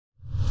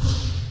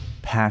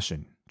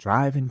passion,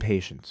 drive, and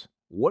patience.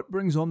 What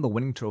brings home the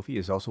winning trophy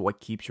is also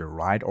what keeps your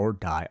ride or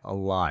die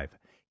alive.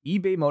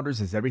 eBay Motors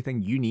has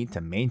everything you need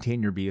to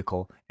maintain your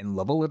vehicle and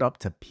level it up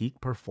to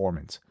peak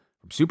performance.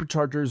 From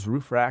superchargers,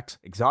 roof racks,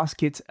 exhaust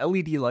kits,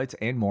 LED lights,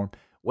 and more,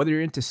 whether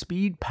you're into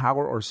speed,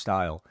 power, or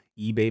style,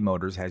 eBay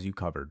Motors has you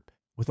covered.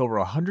 With over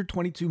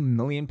 122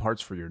 million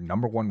parts for your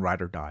number one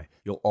ride or die,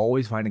 you'll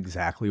always find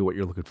exactly what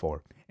you're looking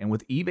for. And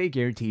with eBay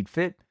Guaranteed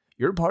Fit,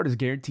 your part is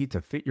guaranteed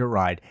to fit your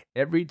ride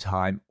every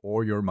time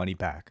or your money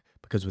back.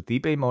 Because with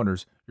eBay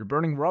Motors, you're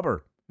burning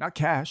rubber, not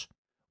cash.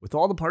 With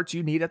all the parts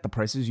you need at the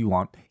prices you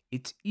want,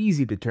 it's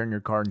easy to turn your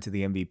car into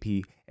the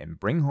MVP and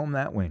bring home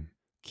that win.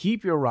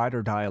 Keep your ride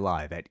or die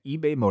alive at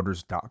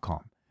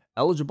ebaymotors.com.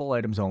 Eligible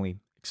items only.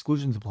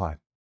 Exclusions apply.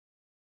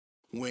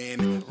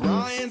 When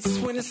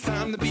it's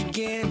time to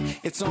begin,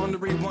 it's on the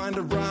Rewind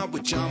Around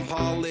with John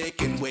Pollock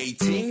and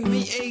waiting.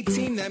 The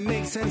 18 that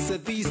makes sense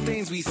of these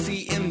things we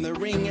see in the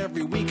ring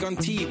every week on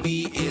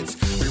TV. It's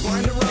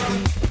Rewind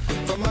Around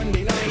for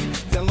Monday night.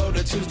 Download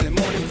it Tuesday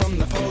morning from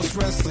the Post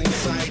Wrestling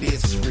site.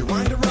 It's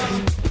Rewind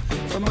Around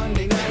for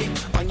Monday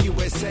night on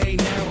USA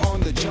Now on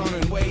the John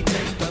and Wade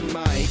Take the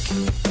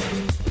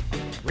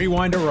Mic.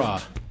 Rewind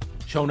Raw,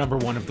 show number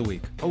 1 of the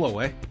week. Hello,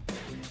 Way.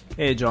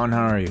 Hey, John,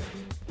 how are you?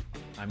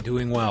 I'm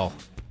doing well.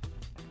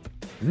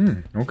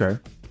 Okay.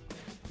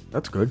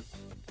 That's good.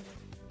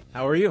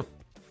 How are you?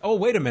 Oh,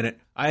 wait a minute.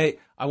 I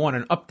want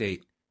an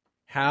update.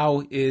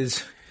 How's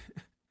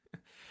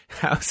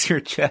your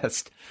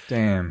chest?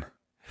 Damn.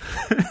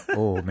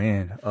 Oh,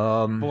 man.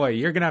 Boy,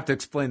 you're going to have to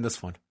explain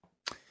this one.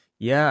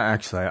 Yeah,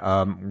 actually.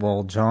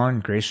 Well,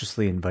 John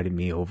graciously invited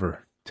me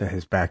over to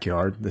his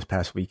backyard this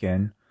past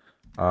weekend.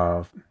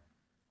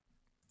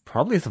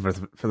 Probably for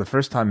the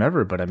first time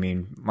ever, but I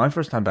mean, my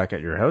first time back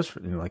at your house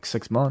in like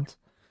 6 months.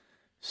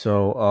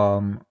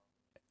 So,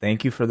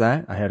 thank you for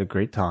that. I had a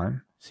great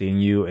time seeing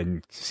you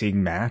and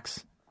seeing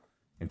Max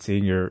and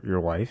seeing your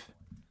wife.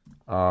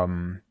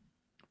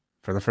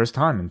 For the first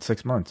time in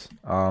 6 months.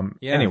 Yeah.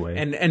 Anyway,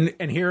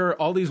 and here are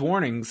all these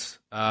warnings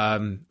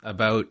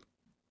about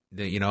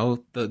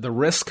the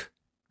risk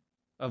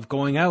of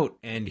going out,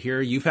 and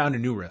here you found a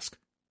new risk.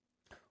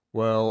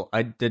 well,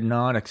 I did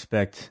not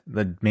expect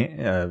the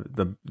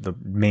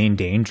main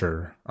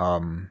danger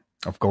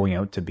of going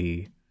out to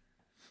be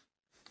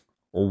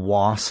a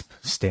wasp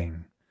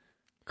sting.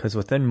 Because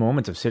within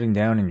moments of sitting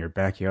down in your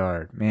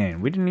backyard,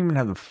 man, we didn't even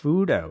have the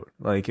food out.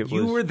 Like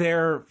You were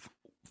there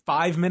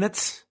 5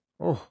 minutes?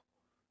 Oh,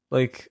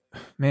 like,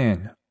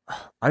 man,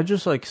 I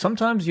just like,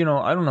 sometimes, I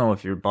don't know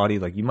if your body,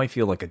 like, you might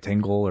feel like a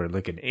tingle or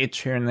like an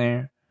itch here and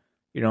there,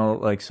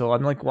 like, so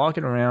I'm like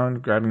walking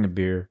around grabbing a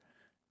beer,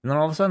 and then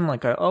all of a sudden,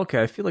 like,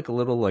 I feel like a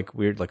little like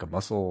weird, like a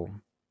muscle,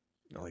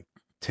 like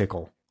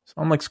tickle. So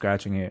I'm like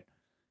scratching it,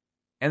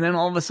 and then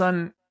all of a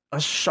sudden,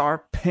 a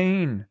sharp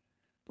pain,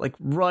 like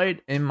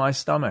right in my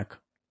stomach,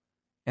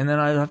 and then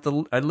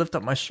I lift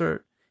up my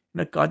shirt,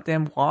 and a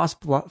goddamn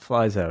wasp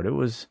flies out. It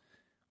was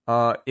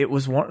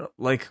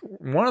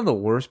one of the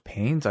worst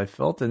pains I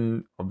felt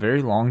in a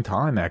very long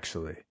time,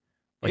 actually.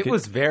 Like it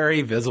was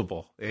very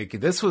visible.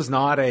 This was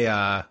not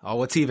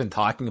what's he even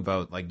talking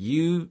about? Like,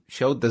 you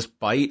showed this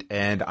bite,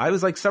 and I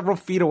was like several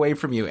feet away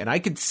from you, and I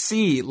could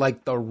see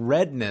like the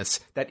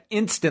redness that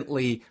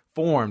instantly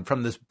formed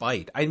from this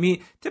bite. I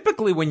mean,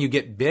 typically when you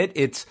get bit,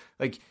 it's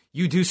like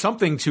you do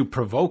something to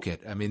provoke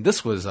it. I mean,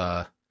 this was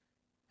well,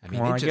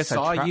 it just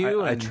saw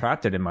you. I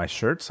trapped it in my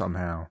shirt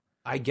somehow.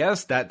 I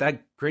guess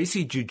that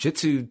Gracie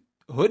Jiu-Jitsu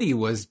hoodie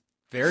was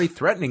very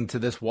threatening to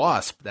this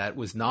wasp. That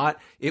was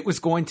not. It was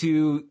going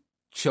to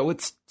show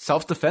its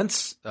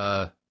self-defense.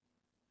 Yeah.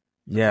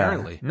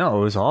 Apparently. No,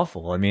 it was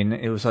awful. I mean,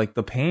 it was like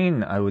the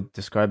pain I would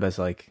describe as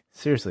like,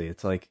 seriously,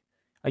 it's like,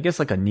 I guess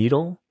like a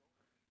needle,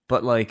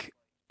 but like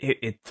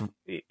it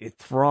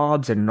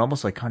throbs and it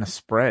almost like kind of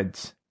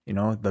spreads,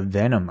 the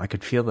venom. I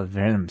could feel the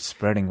venom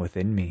spreading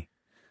within me.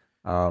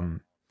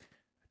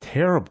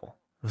 Terrible.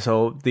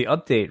 So the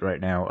update right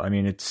now, I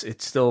mean, it's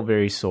still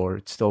very sore.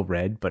 It's still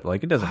red, but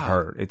like it doesn't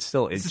hurt. It's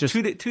just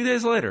 2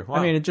 days later. Wow.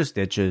 I mean, it just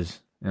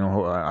itches.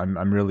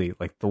 I'm really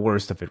like the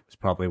worst of it was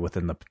probably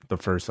within the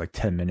first like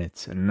 10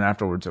 minutes, and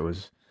afterwards it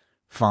was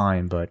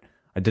fine. But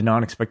I did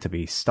not expect to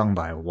be stung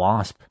by a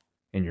wasp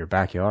in your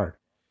backyard.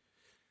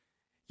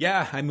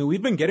 Yeah, I mean,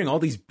 we've been getting all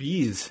these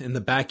bees in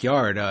the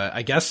backyard.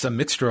 I guess a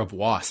mixture of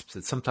wasps.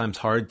 It's sometimes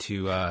hard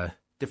to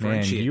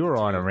differentiate. Man, you were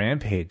on a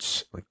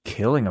rampage, like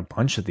killing a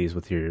bunch of these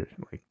with your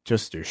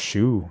just your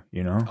shoe,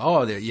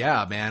 Oh,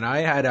 yeah, man. I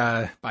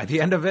had by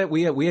the end of it,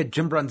 we had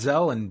Jim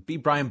Brunzell and B.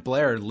 Brian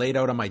Blair laid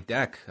out on my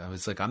deck. I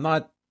was like, I'm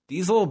not.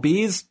 These little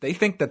bees, they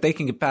think that they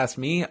can get past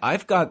me.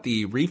 I've got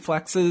the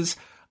reflexes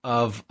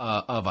of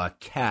a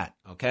cat.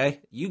 Okay,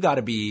 you got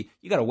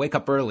to wake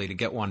up early to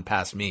get one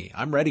past me.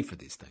 I'm ready for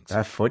these things.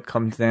 That foot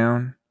comes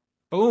down,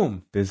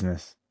 boom,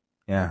 business.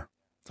 Yeah,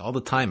 it's all the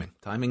timing.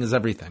 Timing is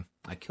everything.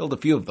 I killed a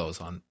few of those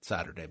on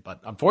Saturday,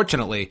 but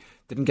unfortunately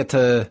didn't get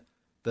to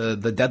the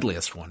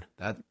deadliest one.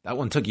 That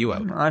one took you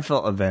out. I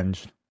felt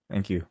avenged.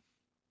 Thank you.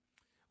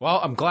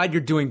 Well, I'm glad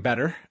you're doing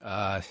better.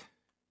 The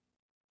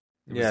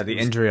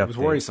injury update. It was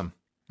worrisome.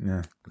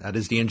 Yeah. That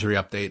is the injury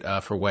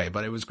update for Wei.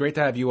 But it was great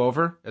to have you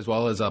over, as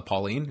well as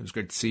Pauline. It was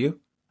great to see you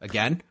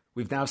again.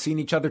 We've now seen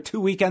each other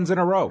 2 weekends in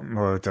a row.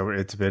 Well,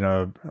 it's been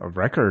a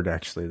record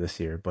actually this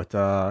year, but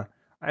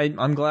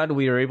I'm glad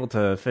we were able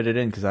to fit it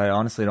in because I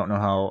honestly don't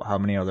know how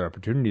many other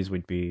opportunities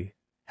we'd be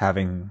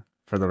having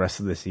for the rest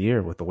of this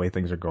year with the way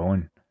things are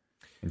going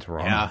in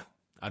Toronto. Yeah,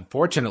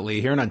 unfortunately,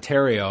 here in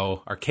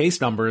Ontario, our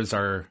case numbers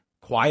are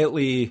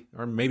quietly,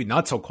 or maybe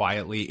not so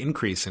quietly,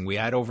 increasing. We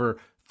had over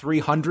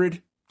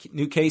 300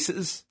 new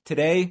cases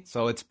today,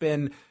 so it's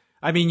been.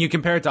 I mean, you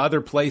compare it to other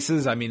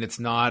places. I mean, it's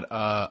not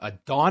a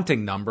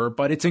daunting number,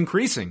 but it's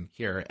increasing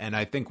here. And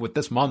I think with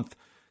this month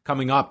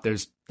coming up,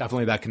 there's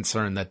definitely that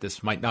concern that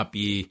this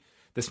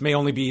may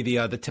only be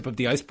the tip of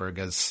the iceberg,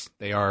 as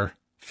they are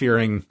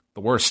fearing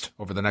the worst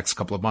over the next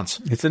couple of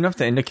months. It's enough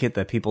to indicate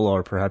that people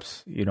are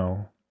perhaps, getting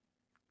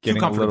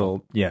a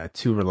little,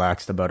 too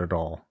relaxed about it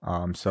all.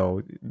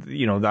 So,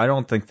 I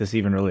don't think this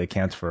even really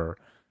accounts for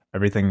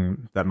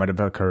everything that might have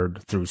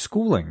occurred through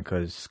schooling,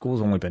 because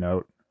school's only been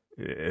out,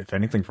 if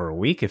anything, for a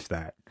week, if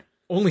that.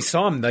 Only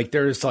some. Like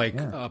there's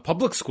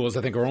public schools,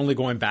 I think, are only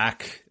going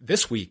back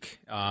this week.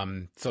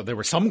 So there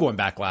were some going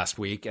back last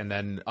week, and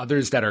then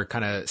others that are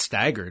kind of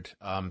staggered.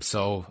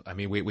 So I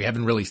mean, we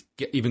haven't really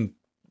even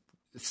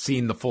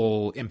seen the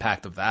full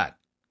impact of that.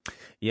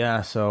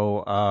 Yeah.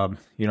 So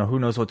who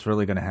knows what's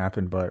really going to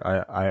happen? But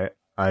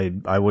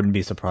I wouldn't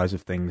be surprised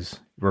if things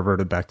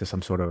reverted back to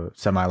some sort of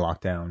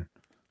semi-lockdown,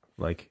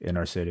 like in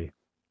our city.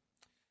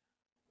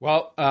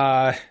 Well,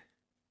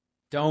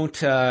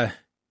 Don't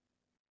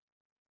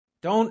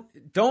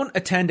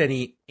attend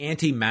any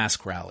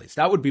anti-mask rallies.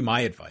 That would be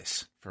my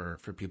advice for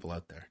people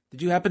out there.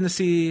 Did you happen to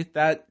see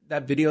that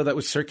video that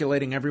was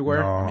circulating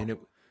everywhere? No. I mean,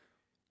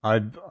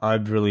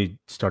 I've really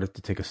started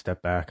to take a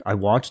step back. I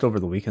watched over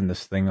the weekend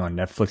this thing on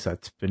Netflix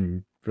that's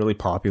been really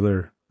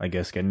popular, I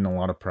guess, getting a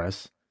lot of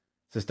press.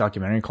 It's this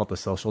documentary called The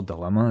Social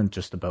Dilemma, and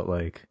just about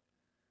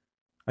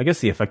I guess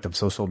the effect of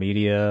social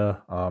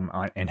media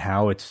and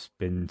how it's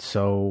been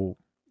so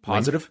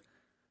positive.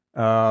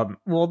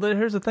 Well,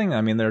 here's the thing.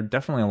 I mean, there are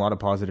definitely a lot of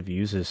positive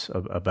uses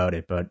about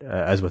it, but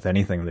as with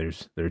anything,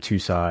 there are two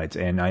sides.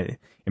 And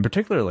in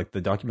particular, the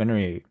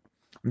documentary,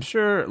 I'm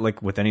sure,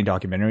 with any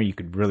documentary, you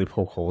could really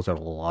poke holes at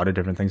a lot of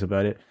different things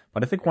about it.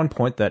 But I think one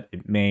point that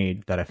it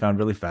made that I found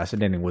really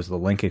fascinating was the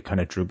link it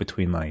kind of drew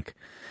between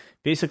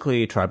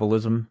basically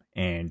tribalism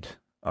and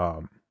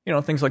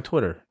things like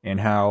Twitter, and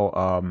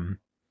how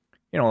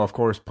of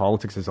course,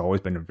 politics has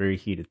always been a very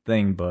heated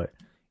thing, but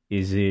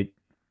is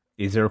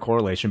there a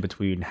correlation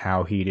between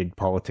how heated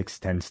politics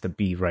tends to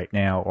be right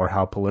now, or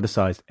how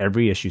politicized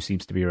every issue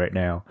seems to be right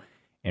now,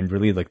 and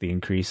really the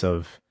increase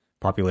of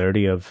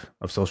popularity of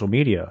social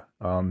media?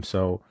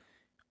 So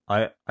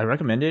I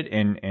recommend it,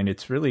 and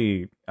it's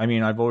really, I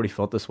mean, I've already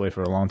felt this way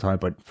for a long time,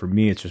 but for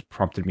me, it's just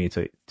prompted me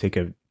to take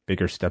a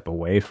bigger step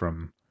away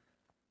from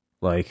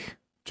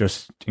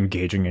just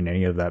engaging in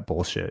any of that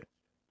bullshit.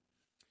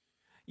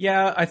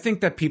 Yeah, I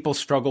think that people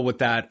struggle with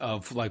that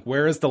of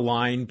where is the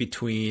line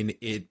between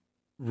it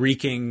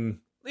wreaking,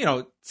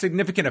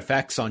 significant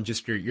effects on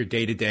just your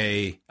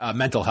day-to-day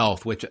mental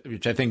health, which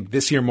I think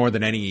this year more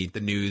than any, the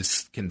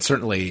news can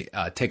certainly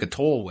take a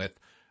toll with,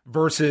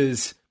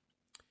 versus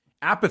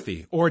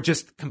apathy or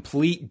just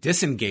complete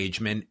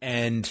disengagement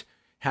and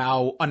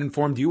how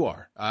uninformed you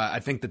are. I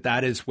think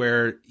that is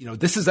where,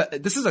 this is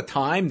a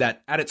time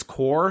that at its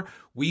core,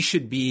 we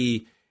should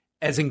be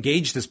as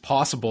engaged as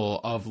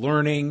possible of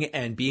learning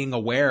and being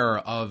aware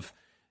of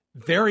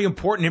very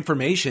important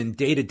information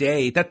day to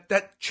day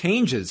that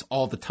changes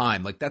all the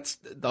time. That's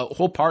the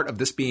whole part of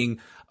this being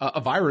a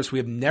virus we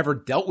have never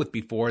dealt with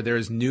before.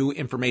 There's new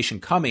information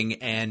coming,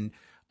 and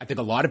I think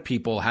a lot of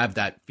people have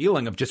that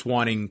feeling of just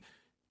wanting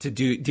to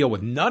deal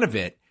with none of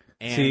it.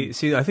 And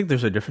see, I think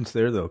there's a difference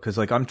there though, because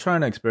I'm trying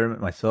to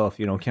experiment myself.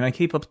 Can I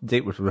keep up to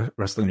date with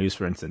wrestling news,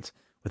 for instance,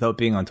 without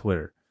being on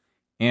Twitter?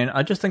 And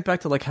I just think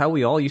back to how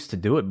we all used to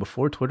do it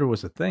before Twitter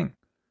was a thing.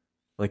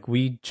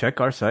 We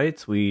check our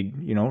sites, we,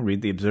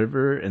 read the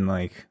Observer,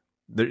 and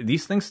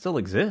these things still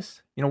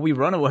exist. We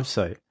run a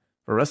website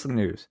for wrestling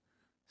news.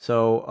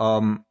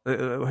 So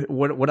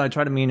what I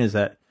try to mean is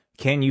that,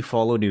 can you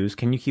follow news?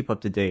 Can you keep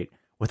up to date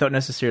without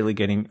necessarily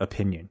getting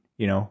opinion,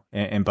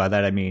 And by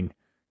that, I mean,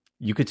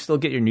 you could still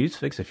get your news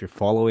fix if you're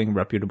following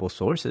reputable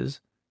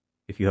sources,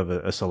 if you have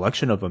a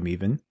selection of them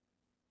even.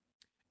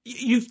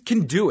 You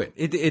can do it.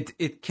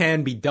 It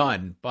can be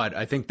done, but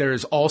I think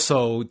there's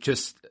also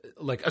just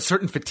a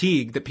certain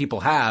fatigue that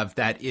people have,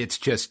 that it's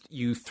just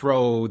you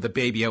throw the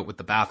baby out with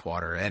the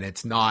bathwater, and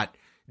it's not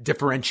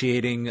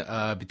differentiating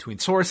between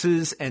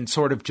sources and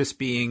sort of just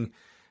being,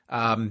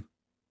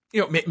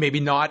 maybe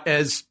not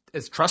as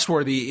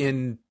trustworthy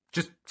in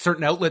just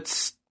certain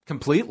outlets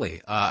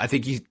completely. I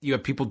think you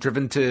have people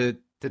driven to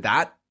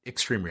that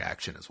extreme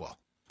reaction as well.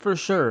 For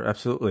sure,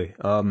 absolutely.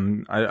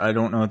 I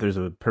don't know if there's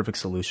a perfect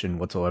solution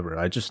whatsoever.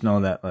 I just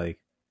know that,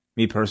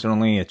 me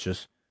personally, it's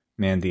just,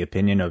 man, the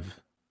opinion of,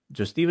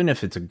 just even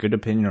if it's a good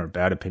opinion or a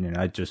bad opinion,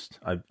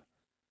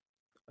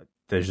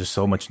 there's just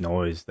so much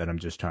noise that I'm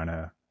just trying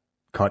to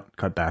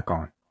cut back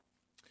on.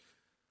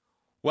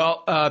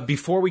 Well,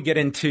 before we get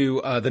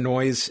into the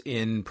noise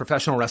in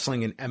professional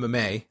wrestling and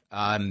MMA,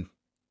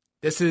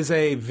 this is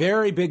a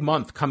very big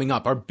month coming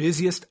up, our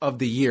busiest of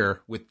the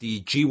year, with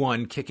the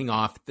G1 kicking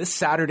off this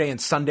Saturday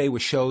and Sunday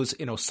with shows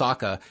in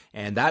Osaka.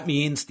 And that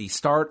means the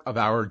start of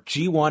our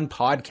G1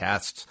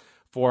 podcasts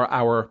for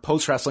our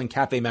post-wrestling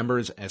cafe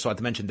members. And so I have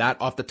to mention that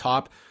off the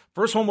top.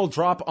 First one will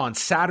drop on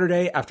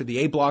Saturday after the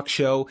A Block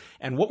show.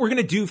 And what we're going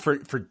to do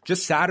for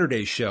just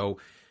Saturday's show,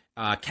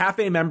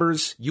 cafe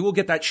members, you will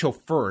get that show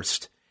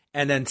first.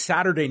 And then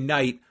Saturday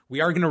night,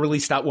 we are going to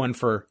release that one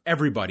for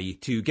everybody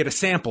to get a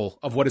sample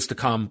of what is to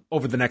come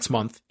over the next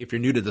month if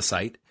you're new to the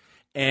site.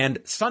 And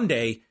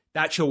Sunday,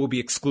 that show will be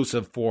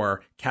exclusive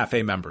for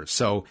cafe members.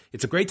 So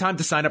it's a great time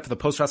to sign up for the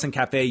Post Wrestling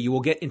Cafe. You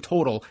will get in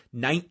total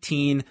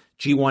 19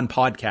 G1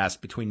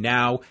 podcasts between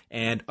now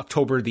and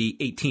October the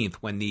 18th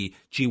when the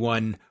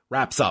G1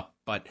 wraps up.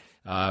 But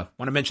want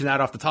to mention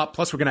that off the top.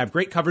 Plus, we're going to have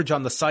great coverage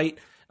on the site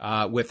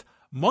with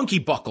Monkey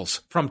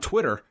Buckles from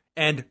Twitter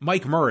and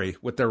Mike Murray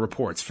with their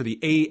reports for the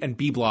A and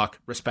B block,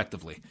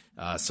 respectively.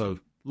 So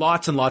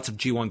lots and lots of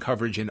G1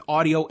 coverage in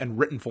audio and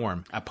written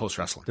form at Post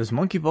Wrestling. Does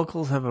Monkey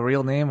Buckles have a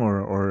real name,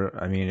 or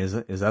I mean,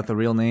 is that the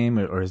real name,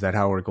 or is that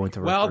how we're going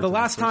to? Well, the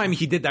last time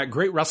he did that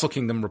great Wrestle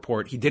Kingdom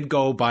report, he did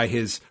go by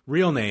his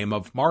real name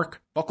of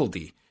Mark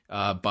Buckledy,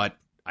 but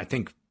I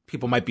think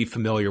people might be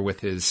familiar with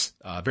his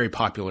very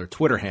popular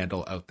Twitter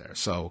handle out there.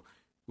 So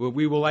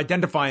we will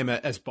identify him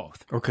as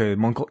both. Okay,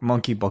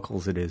 Monkey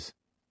Buckles it is.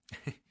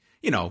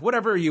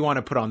 Whatever you want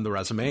to put on the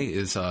resume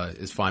is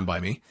fine by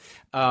me.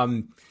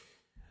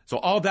 So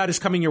all of that is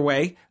coming your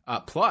way.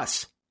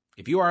 Plus,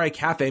 if you are a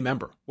cafe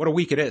member, what a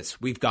week it is.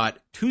 We've got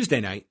Tuesday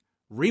night,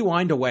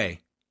 Rewind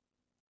Away,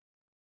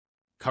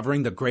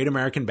 covering the Great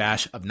American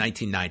Bash of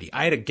 1990.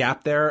 I had a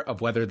gap there of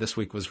whether this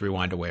week was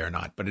Rewind Away or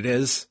not, but it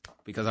is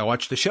because I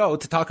watched the show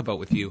to talk about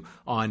with you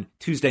on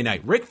Tuesday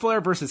night. Ric Flair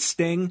versus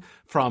Sting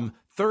from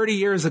 30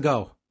 years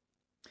ago.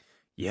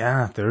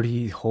 Yeah,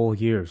 30 whole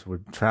years.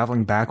 We're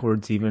traveling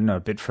backwards even a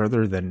bit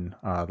further than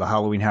the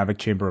Halloween Havoc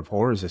Chamber of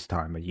Horrors this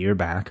time, a year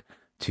back,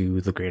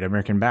 to the Great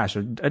American Bash.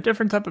 A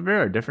different type of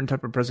era, a different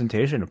type of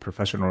presentation of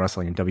professional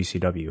wrestling in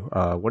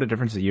WCW. What a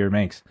difference a year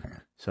makes.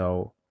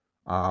 So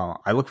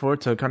I look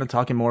forward to kind of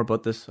talking more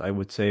about this. I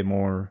would say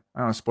more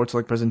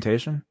sports-like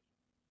presentation.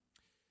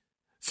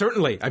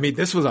 Certainly. I mean,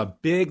 this was a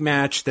big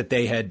match that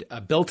they had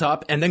built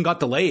up and then got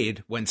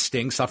delayed when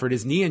Sting suffered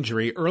his knee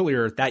injury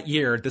earlier that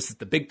year. This is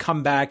the big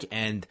comeback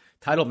and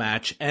title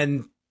match,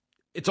 and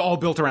it's all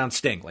built around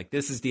Sting. Like,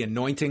 this is the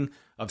anointing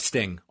of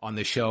Sting on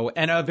the show,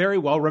 and a very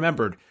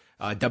well-remembered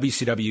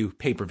WCW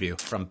pay-per-view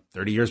from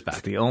 30 years back.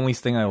 It's the only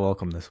Sting I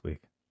welcome this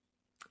week.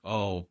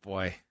 Oh,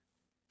 boy.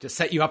 Just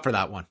set you up for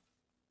that one.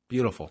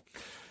 Beautiful.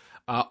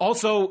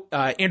 Also,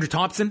 Andrew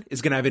Thompson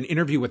is going to have an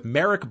interview with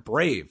Merrick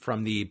Brave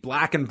from the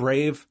Black and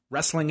Brave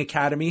Wrestling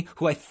Academy,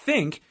 who I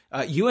think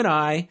you and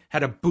I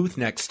had a booth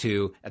next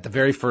to at the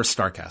very first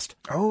StarCast.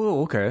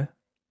 Oh, okay.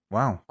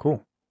 Wow,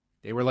 cool.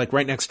 They were like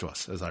right next to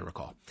us, as I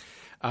recall.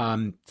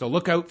 So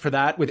look out for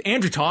that with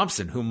Andrew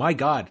Thompson, who, my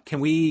God, can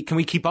we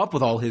keep up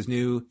with all his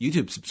new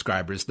YouTube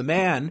subscribers? The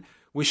man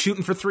was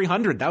shooting for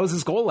 300. That was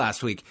his goal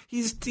last week.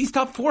 He's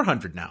top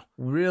 400 now.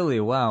 Really?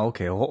 Wow.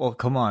 Okay. Well,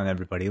 come on,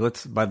 everybody.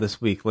 By this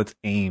week, let's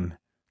aim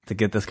to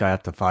get this guy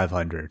up to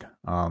 500.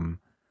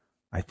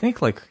 I think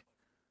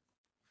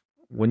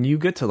when you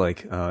get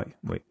to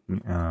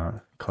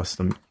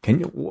custom,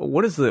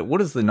 what is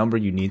the number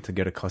you need to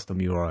get a custom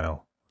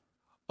URL?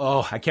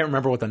 Oh, I can't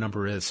remember what the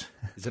number is.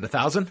 Is it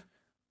 1,000?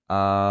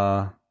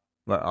 I'll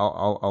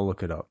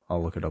look it up.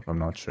 I'm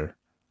not sure.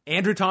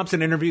 Andrew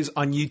Thompson interviews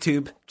on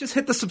YouTube. Just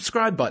hit the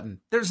subscribe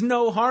button. There's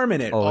no harm in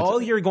it.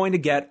 All you're going to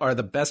get are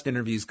the best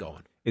interviews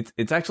going.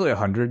 It's actually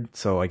 100,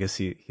 so I guess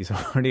he's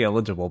already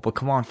eligible. But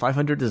come on,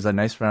 500 is a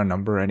nice round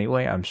number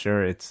anyway. I'm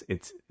sure it's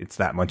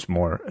that much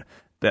more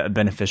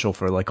beneficial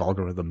for like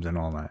algorithms and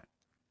all that.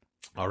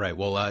 All right,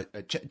 well,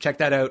 check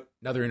that out.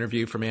 Another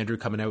interview from Andrew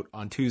coming out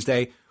on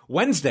Tuesday.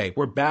 Wednesday,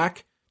 we're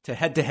back to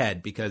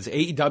head because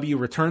AEW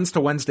returns to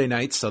Wednesday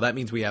nights, so that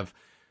means we have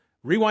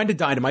Rewind to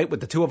Dynamite with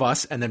the two of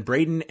us, and then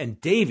Braden and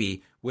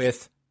Davey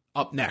with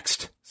Up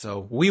Next.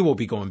 So we will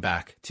be going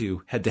back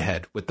to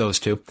head with those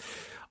two.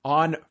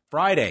 On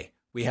Friday,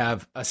 we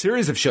have a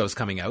series of shows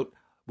coming out.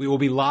 We will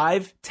be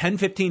live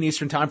 10:15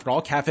 Eastern Time for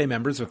all Cafe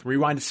members with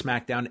Rewind to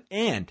SmackDown.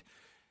 And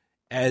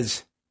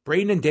as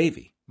Braden and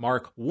Davey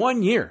mark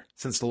 1 year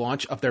since the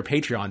launch of their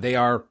Patreon, they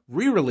are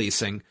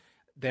re-releasing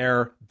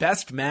their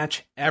best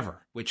match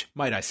ever, which,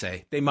 might I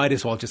say, they might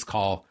as well just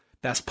call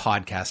best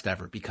podcast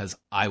ever, because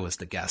I was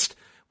the guest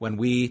when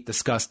we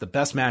discussed the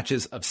best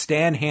matches of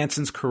Stan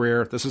Hansen's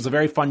career. This was a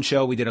very fun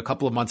show we did a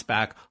couple of months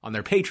back on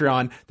their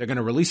Patreon. They're going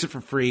to release it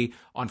for free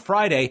on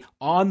Friday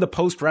on the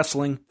Post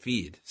Wrestling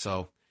feed.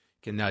 So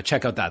you can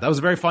check out that. That was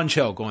a very fun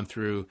show going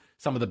through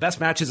some of the best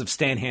matches of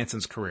Stan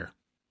Hansen's career.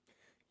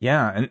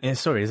 Yeah. And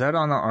sorry, is that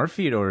on our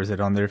feed or is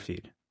it on their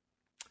feed?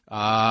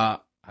 I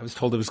was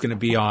told it was going to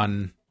be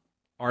on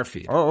our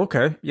feed. Oh,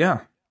 okay.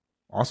 Yeah.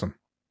 Awesome.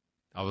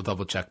 I will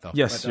double check though.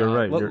 Yes, you're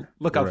right.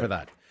 Look out for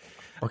that.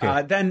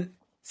 Okay. Then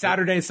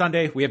Saturday and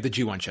Sunday, we have the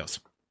G1 shows.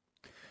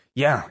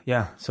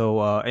 Yeah.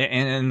 So,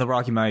 and the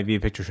Rocky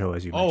Maivia picture show,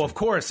 as you mentioned. Oh, of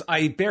course.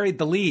 I buried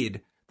the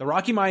lead. The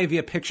Rocky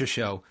Maivia picture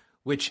show,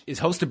 which is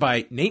hosted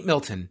by Nate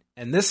Milton.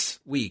 And this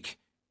week,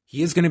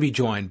 he is going to be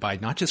joined by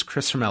not just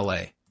Chris from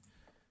LA,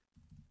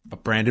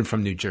 but Brandon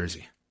from New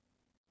Jersey.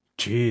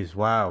 Jeez,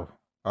 wow.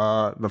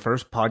 The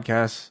first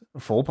podcast,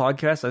 full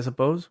podcast, I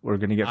suppose, we're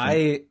going to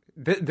get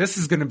this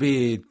is going to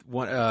be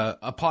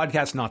a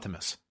podcast not to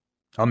miss.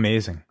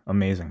 Amazing.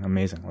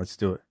 Let's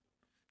do it.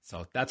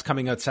 So that's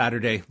coming out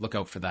Saturday. Look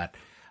out for that.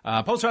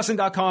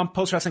 Postwrestling.com,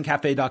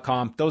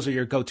 postwrestlingcafe.com. Those are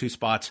your go-to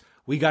spots.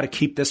 We got to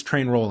keep this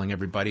train rolling,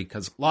 everybody,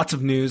 because lots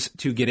of news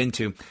to get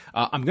into.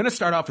 I'm going to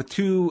start off with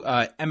two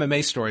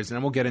MMA stories, and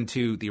then we'll get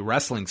into the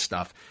wrestling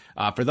stuff.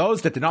 For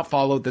those that did not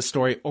follow this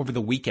story over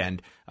the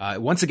weekend,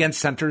 once again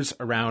centers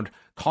around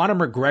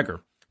Conor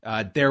McGregor.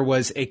 There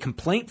was a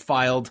complaint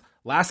filed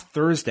last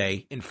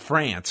Thursday in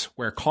France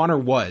where Conor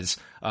was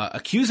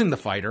accusing the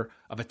fighter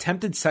of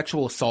attempted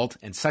sexual assault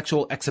and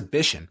sexual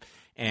exhibition.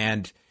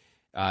 And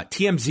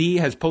TMZ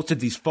has posted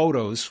these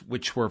photos,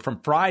 which were from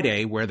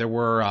Friday, where there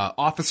were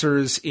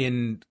officers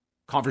in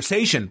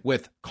conversation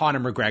with Conor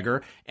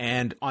McGregor.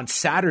 And on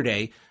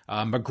Saturday,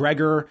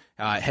 McGregor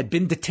had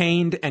been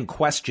detained and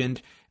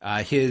questioned.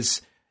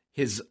 His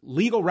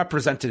legal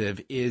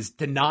representative is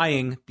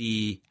denying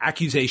the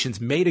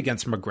accusations made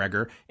against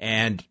McGregor,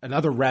 and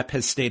another rep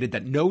has stated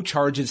that no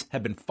charges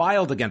have been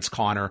filed against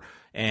Conor.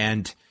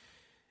 And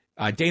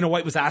Dana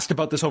White was asked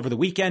about this over the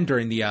weekend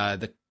during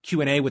the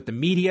Q&A with the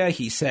media.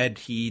 He said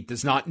he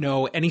does not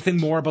know anything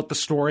more about the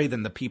story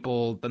than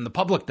the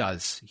public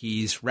does.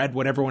 He's read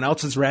what everyone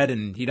else has read,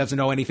 and he doesn't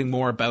know anything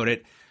more about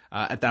it.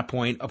 At that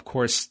point, of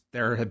course,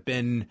 there have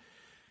been,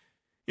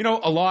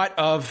 a lot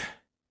of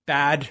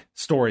bad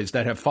stories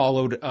that have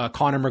followed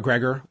Conor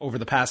McGregor over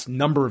the past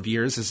number of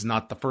years. This is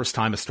not the first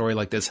time a story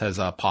like this has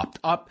popped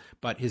up,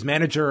 but his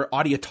manager,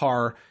 Adi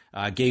Attar,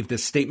 gave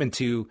this statement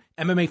to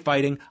MMA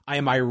Fighting. I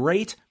am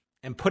irate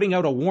and putting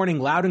out a warning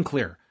loud and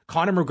clear.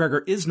 Conor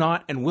McGregor is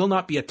not and will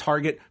not be a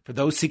target for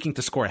those seeking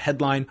to score a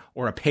headline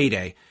or a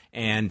payday.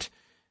 And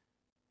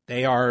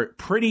they are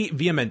pretty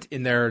vehement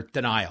in their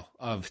denial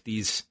of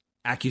these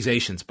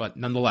accusations. But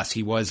nonetheless,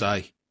 he was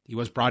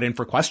brought in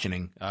for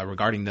questioning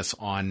regarding this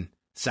on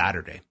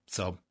Saturday.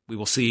 So we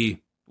will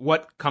see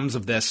what comes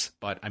of this.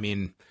 But I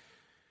mean,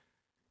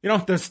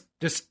 there's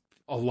just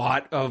a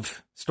lot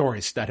of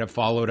stories that have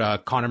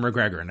followed Conor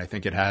McGregor. And I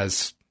think it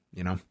has,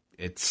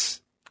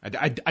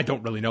 I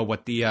don't really know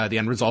what the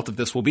end result of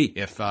this will be.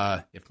 If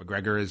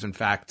McGregor is in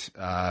fact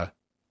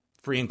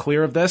free and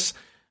clear of this,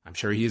 I'm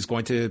sure he is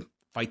going to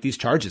fight these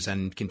charges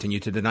and continue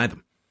to deny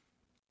them.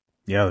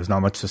 Yeah, there's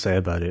not much to say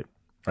about it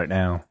right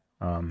now.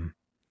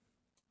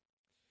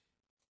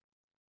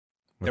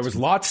 There was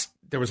lots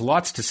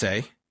to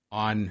say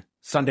on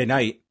Sunday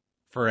night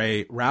for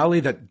a rally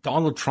that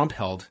Donald Trump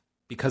held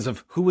because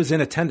of who was in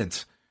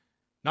attendance.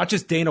 Not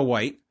just Dana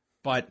White,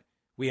 but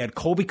we had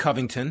Colby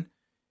Covington,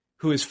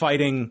 who is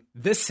fighting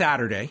this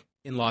Saturday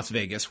in Las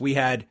Vegas. We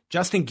had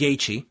Justin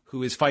Gaethje,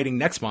 who is fighting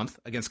next month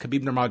against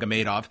Khabib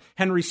Nurmagomedov.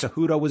 Henry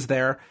Cejudo was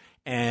there,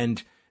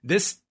 and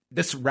this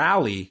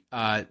rally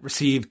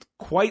received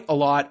quite a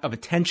lot of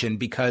attention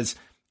because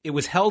it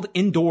was held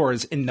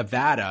indoors in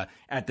Nevada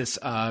at this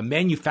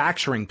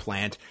manufacturing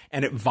plant,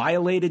 and it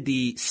violated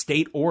the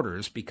state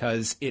orders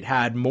because it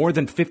had more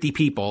than 50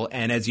 people.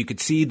 And as you could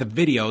see the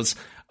videos,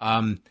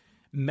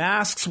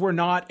 masks were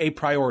not a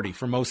priority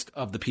for most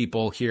of the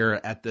people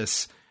here at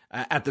this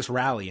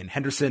rally in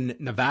Henderson,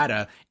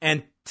 Nevada,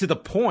 and to the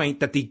point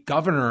that the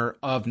governor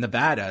of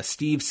Nevada,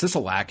 Steve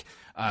Sisolak,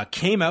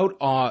 came out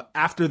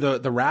after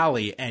the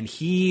rally, and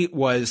he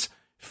was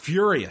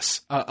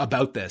furious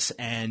about this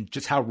and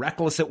just how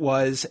reckless it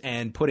was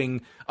and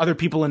putting other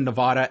people in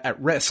Nevada at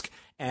risk.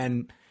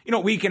 And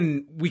we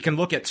can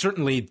look at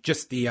certainly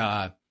just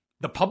the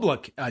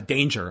public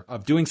danger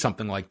of doing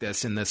something like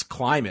this in this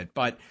climate.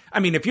 But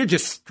I mean, if you're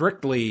just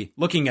strictly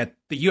looking at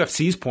the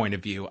UFC's point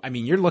of view, I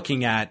mean, you're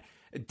looking at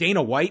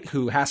Dana White,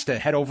 who has to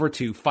head over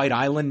to Fight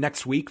Island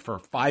next week for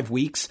 5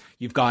 weeks.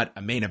 You've got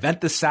a main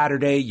event this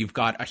Saturday. You've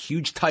got a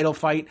huge title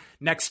fight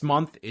next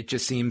month. It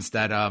just seems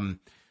that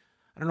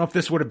I don't know if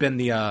this would have been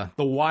the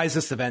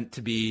wisest event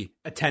to be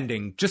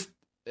attending, just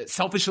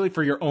selfishly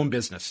for your own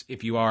business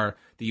if you are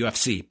the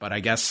UFC. But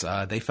I guess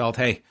they felt,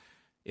 hey,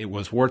 it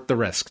was worth the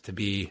risk to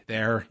be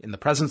there in the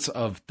presence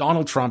of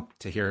Donald Trump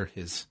to hear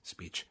his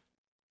speech.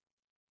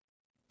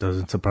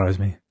 Doesn't surprise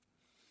me.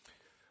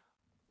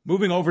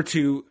 Moving over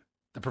to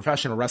the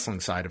professional wrestling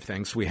side of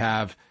things, we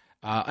have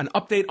an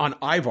update on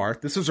Ivar.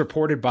 This was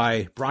reported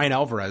by Brian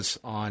Alvarez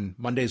on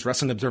Monday's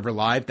Wrestling Observer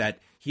Live that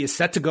he is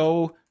set to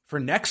go for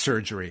neck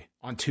surgery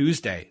on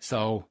Tuesday.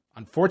 So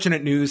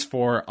unfortunate news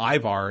for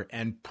Ivar,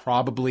 and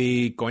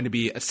probably going to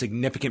be a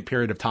significant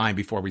period of time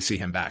before we see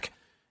him back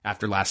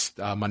after last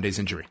Monday's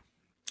injury.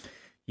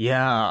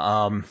 Yeah,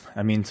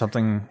 I mean,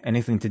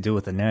 anything to do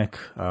with the neck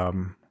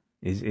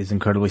is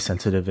incredibly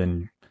sensitive,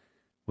 and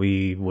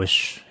we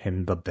wish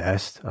him the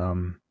best.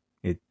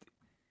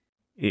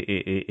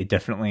 it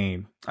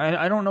definitely.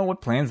 I don't know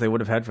what plans they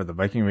would have had for the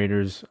Viking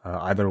Raiders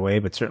either way,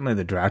 but certainly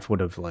the draft would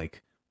have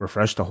like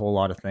refreshed a whole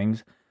lot of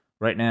things.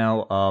 Right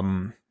now,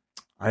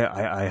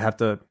 I have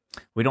to.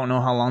 We don't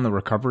know how long the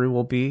recovery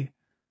will be.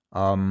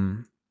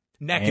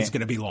 Neck is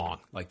going to be long.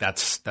 Like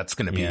that's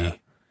going to be.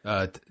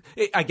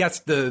 I guess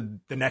the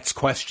next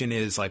question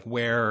is like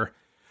where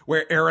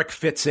Eric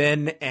fits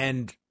in,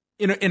 and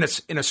in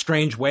a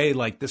strange way,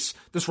 like this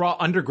Raw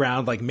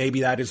Underground, like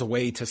maybe that is a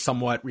way to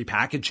somewhat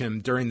repackage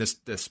him during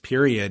this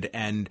period.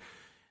 And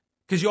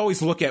because you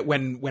always look at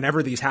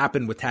whenever these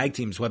happen with tag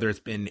teams, whether it's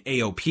been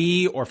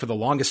AOP or for the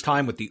longest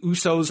time with the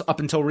Usos up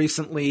until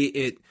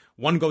recently,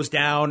 one goes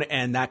down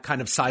and that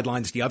kind of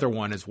sidelines the other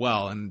one as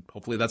well. And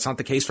hopefully that's not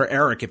the case for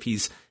Eric if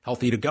he's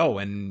healthy to go.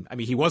 And I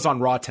mean, he was on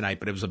Raw tonight,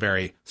 but it was a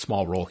very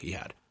small role he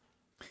had.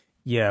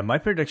 Yeah, my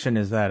prediction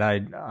is that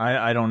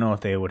I don't know if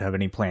they would have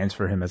any plans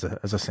for him as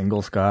a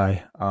singles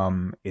guy.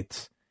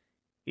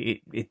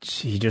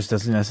 He just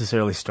doesn't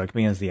necessarily strike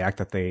me as the act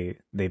that they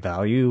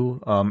value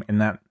in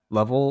that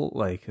level,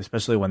 like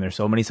especially when there's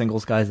so many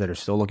singles guys that are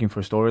still looking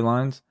for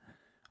storylines.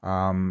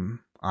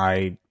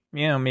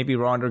 Maybe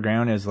Raw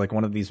Underground is like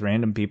one of these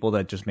random people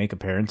that just make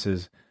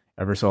appearances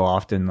ever so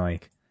often,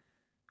 like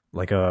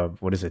the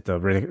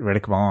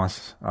Riddick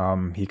Moss.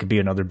 He could be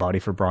another body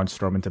for Braun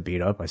Strowman to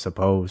beat up, I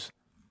suppose.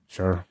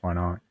 Sure, why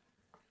not?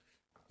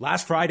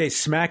 Last Friday's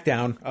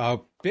SmackDown, a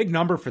big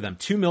number for them,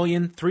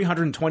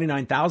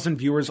 2,329,000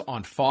 viewers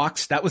on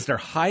Fox. That was their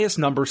highest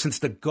number since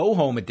the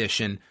go-home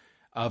edition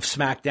of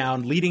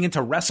SmackDown leading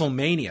into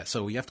WrestleMania.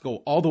 So you have to go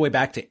all the way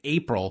back to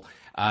April.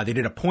 They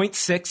did a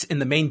 0.6 in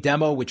the main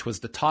demo, which was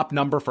the top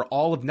number for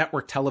all of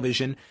network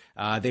television.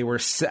 They were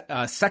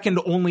second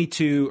only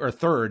or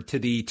third to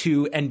the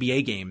two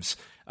NBA games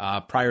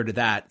prior to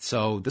that.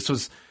 So this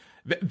was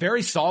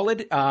very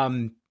solid.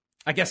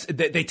 I guess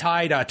they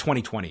tied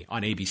 2020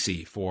 on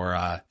ABC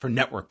for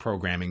network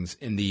programmings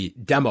in the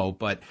demo,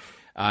 but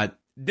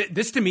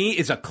this to me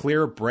is a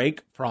clear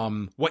break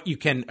from what you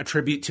can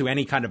attribute to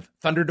any kind of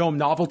Thunderdome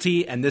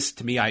novelty, and this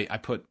to me I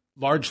put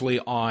largely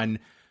on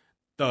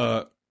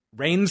the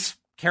Reigns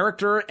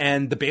character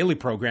and the Bayley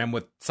program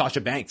with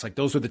Sasha Banks. Like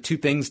those were the two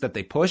things that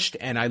they pushed,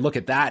 and I look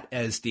at that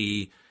as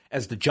the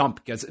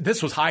jump because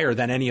this was higher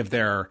than any of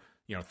their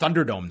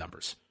Thunderdome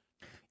numbers.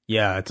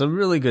 Yeah, it's a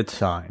really good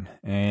sign,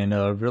 and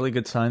a really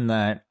good sign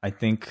that I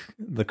think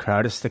the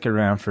crowd is sticking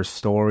around for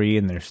story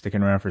and they're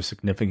sticking around for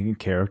significant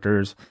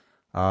characters.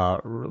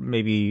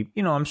 Maybe,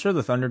 I'm sure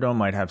the Thunderdome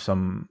might have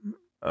some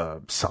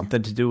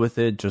something to do with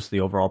it, just the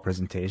overall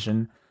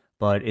presentation,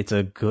 but it's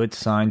a good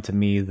sign to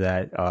me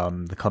that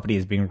the company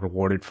is being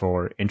rewarded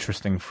for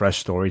interesting, fresh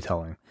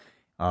storytelling.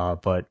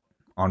 But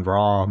on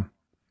Raw,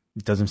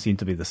 it doesn't seem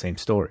to be the same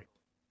story.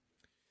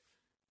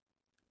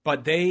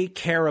 But they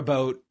care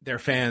about their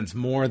fans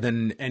more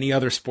than any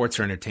other sports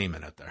or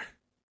entertainment out there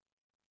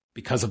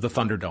because of the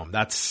Thunderdome.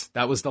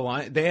 That was the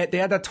line. They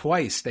had that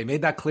twice. They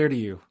made that clear to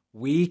you.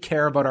 We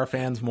care about our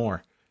fans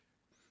more.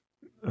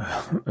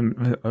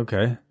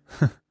 Okay.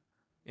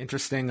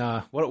 Interesting.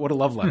 What a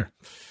love letter.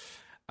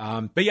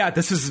 But yeah,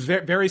 this is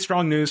very, very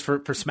strong news for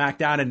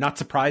SmackDown, and not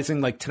surprising.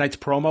 Like tonight's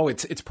promo,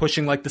 it's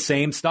pushing like the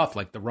same stuff,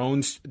 like the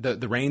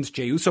Reigns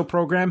Jey Uso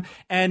program,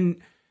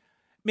 and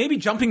maybe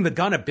jumping the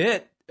gun a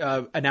bit.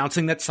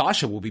 Announcing that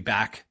Sasha will be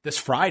back this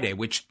Friday,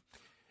 which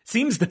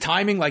seems the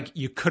timing like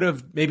you could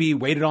have maybe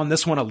waited on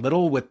this one a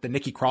little with the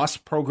Nikki Cross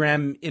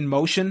program in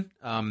motion.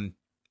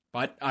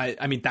 But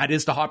I mean, that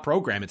is the hot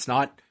program. It's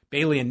not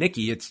Bayley and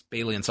Nikki, it's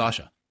Bayley and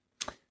Sasha.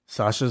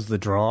 Sasha's the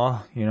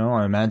draw.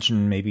 I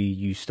imagine maybe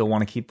you still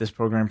want to keep this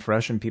program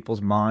fresh in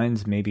people's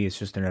minds. Maybe it's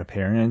just an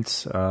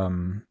appearance.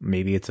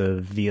 Maybe it's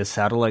a via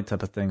satellite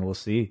type of thing. We'll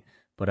see.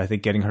 But I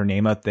think getting her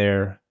name out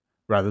there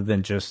rather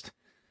than just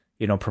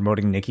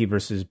promoting Nikki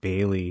versus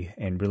Bayley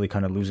and really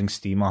kind of losing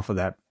steam off of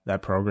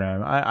that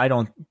program, I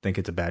don't think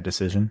it's a bad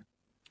decision.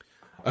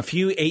 A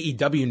few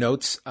AEW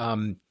notes.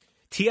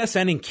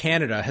 TSN in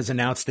Canada has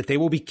announced that they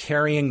will be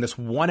carrying this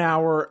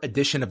 1-hour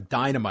edition of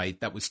Dynamite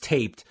that was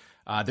taped.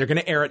 They're going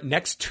to air it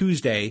next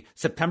Tuesday,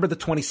 September the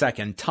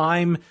 22nd,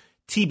 time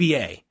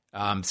TBA.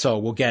 So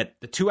we'll get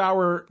the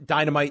 2-hour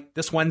Dynamite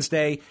this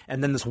Wednesday,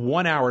 and then this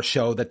 1-hour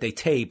show that they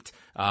taped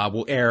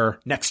will air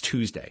next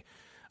Tuesday.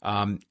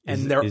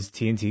 Is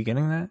TNT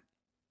getting that?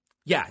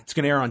 Yeah, it's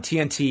going to air on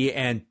TNT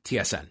and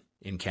TSN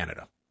in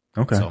Canada.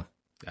 Okay. So,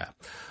 yeah.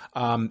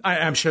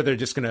 I'm sure they're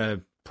just going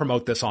to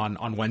promote this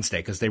on Wednesday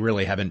because they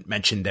really haven't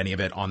mentioned any of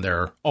it on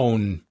their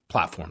own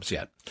platforms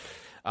yet.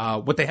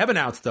 What they have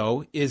announced,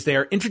 though, is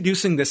they're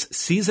introducing this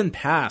season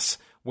pass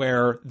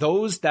where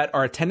those that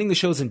are attending the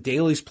shows in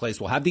Daily's Place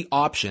will have the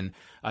option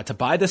to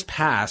buy this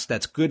pass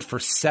that's good for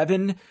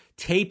 7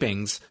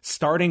 tapings,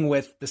 starting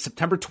with the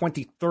September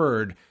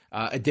 23rd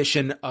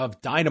edition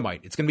of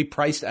Dynamite. It's going to be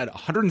priced at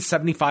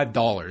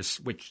 $175,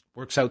 which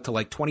works out to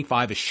like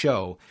 $25 a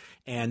show.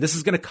 And this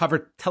is going to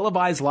cover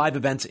televised live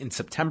events in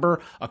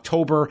September,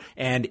 October,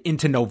 and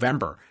into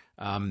November.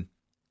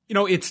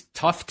 It's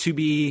tough to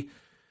be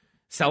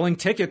selling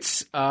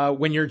tickets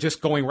when you're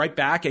just going right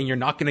back and you're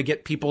not going to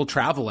get people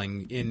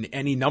traveling in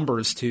any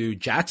numbers to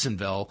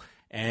Jacksonville.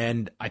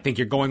 And I think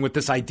you're going with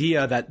this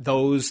idea that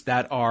those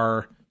that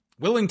are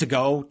willing to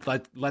go,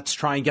 let's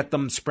try and get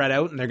them spread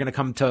out, and they're going to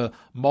come to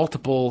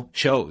multiple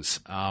shows.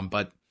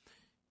 But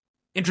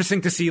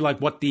interesting to see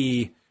like what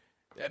being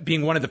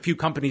one of the few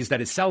companies that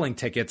is selling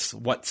tickets,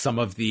 what some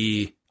of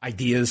the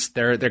ideas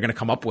they're going to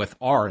come up with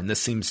are. And this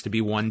seems to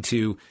be one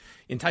to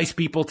entice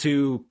people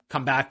to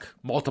come back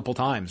multiple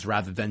times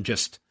rather than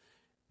just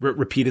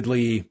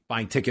repeatedly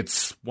buying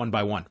tickets one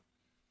by one.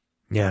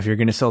 Yeah, if you're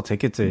going to sell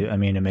tickets, I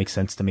mean, it makes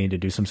sense to me to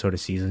do some sort of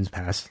seasons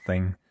pass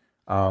thing.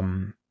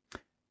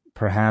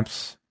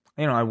 Perhaps,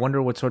 I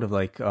wonder what sort of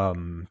like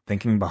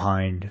thinking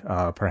behind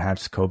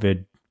perhaps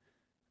COVID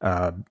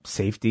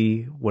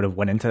safety would have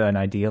went into an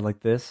idea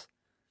like this.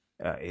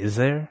 Is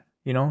there,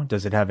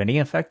 does it have any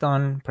effect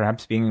on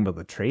perhaps being able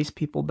to trace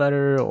people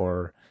better,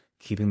 or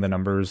keeping the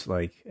numbers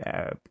like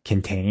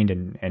contained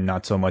and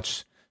not so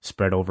much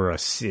spread over a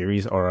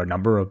series or a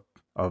number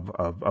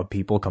of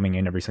people coming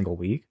in every single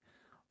week?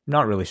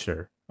 Not really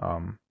sure.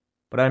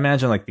 But I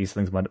imagine like these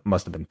things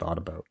must have been thought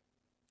about.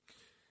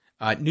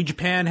 New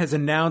Japan has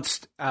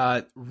announced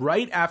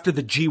right after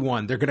the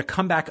G1, they're going to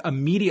come back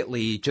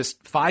immediately,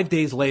 just 5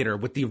 days later,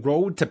 with the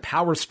Road to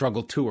Power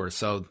Struggle tour.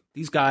 So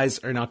these guys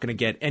are not going to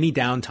get any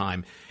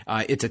downtime.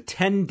 It's a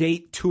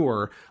 10-date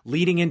tour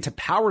leading into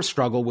Power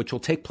Struggle, which will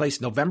take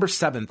place November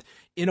 7th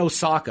in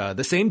Osaka,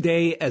 the same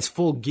day as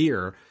Full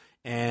Gear.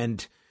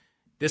 And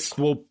this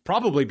will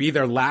probably be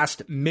their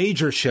last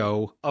major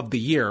show of the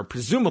year.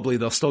 Presumably,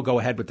 they'll still go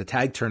ahead with the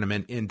tag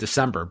tournament in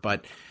December,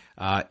 but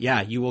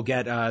you will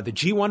get the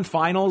G1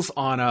 finals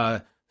on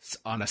a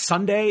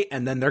Sunday,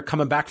 and then they're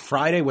coming back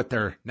Friday with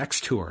their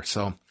next tour.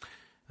 So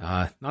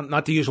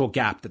not the usual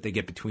gap that they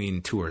get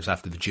between tours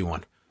after the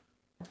G1.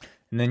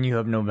 And then you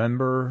have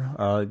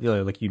November,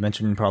 like you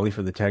mentioned, probably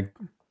for the tag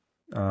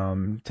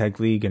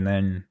league, and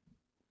then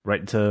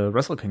right to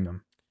Wrestle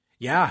Kingdom.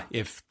 Yeah,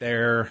 if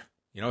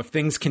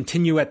things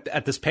continue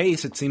at this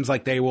pace, it seems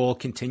like they will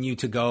continue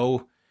to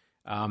go.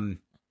 I'm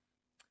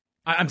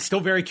still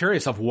very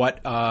curious of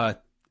what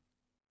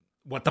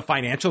the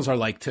financials are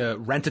like to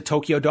rent a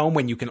Tokyo Dome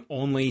when you can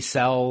only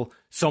sell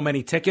so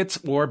many tickets,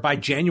 or by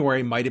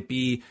January, might it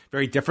be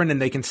very different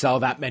and they can sell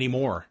that many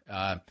more?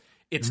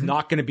 It's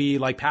not going to be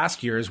like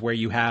past years where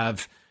you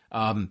have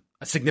a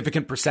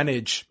significant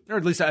percentage, or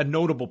at least a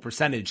notable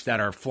percentage, that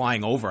are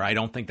flying over. I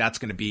don't think that's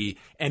going to be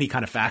any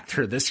kind of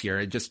factor this year.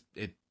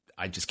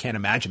 I just can't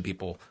imagine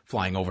people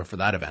flying over for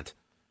that event.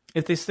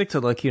 If they stick to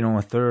like,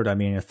 a third,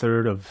 a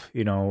third of,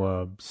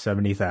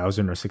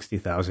 70,000 or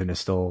 60,000 is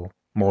still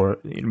more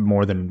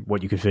than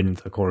what you could fit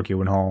into the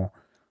Korakuen Hall.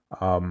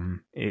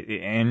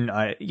 And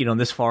I,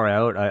 this far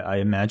out, I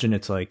imagine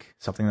it's like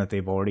something that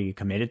they've already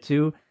committed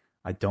to.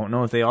 I don't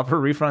know if they offer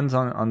refunds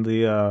on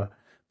the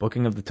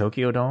booking of the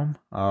Tokyo Dome.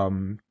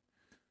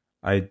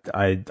 I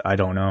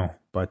don't know,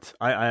 but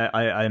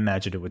I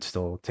imagine it would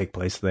still take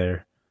place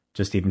there,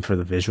 just even for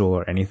the visual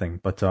or anything.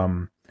 But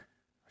I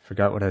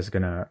forgot what I was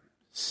gonna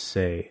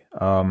say.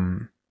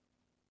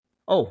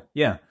 Oh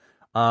yeah.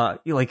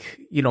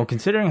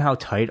 Considering how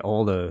tight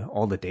all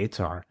the dates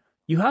are,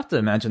 you have to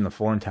imagine the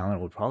foreign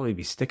talent would probably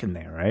be sticking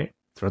there, right?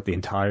 Throughout the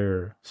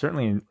entire,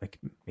 certainly like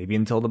maybe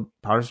until the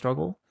Power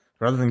Struggle,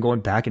 rather than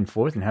going back and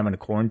forth and having to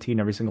quarantine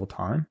every single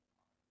time.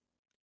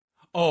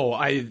 Oh,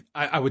 I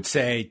would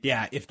say,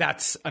 yeah, if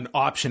that's an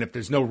option, if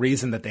there's no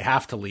reason that they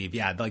have to leave,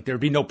 yeah, like there'd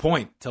be no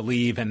point to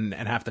leave and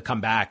have to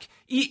come back.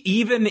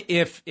 Even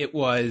if it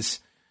was,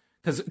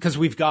 because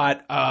we've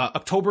got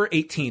October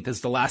 18th is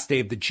the last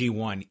day of the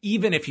G1.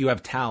 Even if you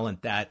have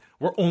talent that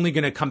we're only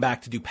going to come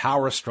back to do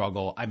Power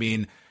Struggle,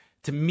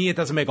 to me, it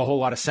doesn't make a whole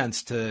lot of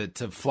sense to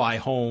fly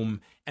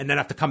home and then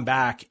have to come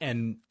back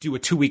and do a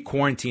 2-week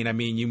quarantine.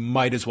 You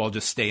might as well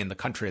just stay in the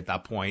country at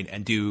that point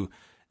and do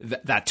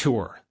that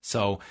tour.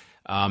 So,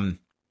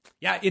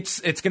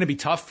 it's going to be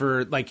tough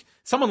for like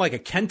someone like a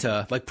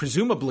Kenta. Like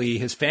presumably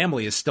his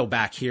family is still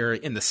back here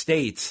in the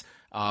States,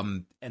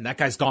 and that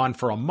guy's gone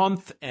for a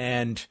month.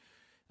 And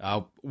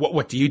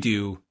what do you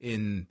do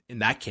in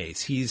that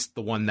case? He's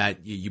the one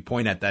that you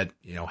point at that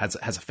has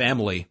a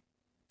family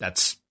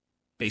that's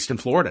based in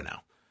Florida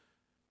now.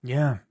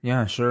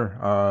 Yeah, sure.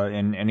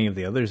 And any of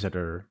the others that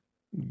are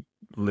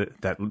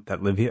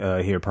that live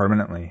here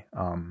permanently.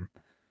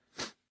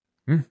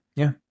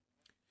 Yeah.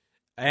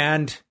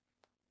 And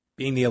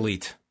being the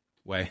elite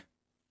way.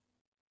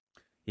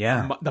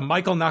 Yeah. The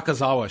Michael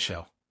Nakazawa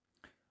show.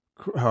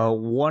 A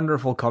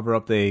wonderful cover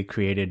up they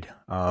created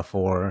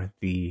for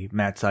the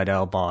Matt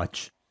Sydal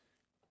botch,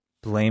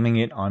 blaming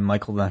it on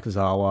Michael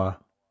Nakazawa,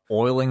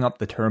 oiling up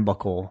the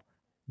turnbuckle,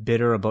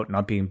 bitter about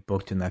not being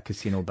booked in that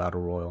Casino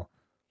Battle Royal.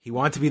 He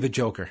wanted to be the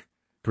Joker.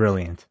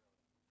 Brilliant.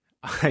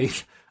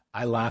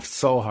 I laughed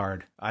so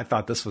hard. I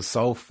thought this was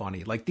so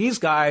funny. Like, these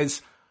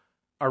guys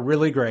are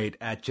really great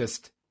at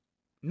just,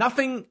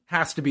 nothing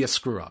has to be a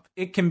screw up.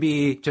 It can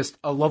be just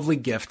a lovely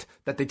gift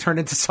that they turn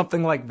into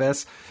something like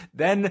this.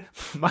 Then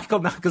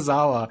Michael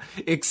Nakazawa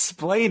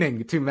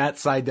explaining to Matt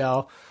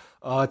Sydal,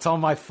 Oh, it's all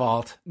my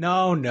fault.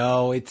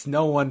 No, it's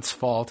no one's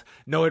fault.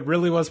 No, it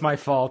really was my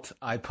fault.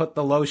 I put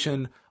the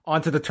lotion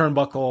onto the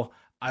turnbuckle.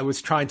 I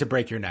was trying to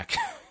break your neck.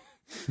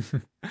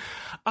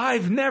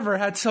 I've never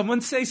had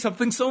someone say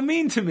something so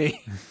mean to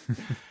me.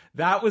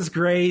 That was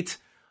great.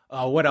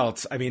 What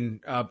else? I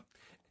mean,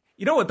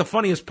 you know what the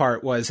funniest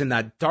part was in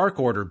that Dark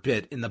Order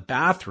bit in the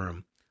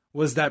bathroom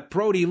was that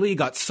Brody Lee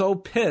got so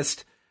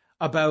pissed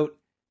about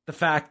the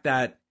fact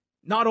that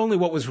not only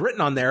what was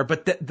written on there,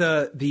 but that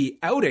the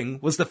outing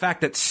was the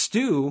fact that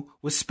Stu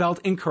was spelled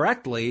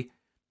incorrectly.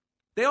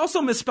 They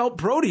also misspelled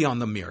Brody on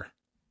the mirror.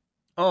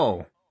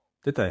 Oh,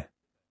 did they?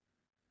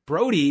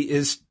 Brody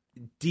is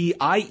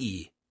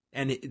D-I-E,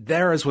 and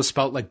theirs was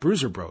spelled like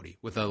Bruiser Brody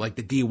with like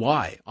the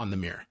D-Y on the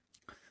mirror.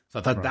 So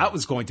I thought that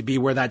was going to be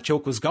where that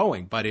joke was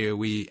going, but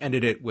we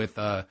ended it with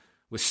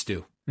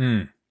Stu.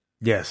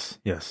 Yes.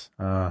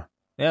 Yeah,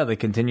 they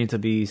continue to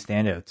be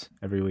standouts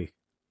every week.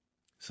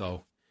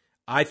 So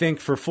I think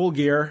for Full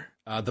Gear,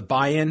 the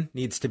buy-in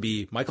needs to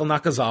be Michael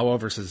Nakazawa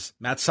versus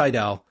Matt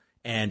Sydal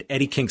and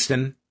Eddie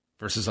Kingston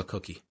versus a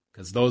Cookie,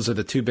 because those are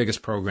the two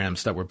biggest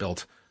programs that were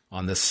built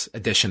on this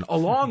edition,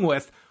 along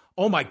with,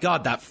 oh my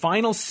God, that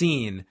final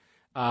scene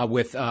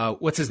with,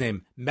 what's his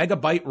name?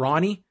 Megabyte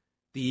Ronnie,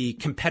 the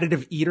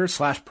competitive eater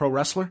 / pro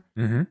wrestler.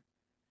 Mm-hmm.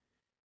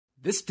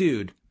 This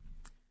dude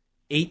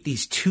ate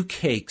these 2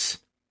 cakes,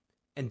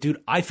 and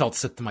dude, I felt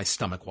sick to my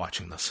stomach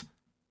watching this.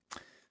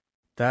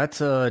 That's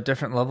a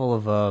different level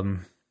of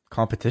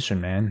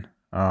competition, man.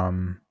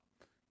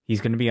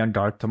 He's going to be on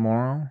Dark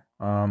tomorrow.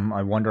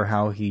 I wonder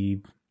how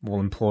he will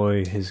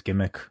employ his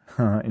gimmick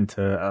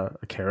into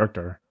a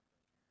character.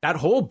 That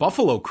whole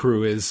Buffalo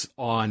crew is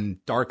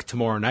on Dark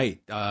tomorrow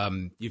night.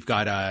 You've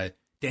got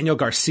Daniel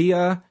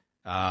Garcia.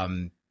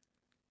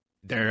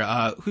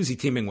 Who's he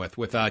teaming with?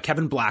 With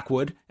Kevin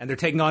Blackwood, and they're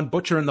taking on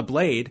Butcher and the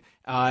Blade.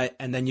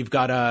 And then you've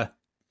got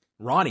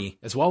Ronnie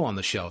as well on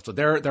the show. So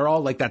they're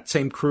all like that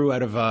same crew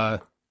out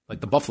of like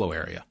the Buffalo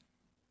area.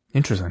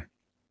 Interesting.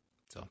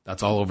 So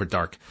that's all over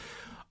Dark.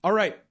 All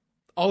right.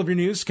 All of your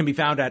news can be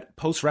found at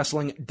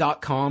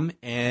postwrestling.com,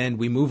 and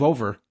we move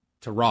over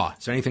to Raw.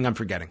 Is there anything I'm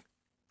forgetting?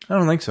 I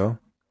don't think so.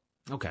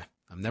 Okay.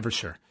 I'm never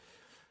sure.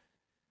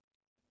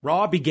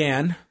 Raw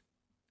began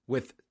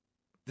with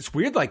this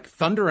weird like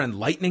thunder and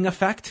lightning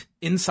effect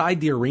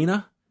inside the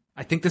arena.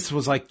 I think this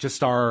was like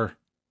just our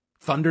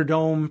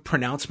Thunderdome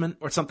pronouncement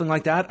or something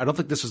like that. I don't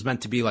think this was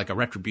meant to be like a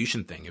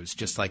retribution thing. It was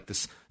just like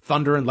this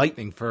thunder and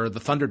lightning for the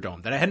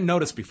Thunderdome that I hadn't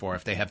noticed before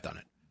if they have done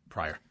it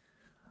prior.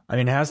 I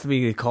mean, it has to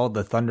be called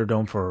the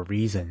Thunderdome for a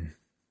reason.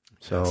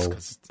 So,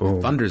 yes,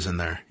 thunder's in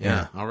there.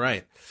 Yeah. All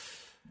right.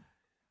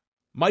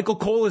 Michael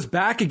Cole is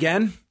back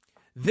again.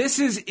 This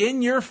is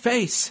in your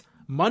face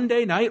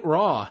Monday Night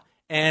Raw.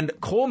 And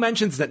Cole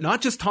mentions that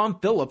not just Tom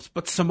Phillips,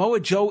 but Samoa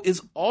Joe is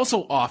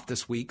also off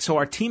this week. So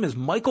our team is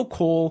Michael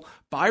Cole,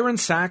 Byron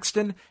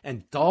Saxton,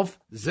 and Dolph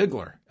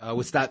Ziggler.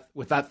 With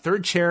that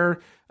third chair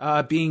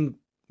being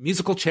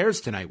musical chairs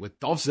tonight with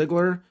Dolph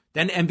Ziggler,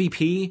 then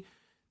MVP,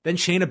 then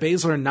Shayna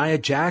Baszler and Nia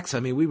Jax. I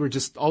mean, we were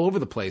just all over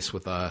the place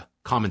with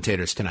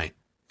commentators tonight.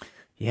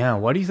 Yeah,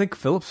 why do you think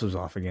Phillips was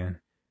off again?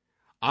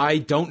 I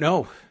don't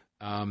know.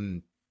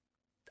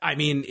 I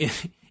mean,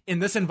 in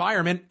this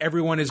environment,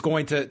 everyone is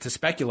going to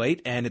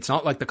speculate, and it's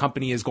not like the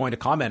company is going to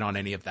comment on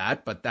any of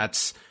that, but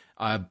that's,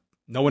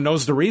 no one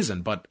knows the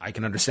reason, but I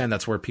can understand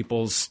that's where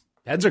people's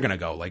heads are going to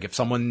go. Like if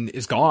someone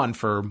is gone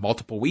for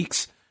multiple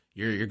weeks,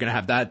 you're going to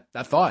have that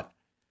thought.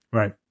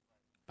 Right.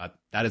 But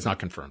that is not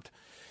confirmed.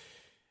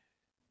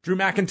 Drew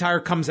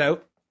McIntyre comes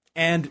out,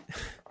 and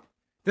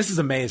this is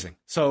amazing.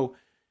 So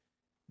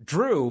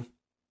Drew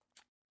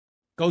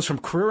goes from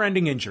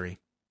career-ending injury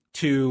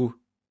to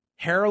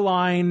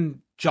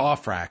hairline jaw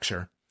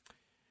fracture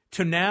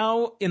to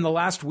now in the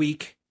last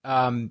week,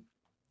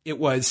 it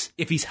was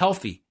if he's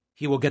healthy,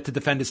 he will get to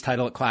defend his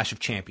title at Clash of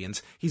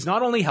Champions. He's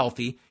not only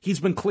healthy,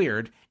 he's been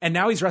cleared, and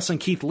now he's wrestling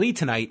Keith Lee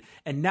tonight.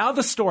 And now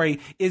the story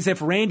is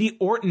if Randy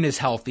Orton is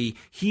healthy,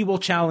 he will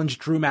challenge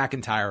Drew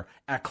McIntyre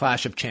at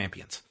Clash of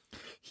Champions.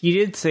 He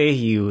did say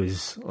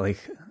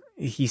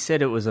he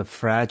said it was a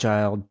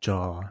fragile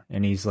jaw,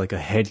 and he's like a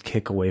head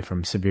kick away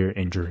from severe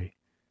injury,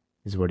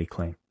 is what he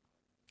claimed.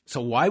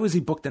 So why was he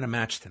booked in a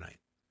match tonight?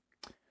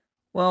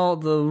 Well,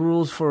 the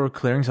rules for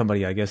clearing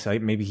somebody, I guess,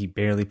 maybe he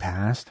barely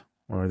passed,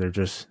 or they're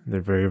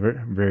very, very,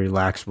 very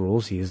lax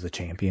rules. He is the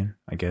champion,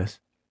 I guess.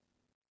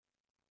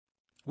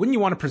 Wouldn't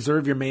you want to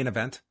preserve your main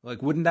event?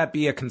 Like, wouldn't that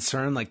be a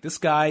concern? Like, this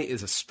guy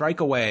is a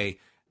strike away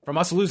from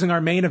us losing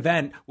our main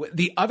event,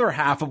 the other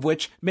half of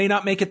which may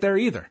not make it there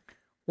either.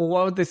 Well,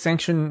 why would they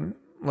sanction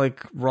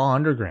like Raw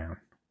Underground?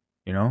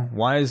 You know,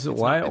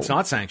 it's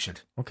not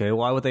sanctioned. Okay,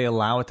 why would they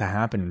allow it to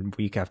happen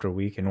week after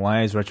week? And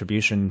why is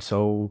Retribution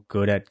so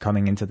good at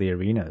coming into the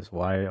arenas?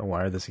 Why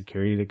are the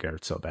security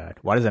guards so bad?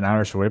 Why does an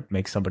Irish whip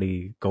make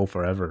somebody go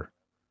forever?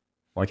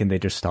 Why can't they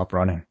just stop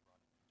running?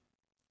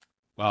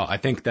 Well, I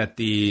think that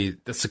the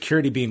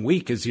security being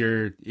weak is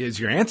your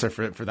answer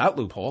for that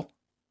loophole.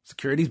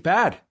 Security's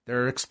bad.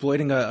 They're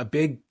exploiting a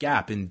big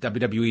gap in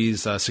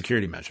WWE's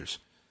security measures.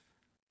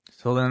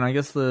 So then I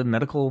guess the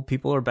medical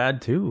people are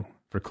bad too.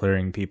 for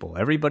clearing people.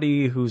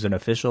 Everybody who's an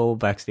official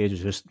backstage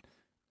is just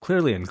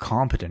clearly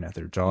incompetent at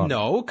their job.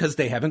 No, because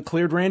they haven't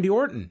cleared Randy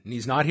Orton, and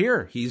he's not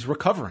here. He's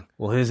recovering.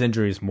 Well, his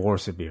injury is more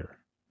severe,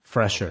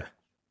 fresher.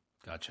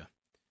 Okay. Gotcha.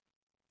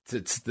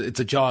 It's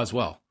a jaw as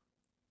well.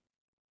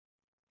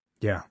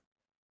 Yeah.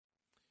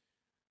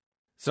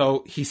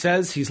 So he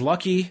says he's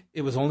lucky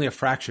it was only a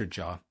fractured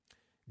jaw.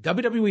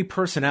 WWE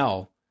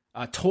personnel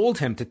told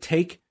him to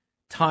take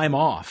time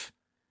off,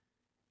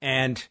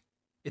 and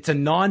it's a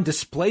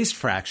non-displaced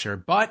fracture,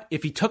 but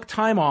if he took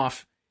time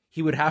off,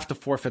 he would have to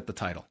forfeit the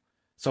title.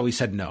 So he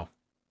said no.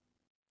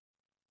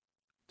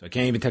 So I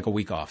can't even take a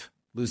week off,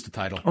 lose the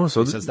title. Oh,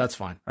 so he says that's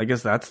fine. I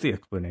guess that's the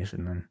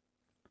explanation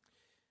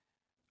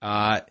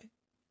then.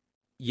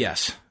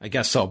 Yes, I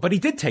guess so. But he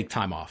did take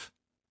time off.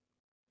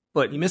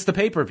 But he missed the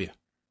pay-per-view.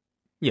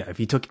 Yeah, if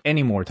he took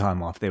any more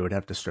time off, they would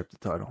have to strip the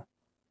title.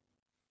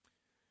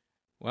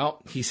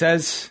 Well, he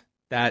says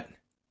that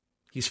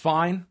he's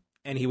fine,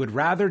 and he would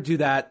rather do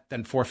that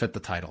than forfeit the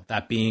title.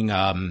 That being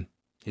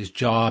his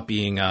jaw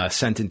being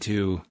sent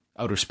into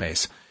outer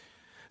space.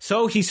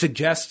 So he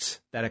suggests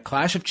that at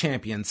Clash of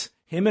Champions,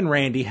 him and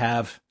Randy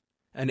have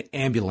an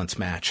ambulance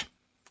match.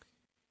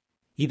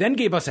 He then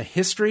gave us a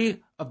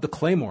history of the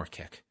Claymore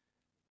kick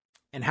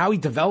and how he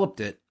developed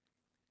it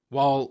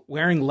while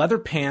wearing leather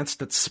pants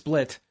that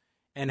split,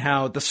 and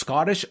how the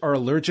Scottish are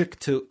allergic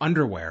to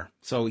underwear.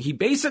 So he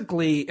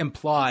basically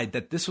implied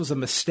that this was a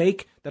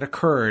mistake that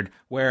occurred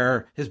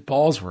where his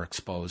balls were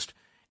exposed.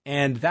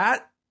 And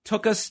that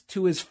took us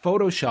to his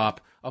Photoshop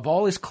of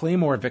all his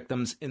Claymore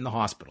victims in the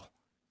hospital.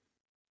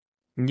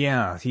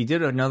 Yeah, he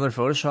did another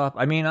Photoshop.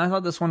 I mean, I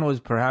thought this one was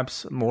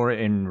perhaps more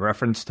in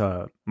reference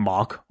to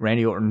mock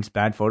Randy Orton's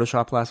bad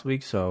Photoshop last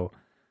week, so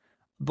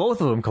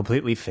both of them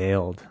completely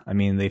failed. I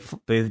mean, they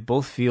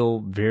both feel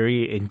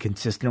very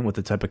inconsistent with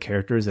the type of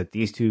characters that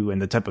these two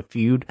and the type of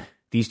feud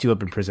these two have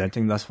been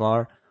presenting thus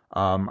far.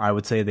 I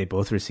would say they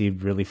both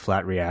received really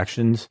flat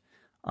reactions.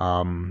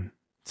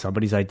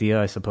 Somebody's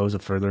idea, I suppose,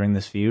 of furthering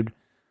this feud.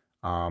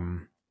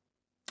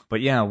 But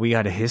yeah, we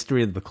had a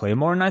history of the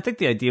Claymore, and I think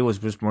the idea was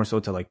just more so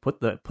to like put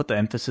the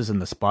emphasis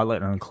and the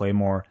spotlight on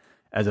Claymore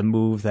as a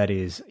move that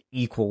is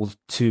equal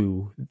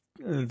to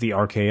the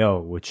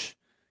RKO, which,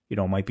 you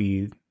know, might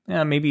be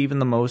maybe even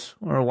the most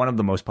or one of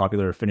the most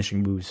popular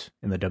finishing moves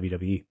in the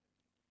WWE.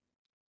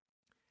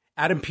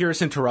 Adam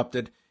Pearce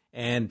interrupted,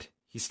 and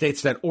he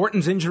states that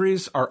Orton's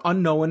injuries are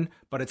unknown,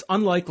 but it's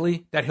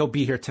unlikely that he'll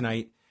be here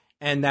tonight,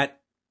 and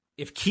that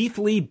if Keith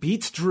Lee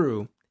beats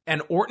Drew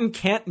and Orton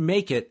can't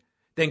make it,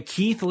 then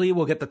Keith Lee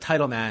will get the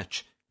title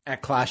match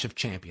at Clash of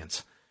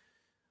Champions.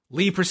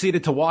 Lee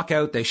proceeded to walk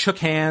out. They shook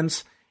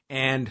hands,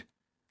 and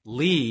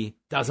Lee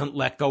doesn't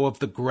let go of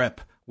the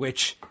grip,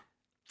 which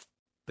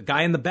the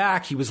guy in the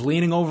back, he was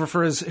leaning over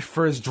for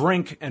his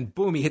drink, and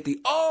boom, he hit the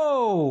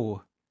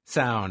 "oh"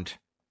 sound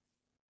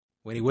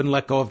when he wouldn't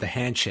let go of the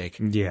handshake.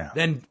 Yeah.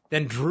 Then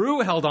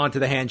Drew held on to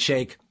the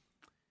handshake.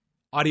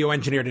 Audio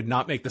engineer did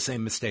not make the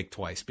same mistake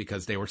twice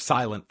because they were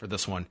silent for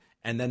this one,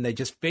 and then they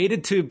just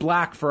faded to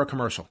black for a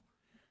commercial.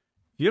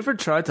 You ever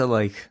tried to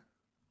like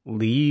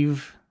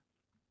leave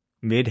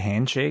mid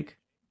handshake?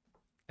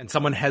 And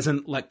someone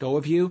hasn't let go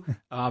of you?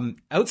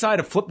 Outside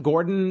of Flip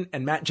Gordon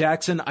and Matt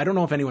Jackson, I don't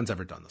know if anyone's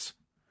ever done this.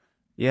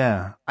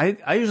 Yeah.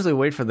 I usually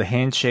wait for the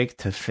handshake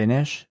to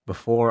finish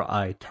before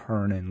I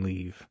turn and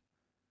leave.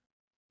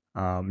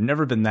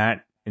 Never been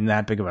in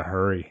that big of a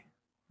hurry.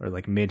 Or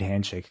like mid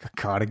handshake.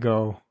 Gotta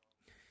go.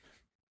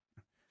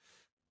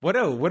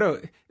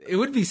 It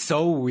would be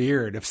so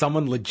weird if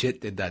someone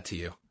legit did that to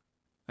you.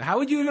 How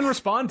would you even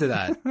respond to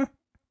that?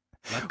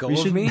 Let go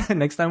of me?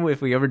 Next time,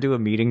 if we ever do a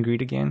meet and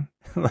greet again,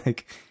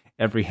 like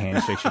every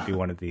handshake should be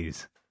one of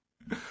these.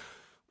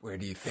 Where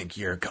do you think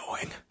you're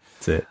going?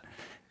 That's it.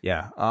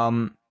 Yeah.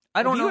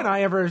 I don't know.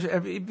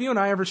 Have you and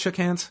I ever shook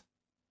hands?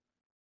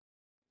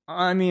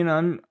 I mean,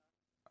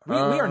 we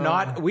are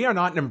not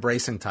an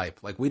embracing type.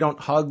 Like, we don't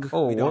hug.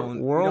 We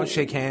don't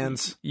shake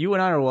hands. You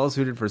and I are well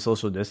suited for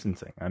social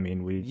distancing. I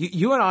mean,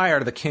 you and I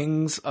are the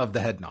kings of the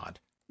head nod.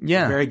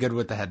 Yeah. We're very good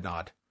with the head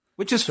nod,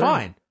 which is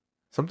fine.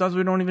 Sometimes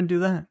we don't even do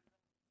that.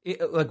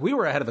 We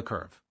were ahead of the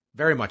curve.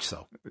 Very much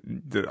so.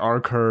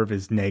 Our curve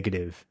is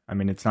negative. I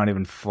mean, it's not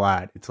even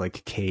flat. It's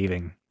like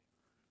caving.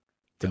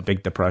 It's a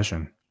big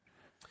depression.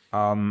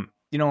 I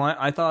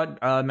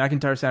thought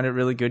McIntyre sounded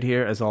really good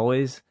here, as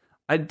always.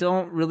 I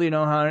don't really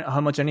know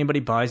how much anybody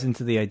buys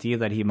into the idea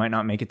that he might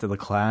not make it to the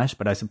Clash,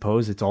 but I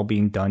suppose it's all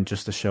being done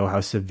just to show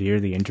how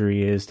severe the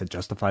injury is to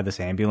justify this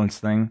ambulance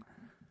thing.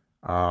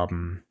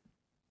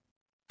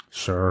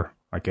 Sure,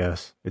 I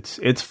guess.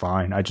 It's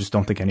fine. I just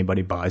don't think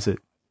anybody buys it.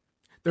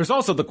 There's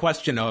also the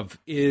question of,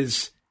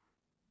 is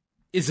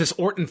this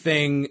Orton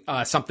thing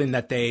something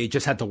that they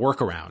just had to work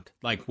around?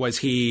 Like, was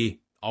he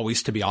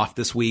always to be off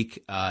this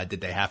week? Did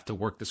they have to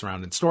work this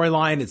around in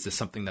storyline? Is this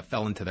something that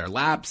fell into their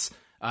laps?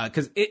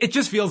 Because it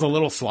just feels a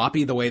little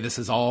sloppy the way this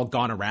has all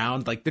gone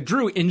around. Like, the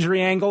Drew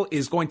injury angle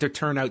is going to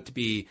turn out to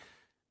be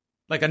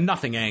like a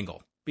nothing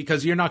angle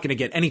because you're not going to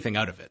get anything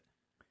out of it.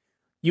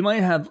 You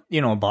might have,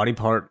 a body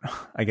part,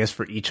 I guess,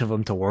 for each of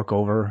them to work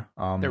over.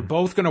 They're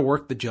both going to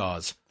work the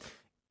jaws.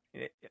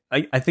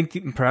 I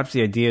think perhaps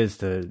the idea is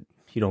to,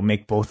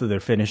 make both of their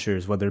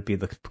finishers, whether it be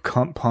the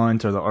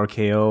punt or the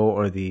RKO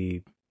or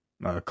the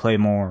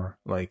Claymore,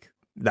 like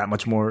that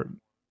much more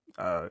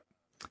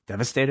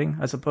devastating,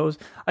 I suppose.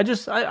 I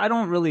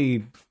don't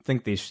really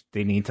think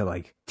they need to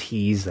like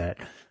tease that.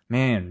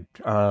 Man,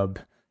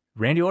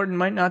 Randy Orton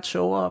might not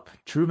show up.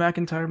 Drew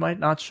McIntyre might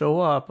not show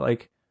up.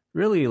 Like,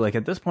 really, like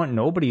at this point,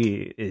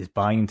 nobody is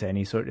buying into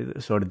any sort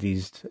of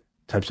these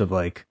types of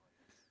like,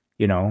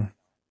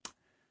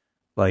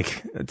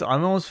 like I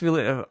almost feel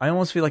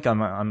like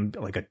I'm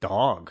like a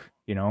dog,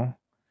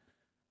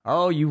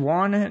 Oh, you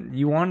want it?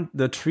 You want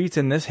the treats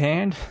in this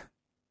hand?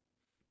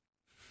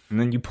 And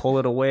then you pull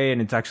it away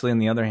and it's actually in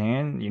the other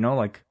hand,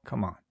 like,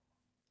 come on.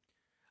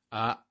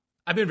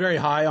 I've been very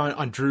high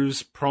on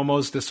Drew's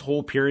promos this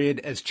whole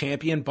period as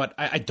champion, but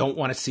I don't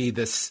want to see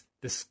this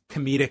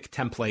comedic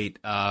template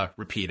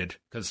repeated,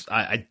 because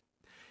I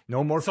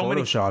no more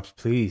photoshops,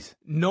 please.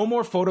 No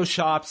more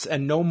photoshops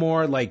and no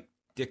more like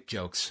dick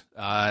jokes.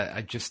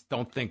 I just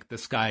don't think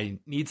this guy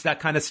needs that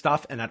kind of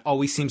stuff, and that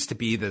always seems to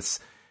be this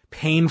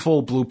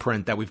painful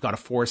blueprint that we've got to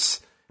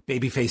force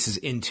babyfaces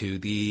into.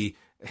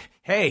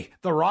 Hey,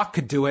 The Rock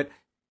could do it.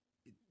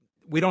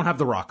 We don't have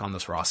The Rock on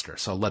this roster,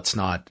 so let's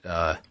not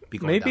be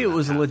going Maybe down it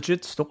was that path. a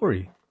legit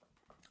story.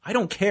 I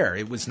don't care.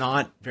 It was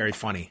not very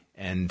funny,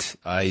 and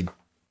I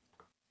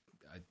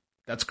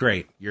that's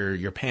great.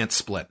 Your pants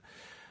split.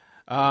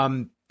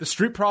 The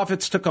Street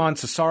Profits took on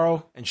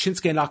Cesaro and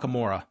Shinsuke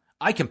Nakamura.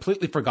 I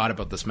completely forgot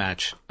about this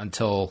match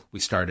until we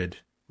started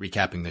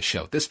recapping this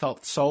show. This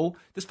felt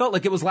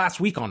like it was last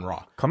week on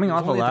Raw. Coming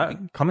off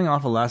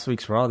of last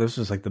week's Raw, this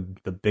was like the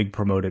big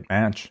promoted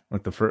match,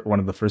 like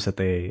one of the first that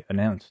they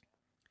announced.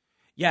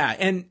 Yeah,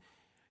 and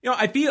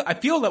I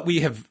feel that we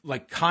have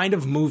like kind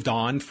of moved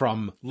on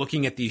from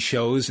looking at these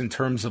shows in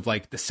terms of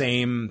like the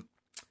same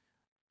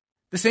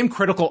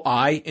critical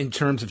eye in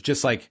terms of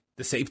just like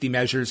the safety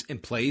measures in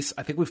place.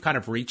 I think we've kind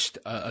of reached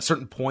a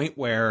certain point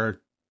where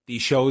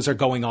these shows are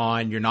going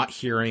on. You're not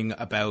hearing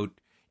about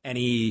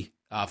any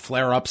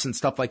flare-ups and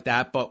stuff like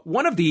that. But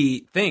one of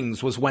the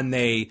things was when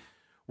they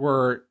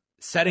were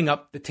setting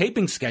up the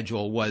taping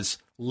schedule was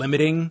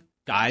limiting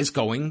guys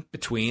going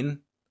between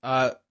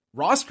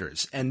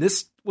rosters. And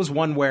this was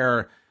one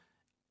where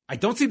I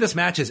don't see this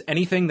match as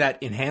anything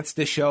that enhanced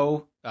this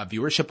show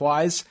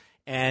viewership-wise.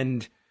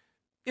 And,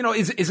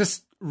 is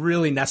this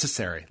really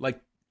necessary? Like,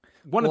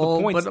 one of the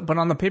points... But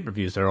on the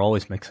pay-per-views, they're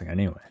always mixing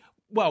anyway.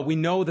 Well, we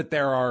know that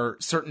there are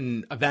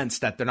certain events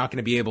that they're not going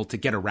to be able to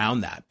get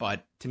around that.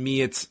 But to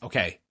me, it's,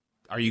 okay,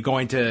 are you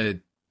going to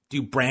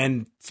do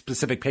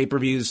brand-specific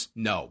pay-per-views?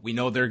 No. We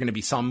know there are going to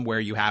be some where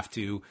you have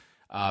to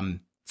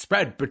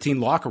spread between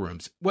locker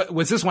rooms.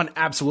 Was this one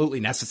absolutely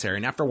necessary?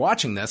 And after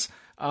watching this,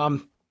 I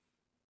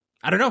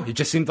don't know. It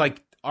just seemed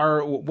like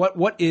what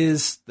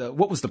was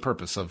the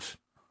purpose of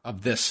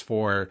this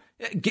for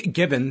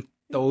given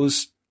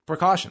those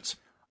precautions?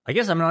 I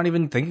guess I'm not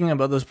even thinking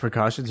about those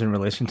precautions in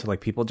relation to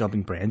like people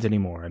jumping brands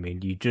anymore. I mean,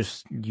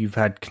 you've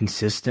had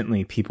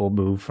consistently people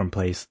move from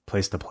place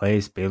to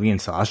place. Bayley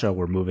and Sasha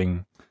were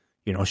moving,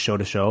 show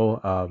to show.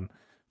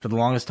 For the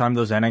longest time,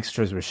 those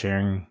NXters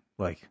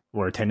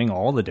were attending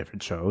all the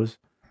different shows.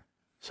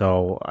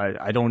 So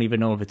I don't even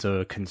know if it's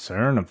a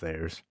concern of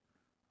theirs.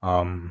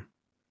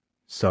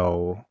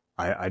 So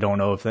I don't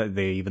know if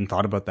they even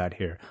thought about that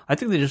here. I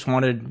think they just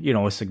wanted,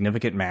 a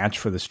significant match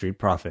for the Street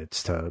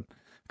Profits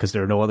because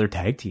there are no other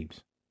tag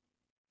teams.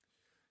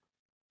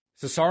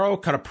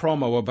 Cesaro cut a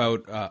promo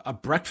about a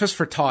breakfast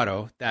for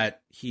Toto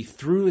that he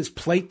threw his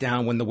plate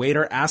down when the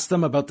waiter asked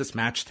him about this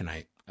match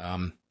tonight.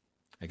 I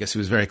guess he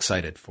was very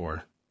excited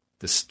for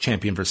this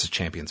champion versus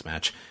champions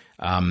match.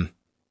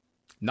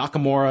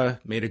 Nakamura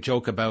made a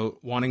joke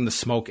about wanting the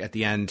smoke at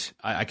the end.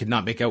 I could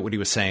not make out what he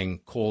was saying.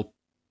 Cole,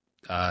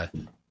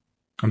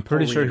 I'm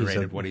pretty sure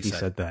he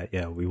said that.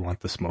 Yeah, we want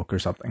the smoke or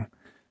something.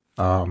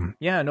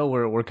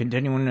 We're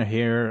continuing to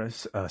hear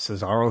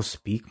Cesaro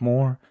speak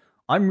more.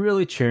 I'm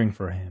really cheering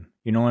for him.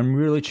 I'm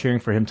really cheering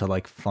for him to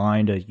like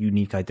find a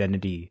unique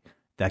identity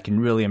that can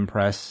really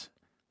impress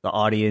the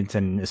audience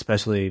and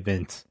especially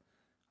Vince.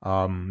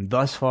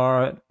 Thus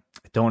far,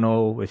 I don't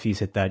know if he's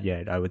hit that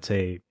yet. I would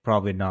say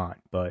probably not,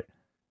 but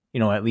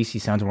at least he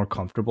sounds more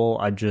comfortable.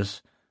 I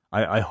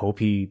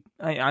hope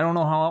I don't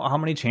know how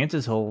many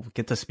chances he'll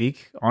get to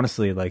speak,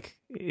 honestly, like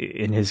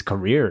in his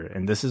career.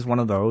 And this is one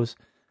of those.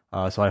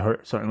 So I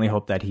certainly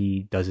hope that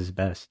he does his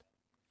best.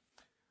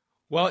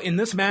 Well, in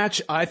this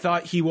match, I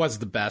thought he was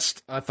the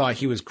best. I thought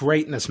he was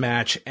great in this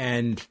match.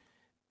 And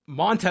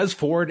Montez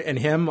Ford and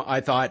him, I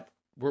thought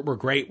were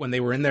great when they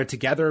were in there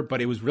together.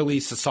 But it was really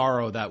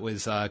Cesaro that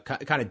was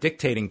kind of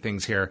dictating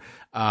things here.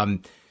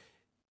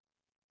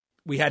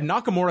 We had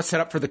Nakamura set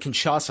up for the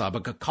Kinshasa,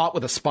 but got caught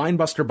with a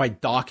spinebuster by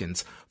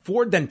Dawkins.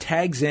 Ford then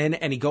tags in,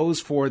 and he goes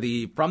for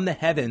the from the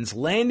heavens,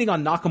 landing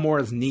on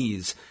Nakamura's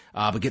knees,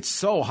 but gets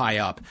so high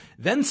up.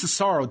 Then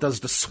Cesaro does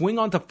the swing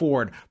onto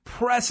Ford,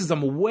 presses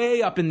him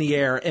way up in the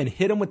air, and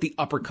hit him with the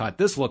uppercut.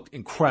 This looked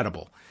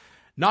incredible.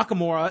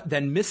 Nakamura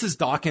then misses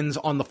Dawkins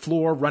on the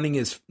floor, running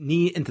his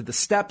knee into the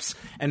steps,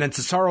 and then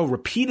Cesaro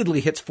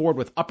repeatedly hits forward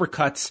with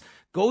uppercuts,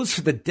 goes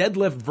for the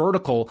deadlift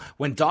vertical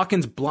when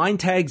Dawkins blind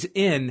tags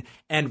in,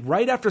 and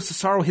right after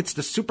Cesaro hits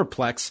the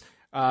superplex,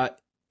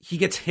 he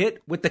gets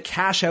hit with the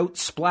cash out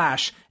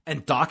splash,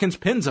 and Dawkins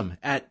pins him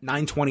at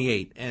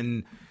 9:28.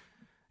 And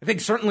I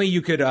think certainly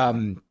you could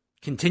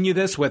continue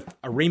this with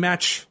a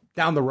rematch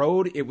down the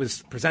road. It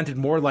was presented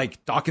more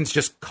like Dawkins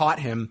just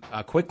caught him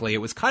quickly. It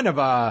was kind of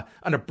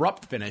an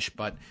abrupt finish,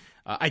 but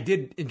I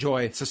did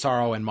enjoy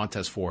Cesaro and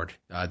Montez Ford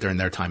during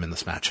their time in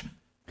this match.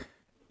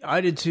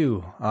 I did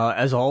too.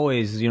 As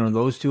always,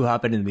 those two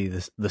happen to be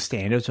the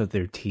standards of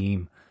their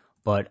team.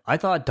 But I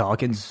thought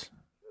Dawkins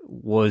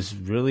was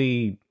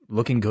really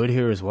looking good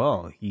here as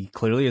well. He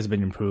clearly has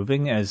been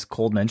improving. As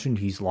Cole mentioned,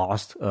 he's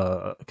lost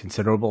a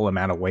considerable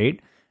amount of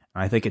weight.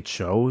 I think it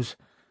shows.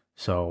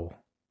 So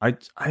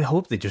I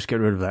hope they just get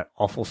rid of that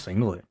awful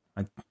singlet.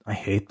 I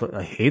hate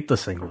the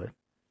singlet.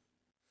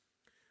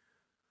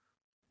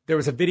 There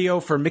was a video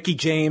for Mickie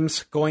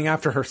James going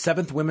after her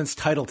 7th women's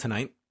title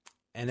tonight.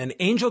 And then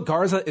Angel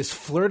Garza is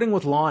flirting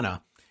with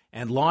Lana.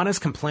 And Lana's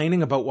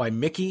complaining about why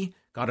Mickie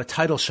got a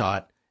title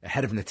shot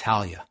ahead of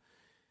Natalya.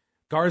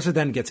 Garza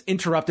then gets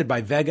interrupted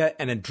by Vega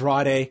and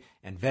Andrade,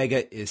 and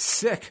Vega is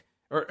sick.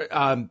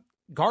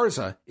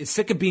 Garza is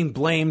sick of being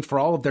blamed for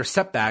all of their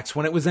setbacks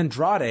when it was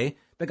Andrade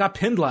that got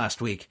pinned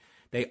last week.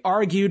 They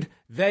argued.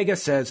 Vega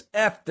says,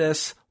 F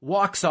this,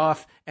 walks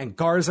off, and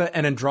Garza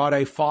and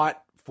Andrade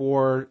fought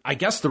for, I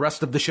guess, the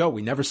rest of the show.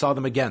 We never saw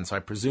them again, so I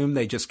presume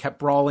they just kept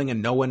brawling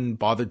and no one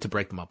bothered to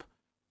break them up.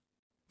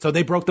 So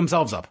they broke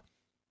themselves up.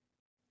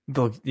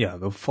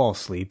 They'll fall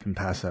asleep and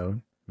pass out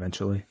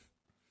eventually.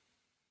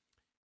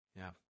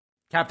 Yeah.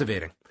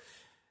 Captivating.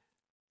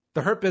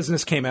 The Hurt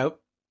Business came out,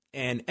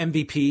 and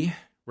MVP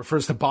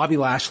refers to Bobby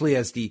Lashley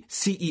as the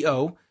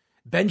CEO.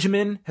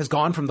 Benjamin has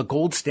gone from the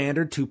gold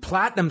standard to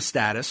platinum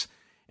status,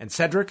 and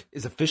Cedric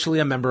is officially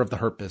a member of the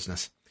Hurt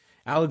Business.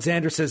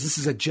 Alexander says this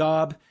is a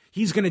job.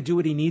 He's going to do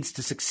what he needs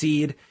to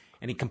succeed,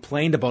 and he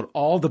complained about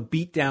all the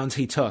beatdowns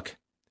he took.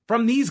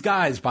 From these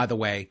guys, by the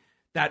way,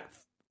 that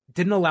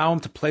didn't allow him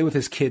to play with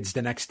his kids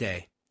the next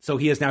day. So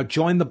he has now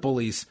joined the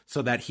Bullies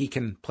so that he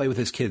can play with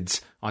his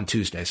kids on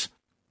Tuesdays.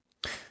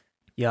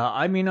 Yeah,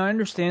 I mean, I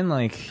understand,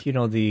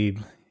 the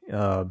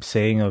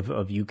saying of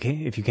if you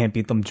can't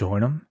beat them,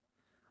 join them.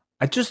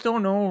 I just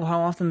don't know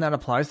how often that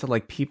applies to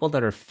people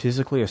that are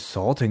physically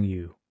assaulting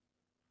you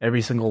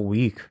every single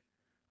week,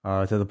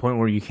 to the point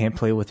where you can't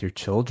play with your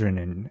children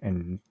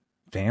and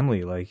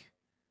family. Like,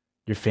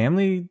 your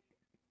family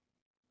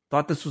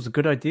thought this was a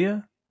good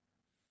idea.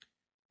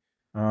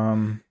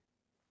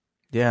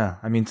 Yeah,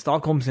 I mean,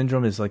 Stockholm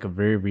Syndrome is a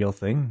very real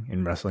thing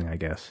in wrestling, I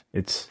guess.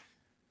 It's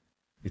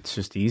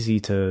just easy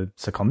to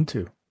succumb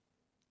to.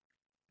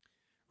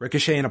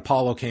 Ricochet and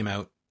Apollo came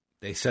out.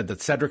 They said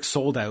that Cedric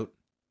sold out.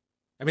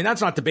 I mean,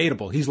 that's not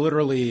debatable. He's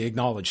literally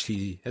acknowledged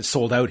he has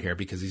sold out here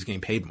because he's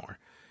getting paid more.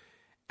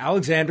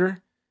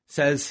 Alexander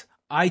says,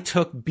 I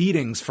took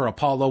beatings for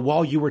Apollo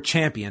while you were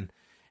champion.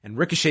 And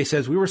Ricochet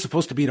says, we were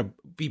supposed to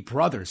be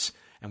brothers,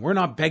 and we're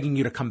not begging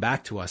you to come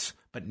back to us.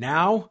 But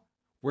now,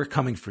 we're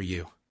coming for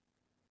you.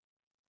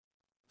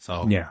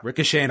 So, yeah.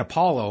 Ricochet and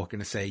Apollo are going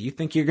to say, you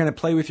think you're going to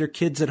play with your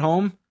kids at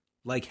home?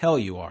 Like hell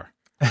you are.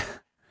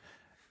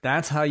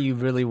 That's how you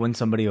really win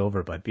somebody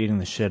over, by beating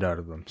the shit out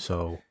of them.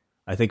 So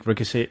I think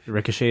Ricochet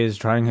is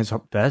trying his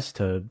best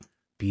to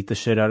beat the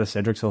shit out of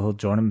Cedric so he'll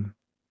join him.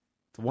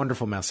 It's a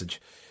wonderful message.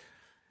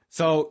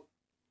 So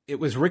it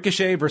was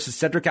Ricochet versus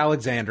Cedric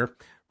Alexander.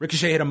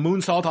 Ricochet hit a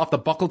moonsault off the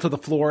buckle to the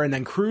floor, and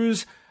then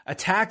Cruz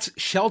attacks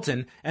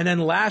Shelton, and then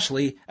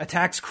Lashley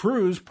attacks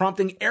Cruz,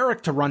 prompting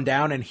Eric to run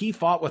down, and he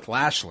fought with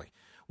Lashley.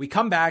 We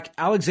come back,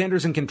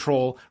 Alexander's in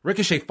control,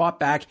 Ricochet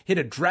fought back, hit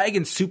a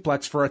dragon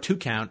suplex for a 2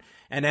 count,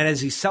 and then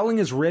as he's selling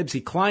his ribs,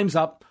 he climbs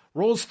up,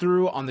 rolls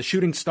through on the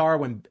shooting star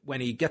when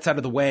he gets out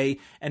of the way,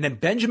 and then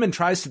Benjamin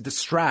tries to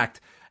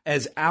distract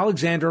as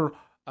Alexander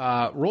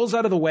rolls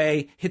out of the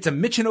way, hits a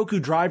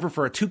Michinoku driver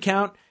for a 2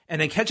 count, and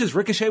then catches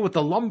Ricochet with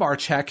the lumbar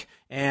check,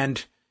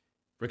 and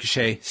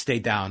Ricochet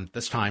stayed down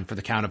this time for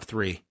the count of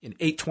 3. In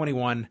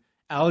 8:21,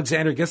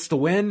 Alexander gets the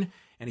win,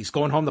 and he's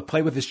going home to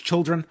play with his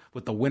children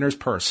with the winner's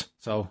purse.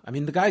 So, I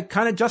mean, the guy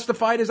kind of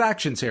justified his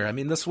actions here. I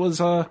mean, this was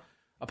a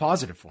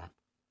positive for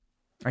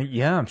him.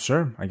 Yeah, I'm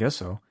sure. I guess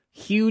so.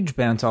 Huge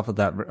bounce off of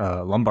that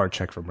lumbar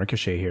check from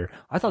Ricochet here.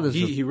 I thought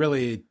he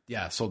really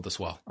sold this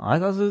well. I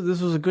thought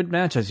this was a good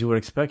match, as you would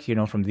expect,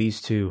 from these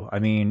two. I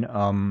mean,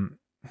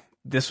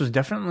 this was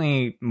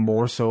definitely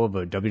more so of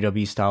a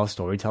WWE style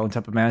storytelling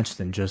type of match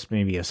than just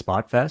maybe a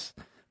spot fest.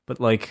 But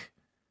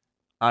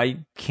I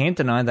can't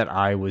deny that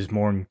I was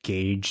more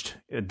engaged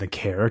in the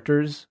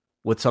characters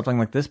with something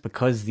like this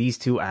because these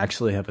two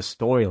actually have a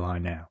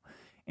storyline now.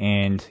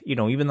 And,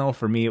 even though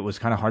for me it was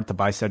kind of hard to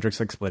buy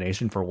Cedric's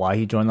explanation for why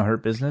he joined the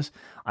Hurt Business,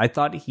 I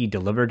thought he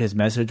delivered his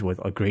message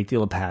with a great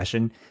deal of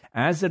passion,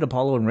 as did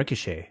Apollo and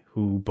Ricochet,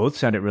 who both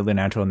sounded really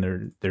natural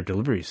in their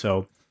delivery.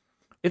 So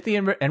if the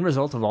end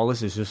result of all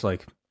this is just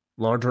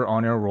larger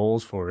on-air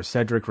roles for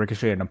Cedric,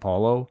 Ricochet, and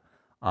Apollo,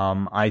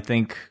 I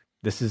think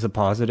this is a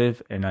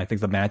positive, and I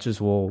think the matches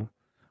will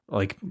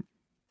like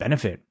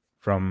benefit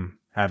from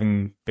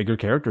having bigger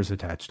characters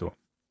attached to them.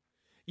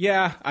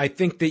 Yeah, I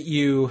think that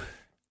you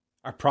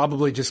are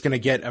probably just going to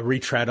get a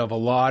retread of a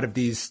lot of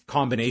these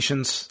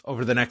combinations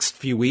over the next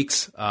few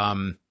weeks.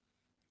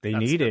 They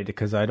need it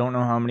because I don't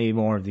know how many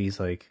more of these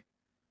like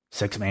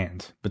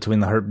 6-mans between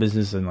the Hurt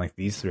Business and like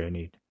these three I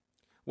need.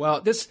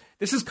 Well, this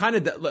is kind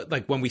of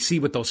like when we see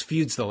with those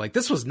feuds though, like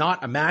this was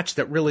not a match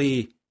that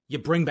really you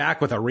bring back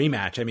with a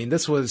rematch. I mean,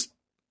 this was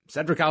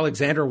Cedric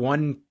Alexander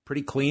won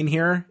pretty clean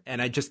here,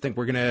 and I just think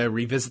we're going to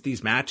revisit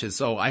these matches.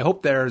 So I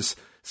hope there's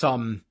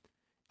some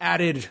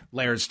added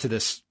layers to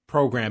this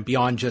program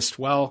beyond just,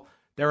 well,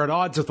 they're at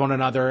odds with one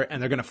another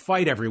and they're going to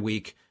fight every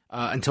week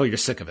until you're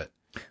sick of it.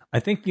 I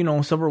think,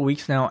 several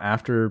weeks now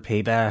after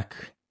Payback,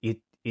 it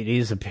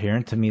is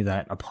apparent to me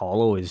that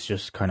Apollo is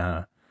just kind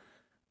of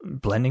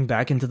blending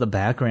back into the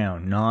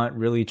background, not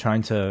really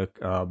trying to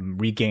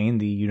regain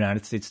the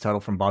United States title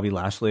from Bobby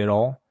Lashley at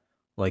all.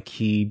 Like,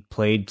 he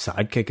played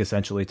sidekick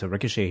essentially to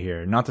Ricochet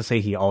here. Not to say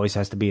he always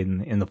has to be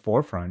in the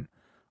forefront,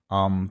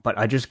 but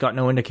I just got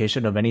no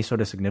indication of any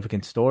sort of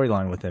significant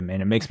storyline with him,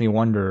 and it makes me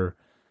wonder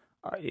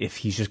if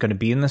he's just going to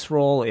be in this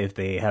role, if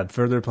they have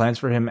further plans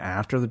for him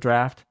after the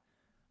draft.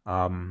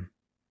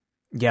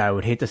 Yeah, I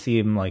would hate to see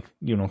him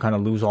kind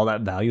of lose all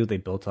that value they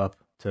built up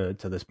to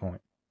this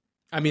point.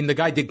 I mean, the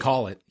guy did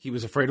call it. He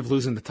was afraid of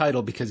losing the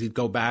title because he'd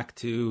go back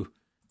to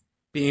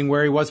being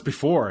where he was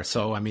before.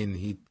 So, I mean,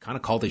 he kind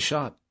of called his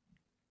shot.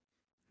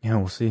 Yeah,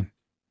 we'll see.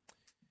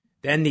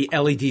 Then the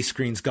LED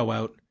screens go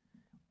out.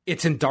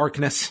 It's in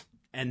darkness.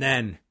 And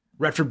then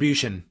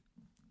Retribution,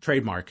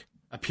 trademark,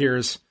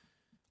 appears.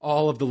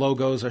 All of the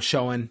logos are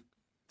showing.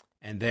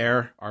 And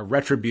there are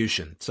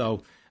Retribution.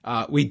 So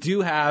we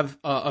do have,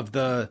 of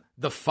the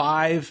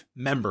 5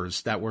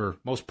 members that were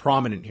most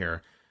prominent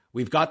here,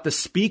 we've got the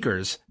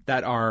speakers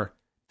that are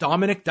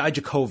Dominik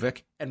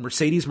Dijakovic and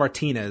Mercedes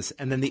Martinez.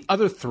 And then the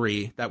other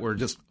 3 that were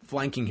just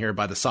flanking here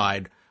by the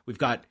side, we've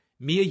got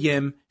Mia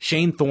Yim,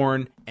 Shane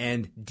Thorne,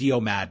 and Dio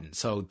Madden.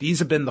 So these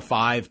have been the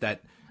 5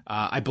 that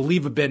I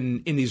believe have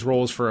been in these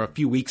roles for a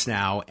few weeks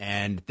now,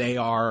 and they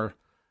are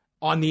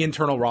on the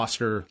internal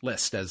roster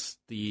list as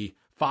the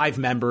 5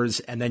 members,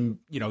 and then,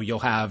 you'll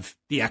have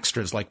the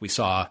extras like we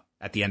saw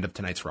at the end of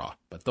tonight's Raw.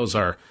 But those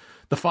are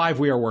the 5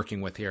 we are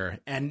working with here.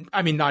 And,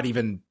 I mean, not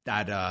even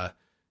that,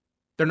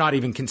 they're not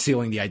even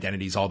concealing the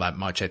identities all that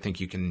much. I think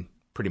you can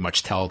pretty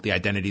much tell the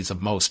identities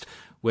of most.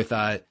 With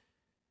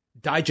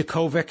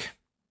Dijakovic,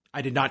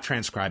 I did not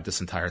transcribe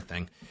this entire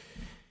thing.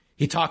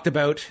 He talked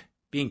about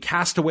being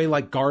cast away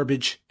like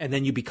garbage, and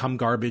then you become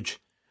garbage.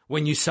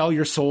 When you sell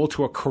your soul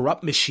to a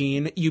corrupt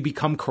machine, you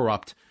become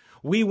corrupt.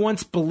 We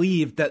once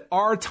believed that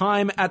our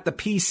time at the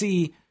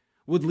PC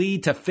would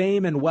lead to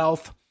fame and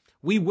wealth.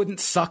 We wouldn't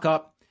suck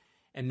up.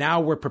 And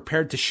now we're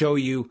prepared to show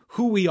you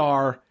who we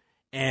are,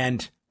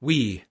 and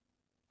we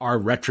are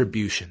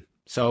Retribution.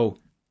 So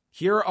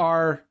here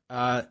are,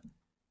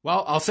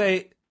 I'll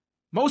say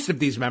most of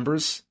these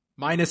members,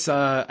 minus,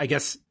 I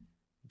guess,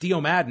 Dio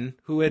Madden,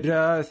 who had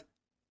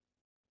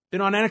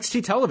been on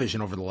NXT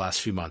television over the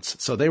last few months.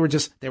 So they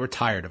were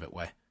tired of it,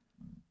 Way.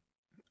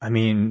 I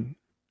mean,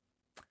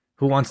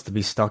 who wants to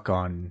be stuck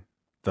on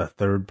the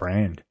third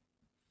brand?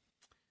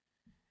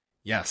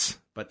 Yes,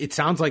 but it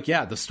sounds like,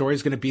 the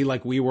story's going to be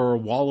like we were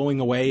wallowing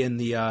away in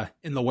the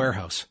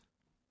warehouse.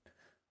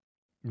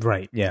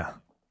 Right, yeah.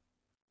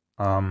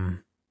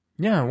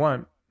 Yeah,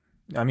 what?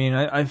 I mean,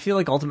 I feel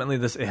like ultimately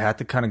it had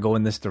to kind of go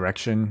in this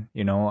direction,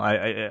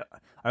 I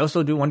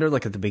also do wonder,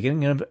 like, at the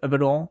beginning of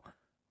it all,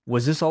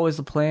 was this always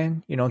the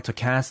plan, to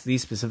cast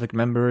these specific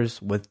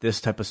members with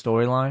this type of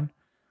storyline?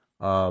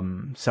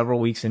 Several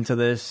weeks into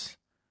this,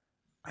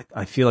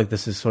 I feel like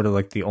this is sort of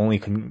like the only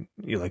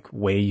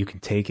way you can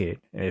take it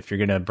if you're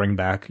gonna bring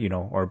back,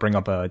 or bring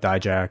up a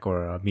Dijak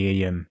or a Mia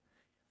Yim.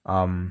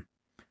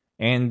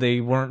 And they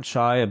weren't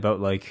shy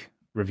about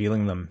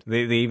revealing them.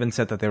 They even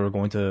said that they were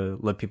going to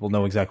let people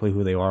know exactly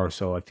who they are.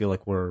 So I feel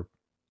like we're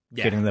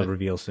getting the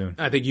reveal soon.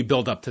 I think you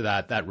build up to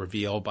that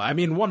reveal, but I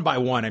mean, one by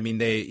one. I mean,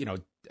 they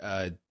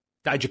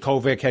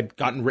Dijakovic had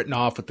gotten written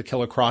off with the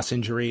Killer Cross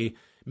injury.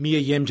 Mia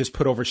Yim just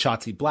put over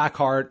Shotzi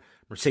Blackheart.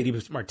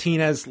 Mercedes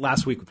Martinez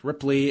last week with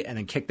Ripley, and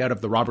then kicked out of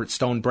the Robert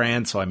Stone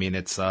brand. So, I mean,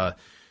 it's,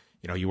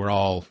 you were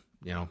all,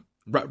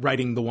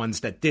 writing the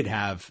ones that did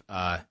have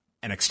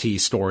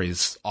NXT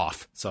stories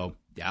off. So,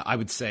 yeah, I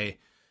would say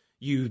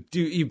you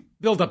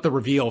build up the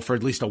reveal for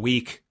at least a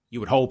week,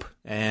 you would hope,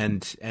 and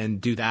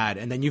do that.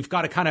 And then you've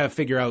got to kind of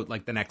figure out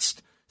the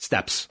next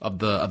steps of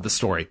the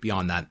story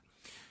beyond that.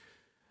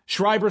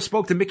 Schreiber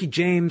spoke to Mickie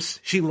James.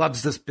 She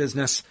loves this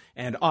business,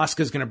 and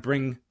Asuka's going to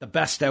bring the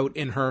best out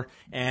in her,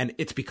 and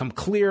it's become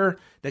clear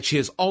that she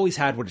has always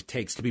had what it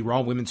takes to be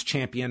Raw Women's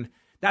Champion.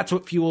 That's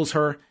what fuels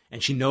her,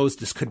 and she knows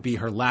this could be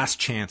her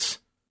last chance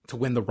to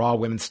win the Raw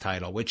Women's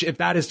title, which, if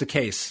that is the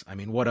case, I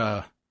mean, what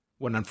an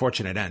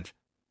unfortunate end.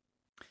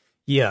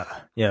 Yeah,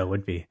 it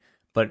would be.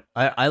 But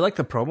I like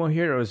the promo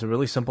here. It was a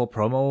really simple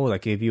promo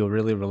that gave you a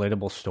really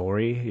relatable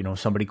story. You know,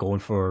 somebody going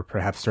for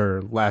perhaps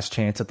their last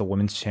chance at the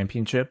women's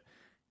championship.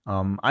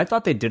 I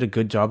thought they did a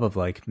good job of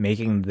like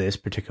making this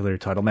particular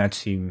title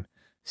match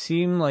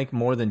seem like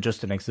more than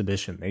just an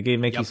exhibition. They gave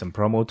Mickey some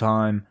promo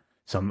time,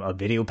 a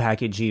video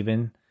package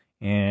even,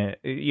 and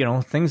you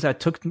know, things that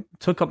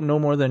took up no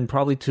more than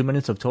probably 2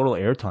 minutes of total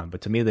airtime.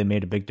 But to me, they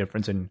made a big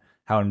difference in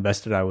how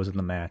invested I was in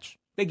the match.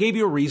 They gave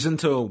you a reason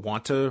to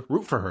want to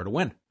root for her to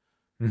win.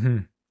 Mm-hmm.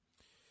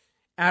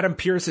 Adam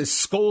Pearce is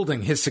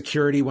scolding his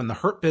security when the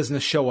Hurt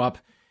Business show up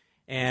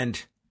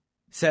and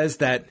says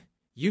that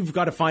you've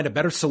got to find a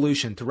better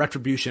solution to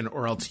Retribution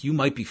or else you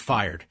might be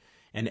fired.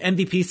 And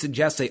MVP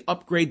suggests they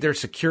upgrade their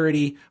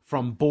security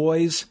from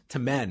boys to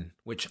men,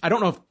 which I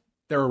don't know if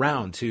they're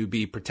around to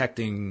be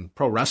protecting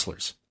pro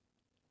wrestlers.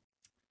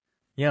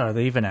 Yeah, are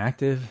they even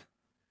active?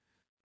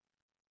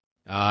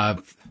 I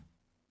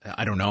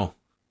don't know.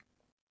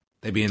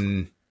 They be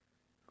in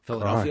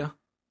Philadelphia?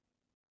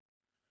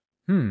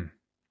 The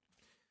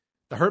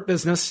Hurt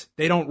Business,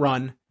 they don't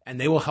run, and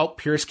they will help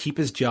Pearce keep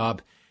his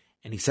job.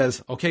 And he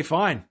says, okay,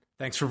 fine.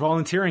 Thanks for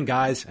volunteering,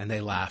 guys. And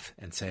they laugh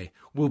and say,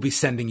 we'll be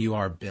sending you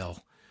our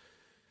bill.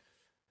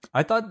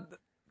 I thought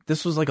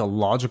this was like a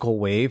logical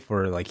way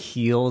for like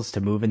heels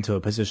to move into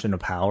a position of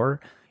power.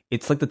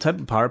 It's like the type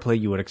of power play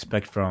you would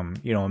expect from,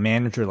 you know, a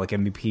manager like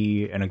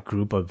MVP and a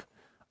group of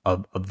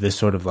this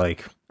sort of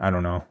like, I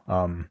don't know,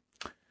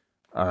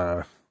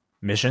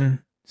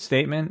 mission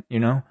statement, you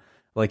know?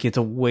 Like, it's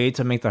a way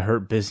to make the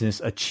Hurt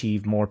Business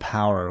achieve more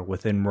power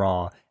within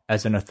Raw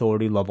as an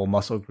authority level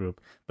muscle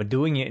group, but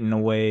doing it in a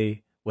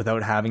way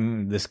without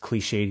having this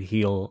cliched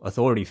heel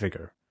authority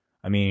figure.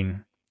 I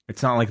mean,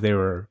 it's not like they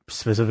were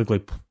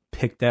specifically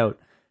picked out.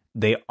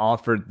 They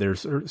offered their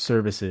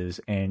services,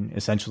 and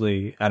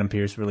essentially Adam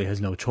Pearce really has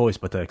no choice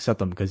but to accept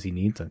them because he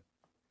needs it.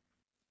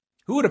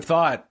 Who would have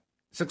thought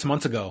 6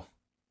 months ago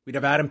we'd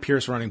have Adam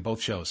Pearce running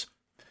both shows?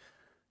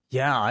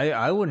 Yeah,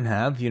 I wouldn't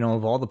have. You know,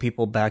 of all the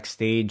people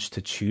backstage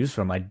to choose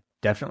from, I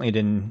definitely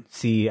didn't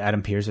see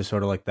Adam Pearce as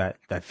sort of like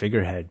that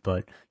figurehead.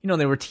 But, you know,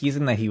 they were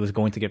teasing that he was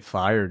going to get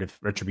fired if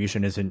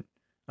Retribution isn't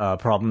a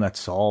problem that's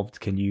solved.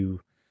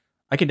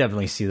 I could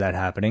definitely see that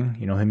happening.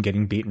 You know, him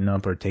getting beaten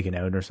up or taken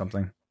out or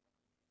something.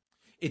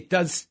 It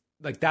does,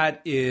 like,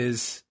 that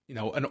is, you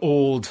know, an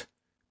old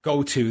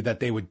go-to that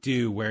they would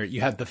do where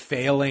you have the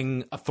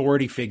failing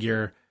authority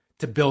figure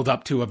to build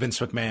up to a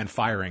Vince McMahon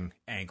firing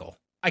angle.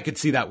 I could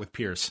see that with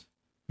Pearce.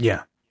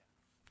 Yeah.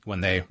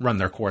 When they run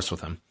their course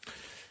with him.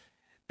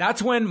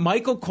 That's when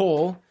Michael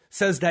Cole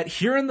says that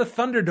here in the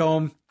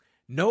Thunderdome,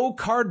 no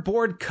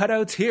cardboard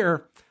cutouts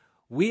here.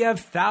 We have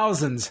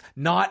thousands,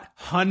 not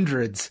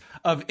hundreds,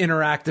 of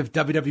interactive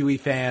WWE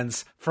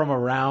fans from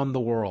around the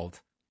world,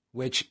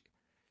 which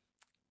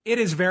it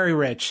is very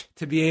rich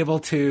to be able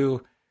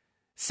to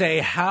say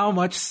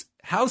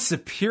how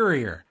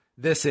superior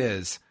this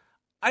is.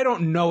 I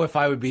don't know if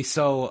I would be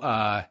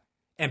so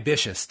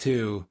ambitious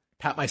to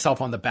pat myself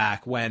on the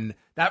back when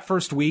that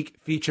first week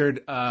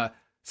featured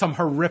some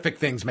horrific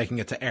things making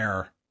it to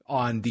air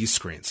on these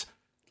screens.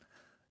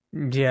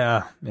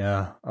 Yeah.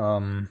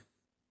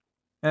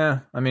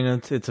 I mean,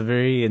 it's a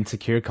very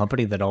insecure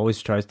company that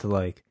always tries to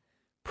like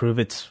prove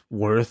its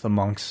worth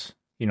amongst,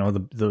 you know,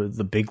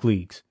 the big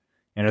leagues,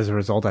 and as a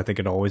result, I think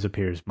it always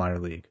appears minor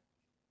league.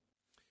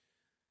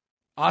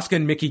 Asuka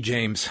and Mickie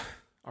James,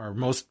 our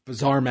most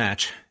bizarre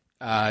match.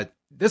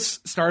 This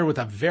started with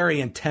a very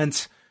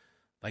intense,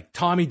 like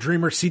Tommy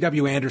Dreamer,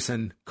 C.W.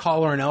 Anderson,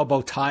 collar and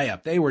elbow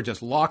tie-up. They were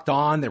just locked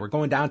on. They were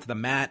going down to the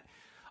mat.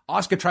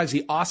 Asuka tries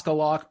the Asuka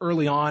lock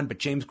early on, but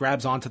James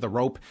grabs onto the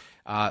rope.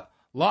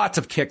 Lots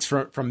of kicks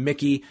from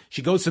Mickie.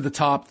 She goes to the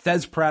top,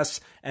 Fez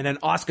press, and then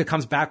Asuka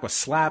comes back with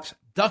slaps,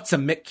 ducks a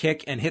Mick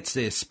kick, and hits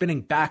the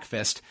spinning back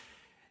fist.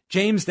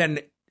 James then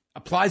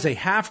applies a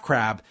half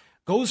crab,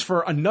 goes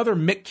for another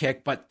Mick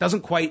kick, but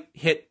doesn't quite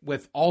hit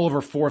with all of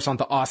her force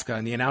onto Asuka,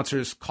 and the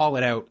announcers call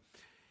it out.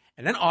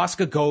 And then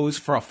Asuka goes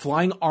for a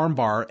flying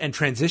armbar and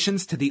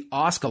transitions to the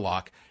Asuka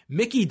lock.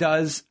 Mickie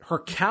does her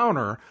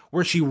counter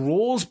where she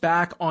rolls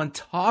back on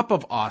top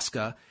of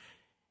Asuka,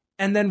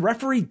 and then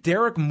referee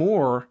Derek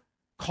Moore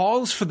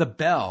calls for the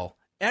bell.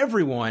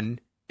 Everyone,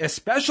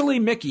 especially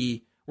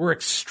Mickie, were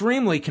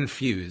extremely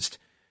confused.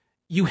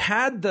 You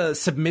had the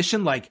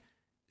submission like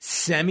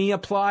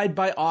semi-applied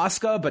by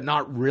Asuka, but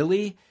not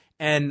really.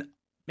 And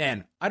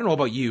man, I don't know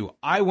about you.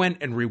 I went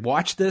and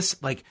rewatched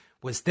this. Like,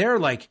 was there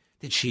like,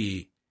 did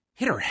she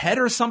hit her head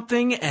or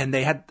something? And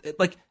they had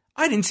like,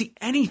 I didn't see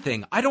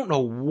anything. I don't know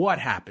what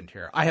happened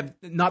here. I have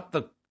not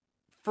the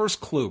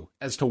first clue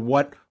as to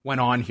what went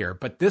on here,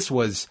 but this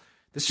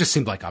just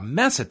seemed like a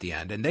mess at the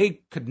end, and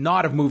they could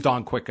not have moved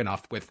on quick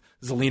enough with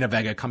Zelina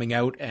Vega coming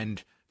out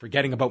and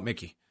forgetting about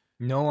Mickie.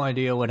 No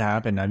idea what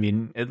happened. I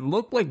mean, it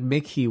looked like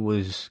Mickie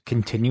was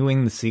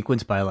continuing the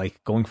sequence by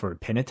like going for a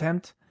pin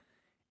attempt,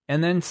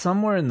 and then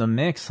somewhere in the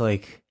mix,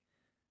 like,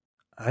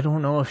 I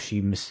don't know if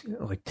she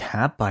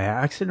tapped by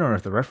accident or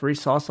if the referee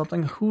saw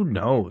something. Who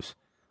knows?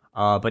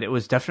 But it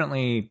was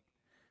definitely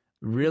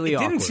Really It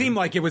awkward. didn't seem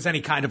like it was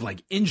any kind of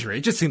like injury.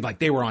 It just seemed like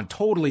they were on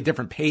totally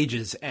different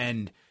pages,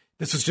 and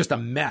this was just a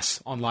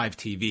mess on live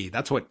TV.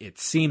 That's what it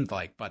seemed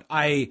like. But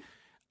I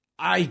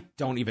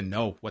don't even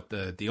know what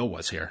the deal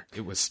was here.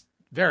 It was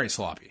very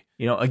sloppy.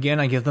 You know, again,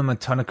 I give them a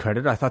ton of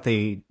credit. I thought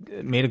they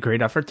made a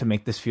great effort to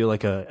make this feel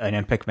like an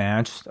epic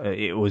match.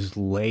 It was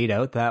laid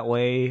out that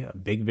way, a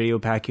big video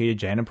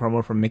package and a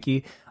promo from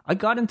Mickey. I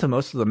got into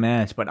most of the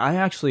match, but I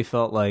actually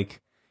felt like,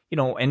 you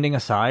know, ending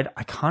aside,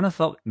 I kind of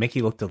felt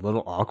Mickey looked a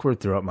little awkward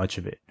throughout much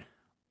of it.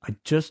 I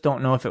just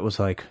don't know if it was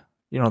like,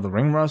 you know, the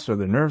ring rust or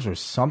the nerves or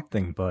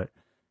something, but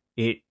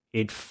it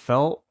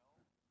felt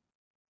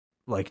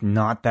like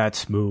not that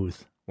smooth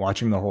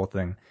watching the whole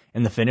thing.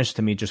 And the finish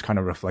to me just kind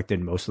of reflected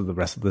most of the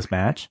rest of this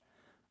match.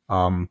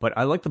 But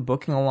I like the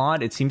booking a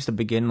lot. It seems to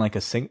begin like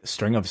a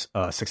string of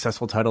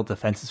successful title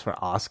defenses for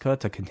Asuka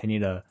to continue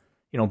to,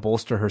 you know,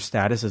 bolster her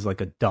status as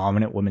like a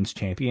dominant women's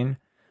champion.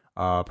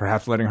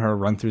 Perhaps letting her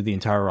run through the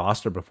entire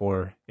roster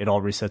before it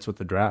all resets with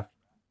the draft.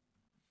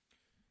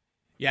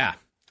 Yeah.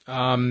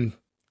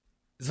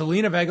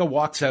 Zelina Vega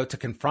walks out to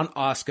confront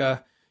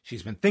Asuka.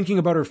 She's been thinking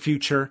about her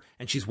future,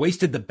 and she's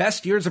wasted the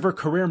best years of her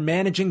career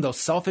managing those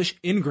selfish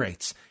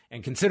ingrates,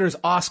 and considers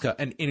Asuka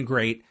an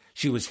ingrate.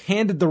 She was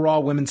handed the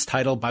Raw Women's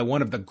title by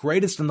one of the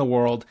greatest in the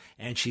world,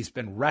 and she's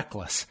been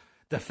reckless,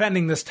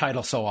 defending this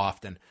title so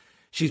often.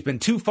 She's been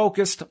too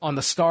focused on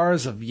the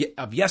stars of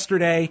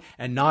yesterday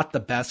and not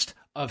the best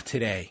of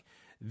today.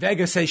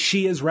 Vega says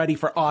she is ready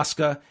for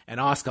Asuka,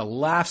 and Asuka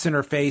laughs in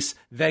her face.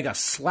 Vega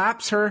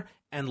slaps her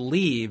and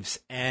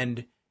leaves,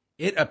 and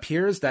it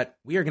appears that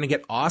we are going to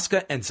get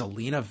Asuka and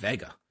Zelina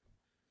Vega.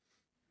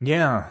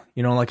 Yeah,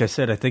 you know, like I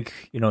said, I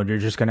think, you know, you're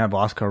just going to have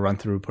Asuka run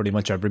through pretty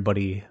much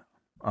everybody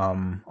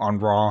on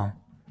Raw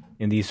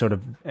in these sort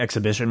of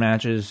exhibition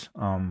matches.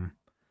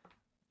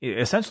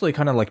 Essentially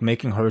kind of like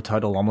making her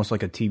title almost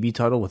like a TV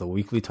title with a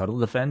weekly title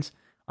defense.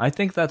 I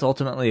think that's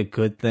ultimately a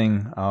good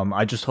thing.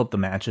 I just hope the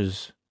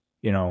matches,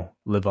 you know,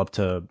 live up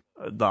to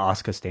the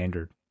Asuka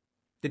standard.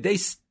 Did they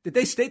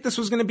state this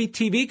was going to be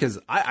TV? Because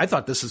I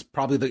thought this is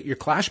probably your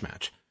Clash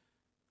match.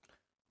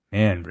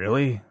 Man,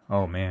 really?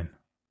 Oh, man.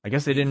 I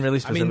guess they didn't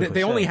really specifically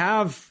they only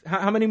have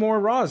how many more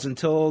Raws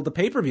until the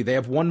pay-per-view? They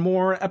have one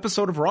more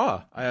episode of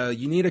Raw.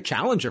 You need a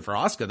challenger for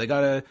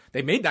Asuka.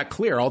 They made that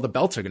clear. All the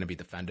belts are going to be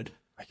defended.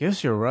 I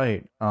guess you're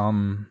right.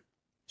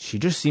 She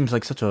just seems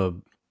like such a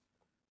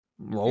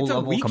low-level... It's a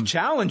weak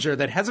challenger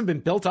that hasn't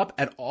been built up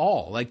at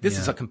all. Like, this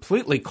is a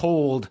completely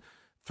cold...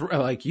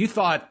 like, you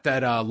thought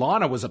that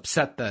Lana was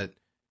upset that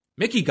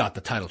Mickey got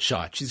the title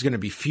shot. She's going to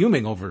be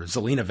fuming over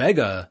Zelina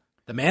Vega,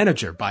 the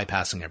manager,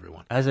 bypassing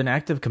everyone. As an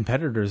active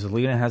competitor,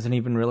 Zelina hasn't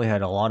even really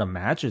had a lot of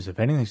matches. If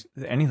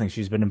anything,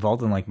 she's been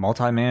involved in, like,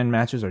 multi-man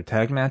matches or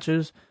tag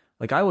matches.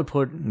 Like, I would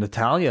put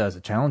Natalya as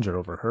a challenger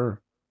over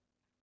her.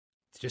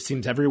 It just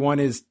seems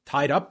everyone is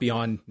tied up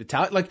beyond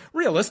Natalya. Like,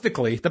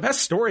 realistically, the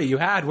best story you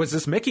had was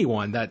this Mickey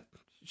one that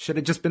should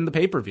have just been the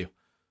pay-per-view.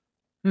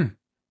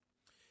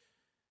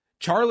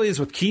 Charlie is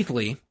with Keith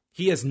Lee.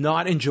 He has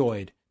not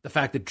enjoyed the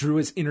fact that Drew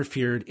has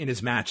interfered in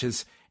his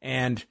matches,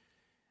 and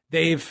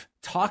they've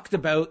talked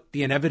about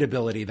the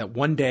inevitability that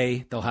one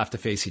day they'll have to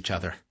face each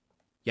other.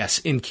 Yes,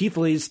 in Keith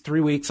Lee's 3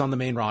 weeks on the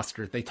main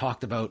roster, they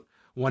talked about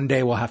one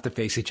day we'll have to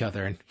face each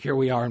other, and here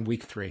we are in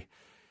week 3.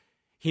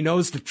 He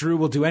knows that Drew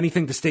will do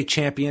anything to stay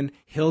champion.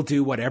 He'll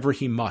do whatever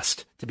he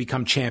must to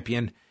become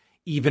champion,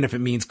 even if it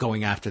means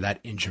going after that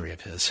injury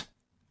of his.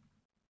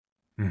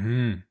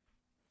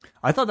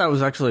 I thought that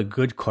was actually a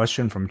good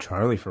question from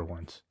Charlie for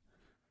once.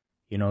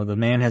 You know, the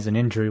man has an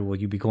injury, will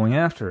you be going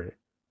after it?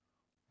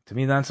 To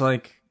me, that's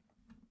like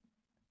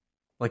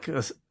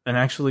an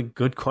actually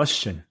good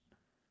question.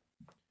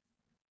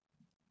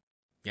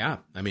 Yeah,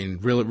 I mean,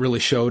 really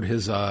showed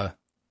his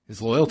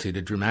loyalty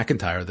to Drew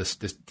McIntyre, this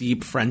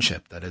deep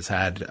friendship that has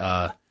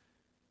had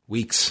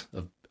weeks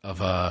of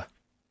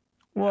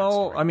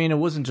Well, I mean, it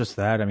wasn't just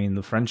that. I mean,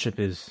 the friendship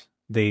is,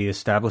 they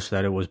established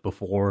that it was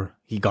before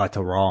he got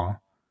to Raw.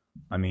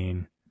 I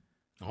mean,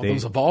 all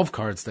those Evolve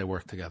cards they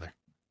worked together.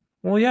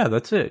 Well, yeah,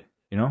 that's it.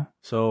 You know,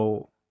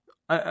 so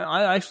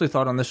I actually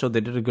thought on this show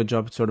they did a good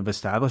job sort of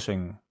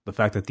establishing the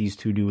fact that these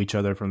two knew each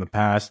other from the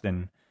past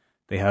and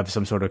they have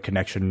some sort of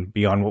connection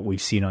beyond what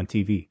we've seen on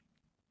TV.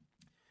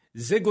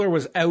 Ziggler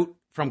was out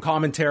from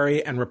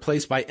commentary and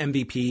replaced by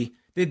MVP.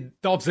 Did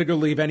Dolph Ziggler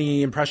leave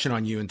any impression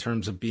on you in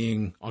terms of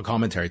being on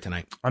commentary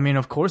tonight? I mean,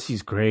 of course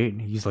he's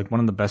great. He's like one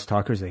of the best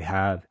talkers they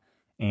have,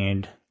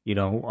 and you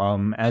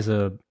know, as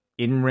a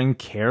in-ring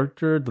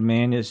character, the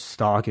man his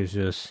stock is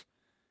just,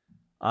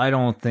 I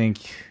don't think,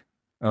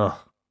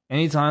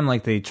 anytime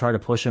like they try to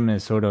push him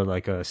as sort of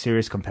like a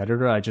serious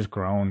competitor, I just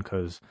groan,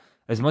 because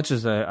as much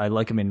as I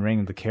like him in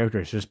ring, the character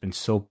has just been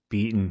so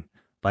beaten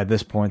by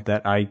this point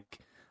that I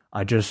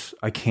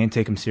can't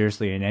take him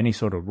seriously in any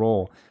sort of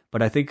role.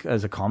 But I think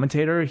as a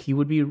commentator, he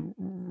would be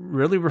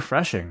really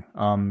refreshing.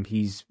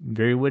 He's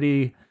very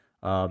witty,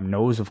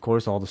 knows of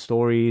course all the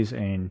stories,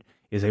 and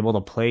is able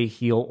to play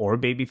heel or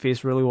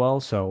babyface really well.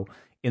 So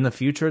in the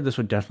future, this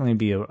would definitely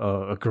be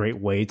a great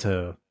way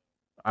to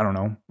I don't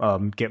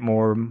know, get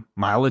more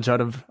mileage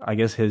out of, I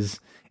guess, his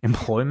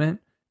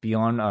employment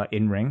beyond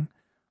in ring.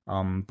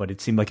 But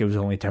it seemed like it was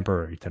only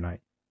temporary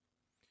tonight.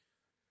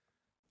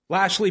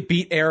 Lashley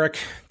beat Eric.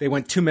 They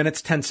went 2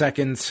 minutes, 10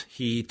 seconds.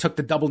 He took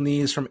the double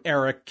knees from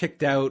Eric,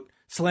 kicked out,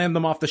 slammed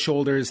them off the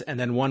shoulders, and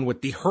then won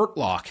with the Hurt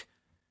Lock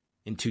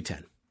in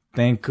 2:10.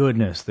 Thank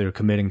goodness they're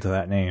committing to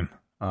that name,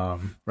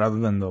 rather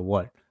than the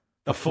what?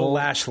 The full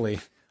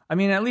Lashley. I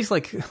mean, at least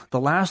like the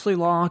Lashley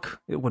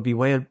lock, it would be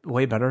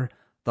way better.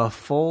 The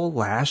full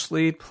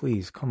Lashley,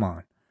 please, come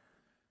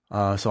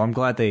on. So I'm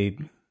glad they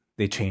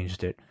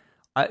changed it.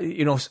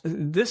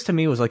 This to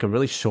me was like a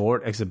really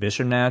short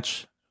exhibition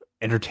match,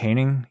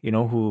 entertaining.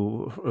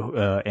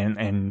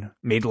 And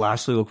made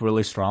Lashley look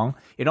really strong.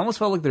 It almost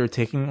felt like they were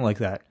taking like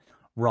that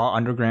Raw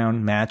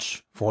Underground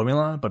match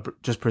formula,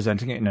 but just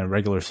presenting it in a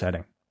regular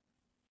setting.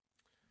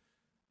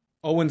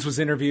 Owens was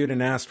interviewed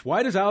and asked,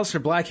 "Why does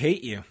Aleister Black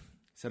hate you?" He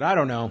said, "I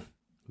don't know."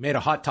 Made a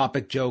Hot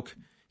Topic joke.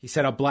 He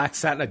said how Black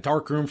sat in a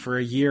dark room for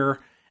a year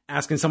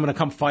asking someone to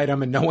come fight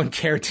him and no one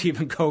cared to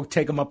even go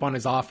take him up on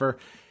his offer.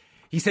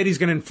 He said he's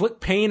going to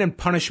inflict pain and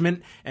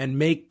punishment and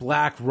make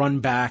Black run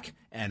back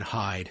and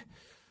hide.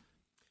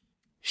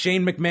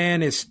 Shane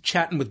McMahon is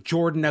chatting with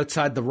Jordan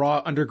outside the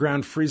Raw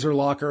Underground freezer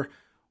locker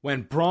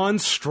when Braun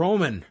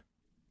Strowman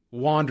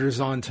wanders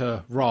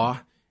onto Raw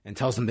and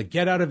tells him to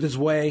get out of his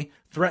way,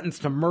 threatens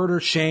to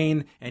murder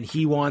Shane, and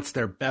he wants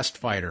their best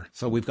fighter.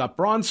 So we've got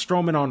Braun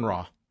Strowman on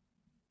Raw.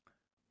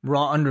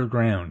 Raw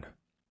Underground.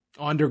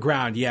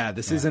 Underground, yeah.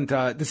 This isn't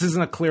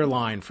a clear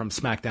line from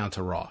SmackDown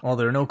to Raw. Well,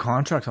 there are no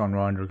contracts on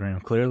Raw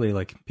Underground. Clearly,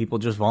 like, people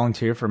just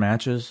volunteer for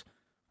matches.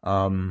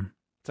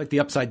 It's like the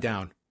Upside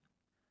Down.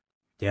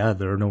 Yeah,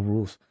 there are no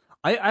rules.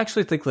 I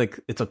actually think like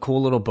it's a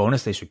cool little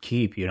bonus they should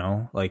keep,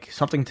 like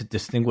something to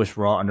distinguish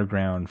Raw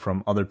Underground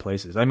from other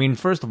places. I mean,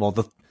 first of all,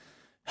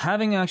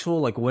 having actual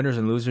like winners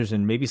and losers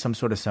and maybe some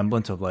sort of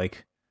semblance of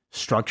like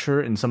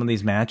structure in some of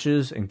these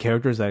matches and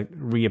characters that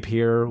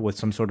reappear with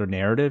some sort of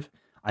narrative,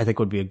 I think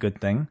would be a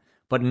good thing.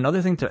 But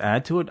another thing to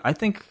add to it, I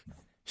think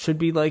should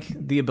be like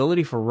the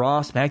ability for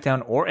Raw,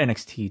 SmackDown, or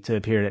NXT to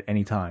appear at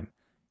any time.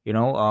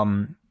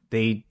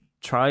 They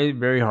try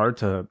very hard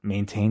to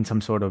maintain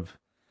some sort of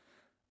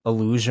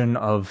illusion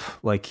of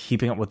like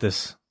keeping up with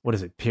this, what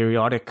is it,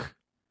 periodic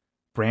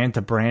brand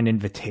to brand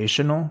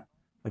invitational?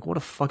 Like, what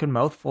a fucking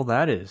mouthful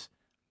that is.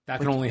 That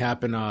can only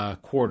happen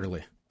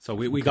quarterly. So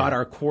we got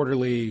our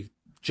quarterly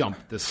jump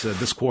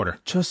this quarter.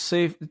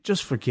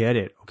 Just forget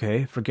it,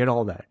 okay? Forget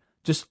all that.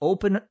 Just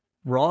open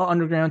Raw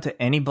Underground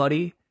to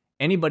anybody.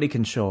 Anybody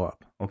can show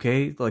up,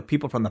 okay? Like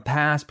people from the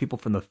past, people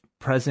from the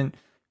present,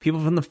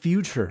 people from the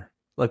future,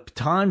 like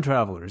time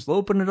travelers.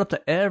 Open it up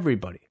to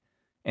everybody.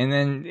 And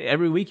then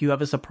every week you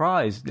have a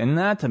surprise. And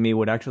that to me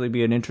would actually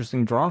be an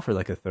interesting draw for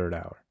like a third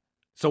hour.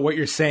 So what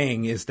you're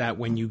saying is that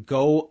when you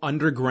go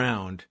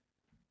underground,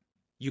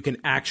 you can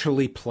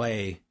actually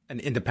play an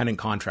independent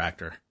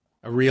contractor,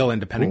 a real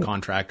independent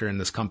contractor in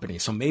this company.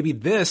 So maybe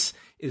this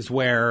is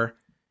where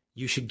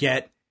you should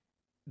get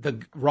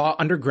the Raw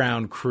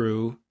Underground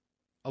crew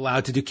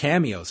allowed to do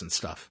cameos and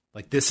stuff.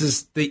 Like this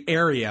is the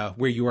area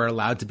where you are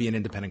allowed to be an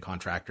independent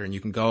contractor and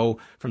you can go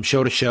from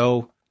show to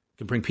show, you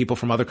can bring people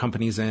from other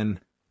companies in.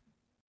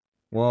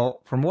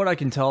 Well, from what I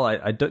can tell,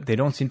 they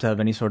don't seem to have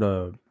any sort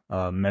of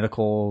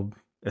medical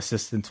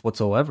assistance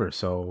whatsoever.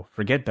 So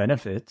forget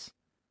benefits,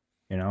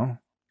 I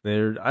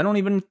don't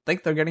even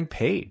think they're getting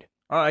paid.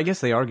 I guess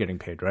they are getting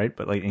paid, right?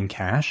 But like in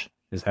cash,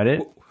 is that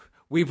it?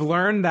 We've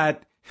learned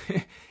that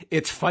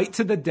it's fight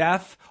to the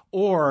death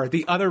or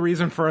the other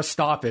reason for a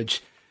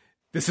stoppage.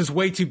 This is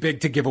way too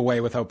big to give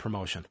away without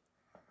promotion.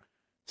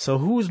 So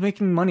who's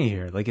making money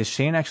here? Like, is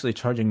Shane actually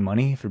charging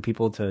money for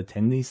people to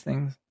attend these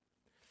things?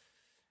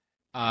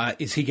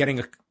 Is he getting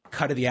a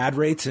cut of the ad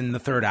rates in the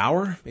third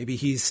hour? Maybe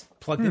he's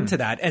plugged into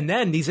that. And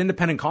then these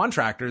independent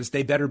contractors,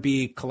 they better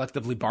be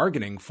collectively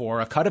bargaining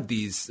for a cut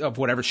of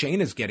whatever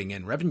Shane is getting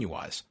in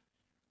revenue-wise.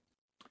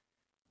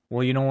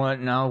 Well, you know what?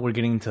 Now we're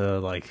getting to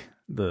like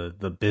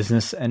the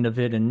business end of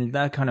it, and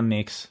that kind of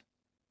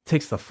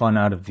takes the fun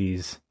out of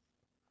these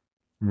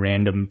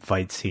random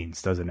fight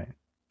scenes, doesn't it?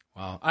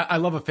 Well, I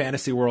love a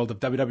fantasy world of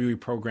WWE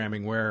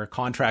programming where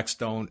contracts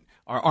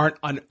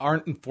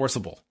aren't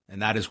enforceable,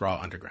 and that is Raw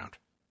Underground.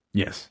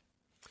 Yes.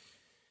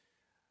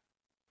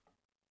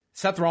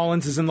 Seth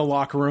Rollins is in the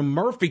locker room.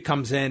 Murphy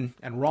comes in,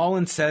 and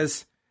Rollins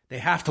says they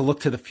have to look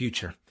to the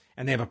future,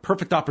 and they have a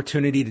perfect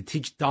opportunity to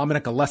teach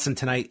Dominic a lesson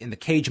tonight in the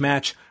cage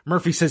match.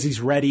 Murphy says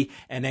he's ready,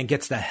 and then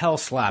gets the hell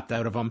slapped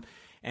out of him,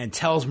 and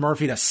tells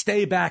Murphy to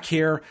stay back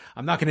here.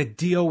 I'm not going to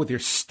deal with your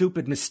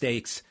stupid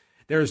mistakes.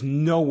 There's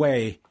no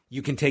way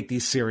you can take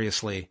these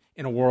seriously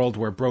in a world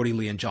where Brody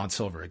Lee and John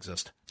Silver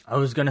exist. I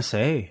was going to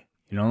say,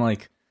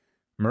 like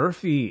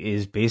Murphy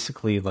is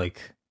basically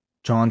like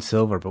John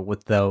Silver, but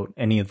without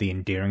any of the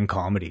endearing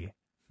comedy.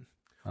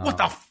 What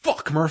the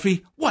fuck,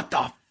 Murphy? What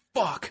the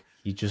fuck?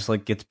 He just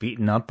like gets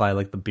beaten up by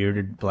like the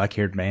bearded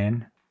black-haired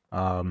man.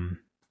 And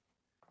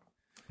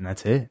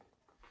that's it.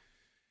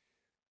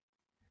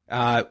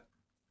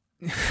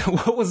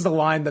 What was the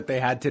line that they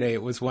had today?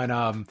 It was when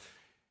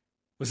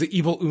Was it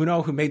Evil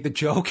Uno who made the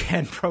joke?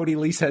 And Brody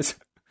Lee says,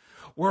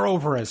 we're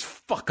over as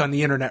fuck on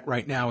the internet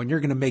right now, and you're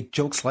going to make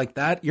jokes like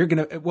that? You're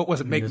going to, what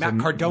was it, make Matt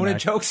Cardona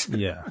jokes?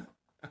 Yeah.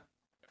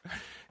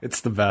 It's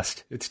the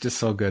best. It's just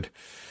so good.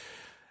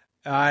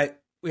 We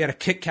had a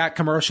Kit Kat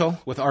commercial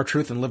with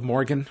R-Truth and Liv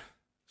Morgan.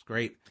 It's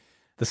great.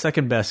 The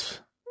second best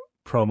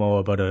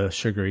promo about a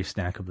sugary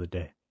snack of the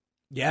day.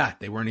 Yeah,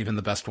 they weren't even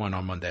the best one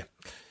on Monday.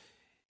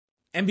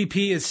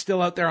 MVP is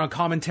still out there on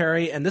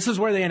commentary, and this is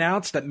where they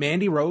announced that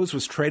Mandy Rose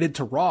was traded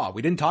to Raw.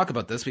 We didn't talk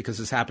about this because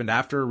this happened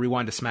after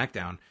Rewind to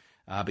SmackDown.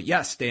 But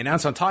yes, they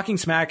announced on Talking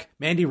Smack,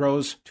 Mandy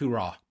Rose to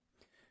Raw.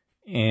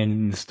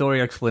 And the story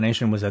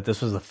explanation was that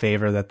this was a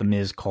favor that The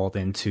Miz called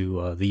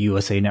into the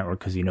USA Network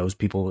because he knows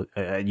people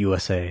at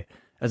USA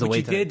as a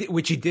way to...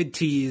 Which he did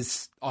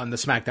tease on the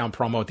SmackDown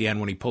promo at the end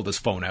when he pulled his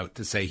phone out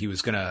to say he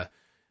was going to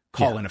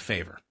call in a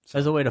favor. So.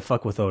 As a way to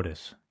fuck with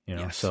Otis, you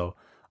know. Yes. So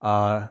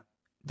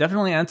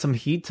definitely add some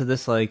heat to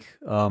this, like,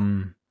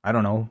 I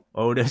don't know,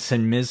 Otis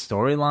and Miz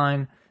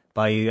storyline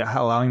by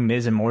allowing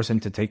Miz and Morrison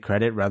to take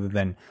credit rather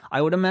than...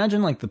 I would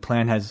imagine like the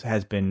plan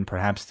has been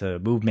perhaps to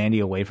move Mandy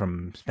away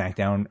from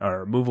SmackDown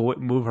or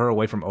move her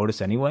away from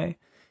Otis anyway.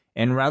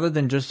 And rather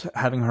than just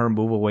having her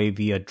move away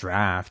via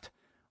draft,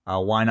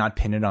 why not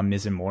pin it on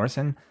Miz and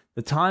Morrison?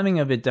 The timing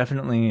of it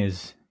definitely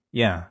is,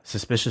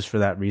 suspicious for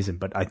that reason,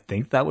 but I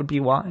think that would be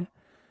why.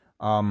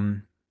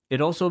 It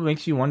also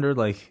makes you wonder,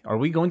 like, are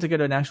we going to get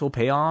an actual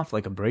payoff,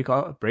 like a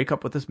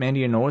breakup with this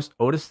Mandy and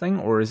Otis thing,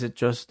 or is it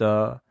just,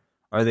 are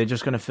they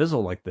just going to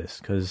fizzle like this?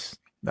 Because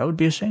that would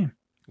be a shame.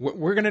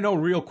 We're going to know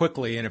real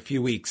quickly in a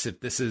few weeks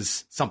if this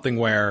is something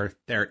where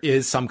there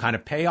is some kind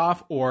of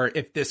payoff, or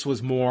if this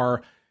was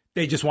more,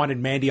 they just wanted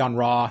Mandy on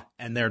Raw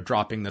and they're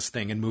dropping this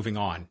thing and moving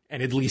on,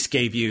 and at least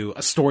gave you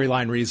a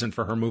storyline reason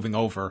for her moving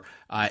over,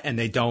 and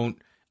they don't,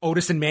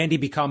 Otis and Mandy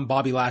become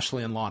Bobby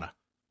Lashley and Lana.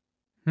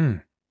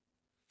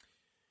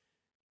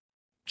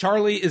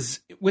 Charlie is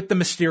with the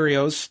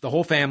Mysterios, the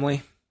whole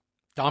family.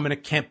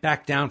 Dominic can't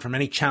back down from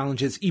any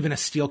challenges, even a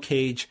steel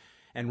cage.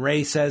 And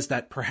Ray says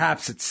that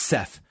perhaps it's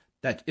Seth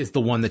that is the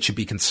one that should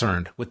be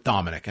concerned with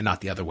Dominic and not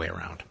the other way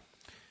around.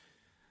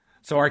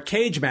 So our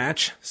cage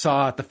match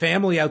saw the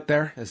family out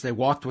there as they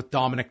walked with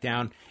Dominic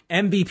down.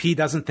 MVP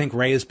doesn't think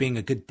Ray is being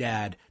a good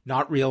dad,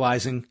 not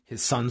realizing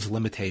his son's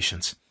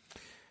limitations.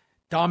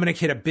 Dominic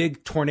hit a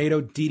big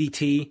tornado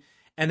DDT,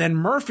 and then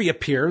Murphy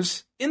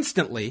appears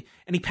instantly,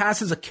 and he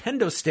passes a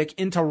kendo stick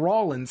into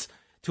Rollins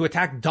to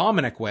attack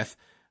Dominic with.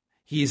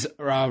 He's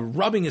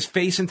rubbing his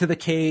face into the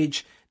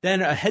cage.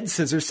 Then a head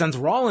scissors sends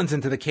Rollins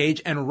into the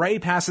cage, and Ray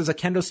passes a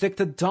kendo stick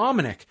to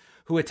Dominic,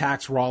 who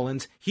attacks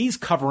Rollins. He's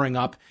covering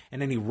up,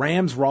 and then he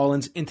rams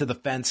Rollins into the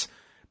fence.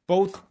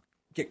 Both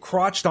get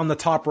crotched on the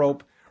top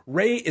rope.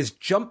 Ray is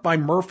jumped by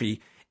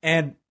Murphy,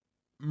 and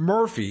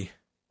Murphy,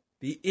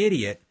 the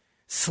idiot,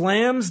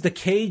 slams the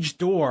cage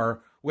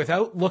door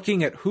without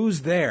looking at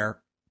who's there,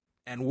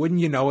 and wouldn't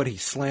you know it, he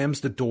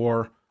slams the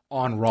door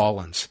on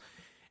Rollins.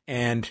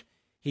 And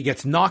he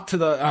gets knocked to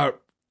the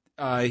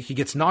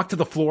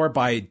floor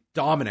by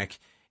Dominic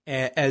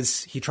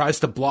as he tries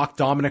to block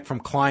Dominic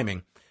from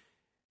climbing.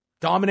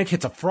 Dominic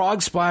hits a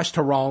frog splash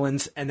to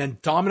Rollins, and then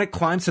Dominic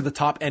climbs to the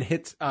top and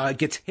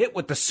gets hit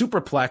with the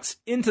superplex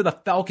into the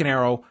Falcon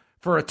Arrow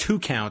for a 2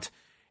 count.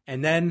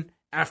 And then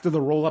after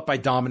the roll up by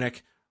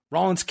Dominic,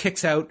 Rollins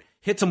kicks out,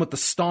 hits him with the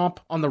stomp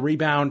on the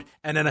rebound,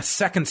 and then a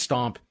second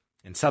stomp.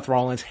 And Seth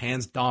Rollins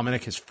hands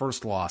Dominic his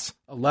first loss.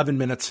 11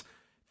 minutes,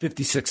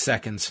 56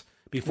 seconds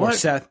before What?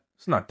 Seth...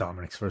 It's not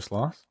Dominic's first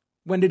loss.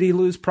 When did he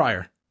lose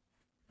prior?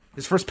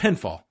 His first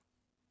pinfall.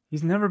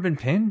 He's never been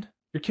pinned?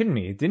 You're kidding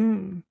me.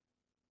 Didn't...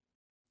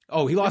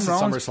 Oh, he lost at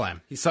Rollins-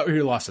 SummerSlam.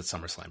 He lost at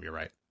SummerSlam, you're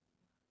right.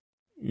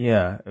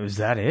 Yeah, was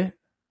that it?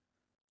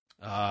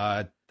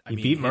 He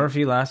beat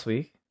Murphy last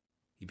week.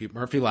 He beat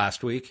Murphy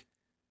last week.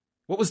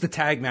 What was the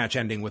tag match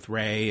ending with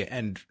Ray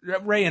and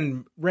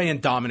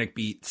Dominic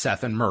beat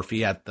Seth and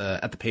Murphy at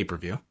the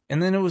pay-per-view?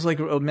 And then it was like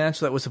a match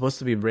that was supposed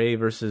to be Ray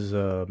versus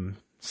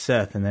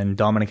Seth, and then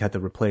Dominic had to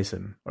replace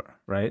him,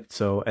 right?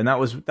 So, and that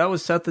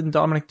was Seth and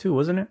Dominic too,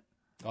 wasn't it?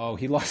 Oh,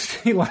 he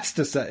lost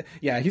to Seth.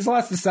 Yeah, he's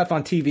lost to Seth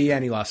on TV,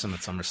 and he lost him at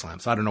SummerSlam.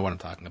 So I don't know what I'm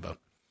talking about.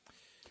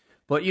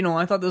 But, you know,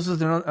 I thought this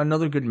was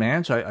another good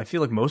match. I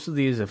feel like most of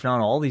these, if not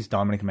all these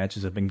Dominic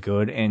matches have been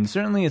good. And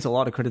certainly it's a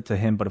lot of credit to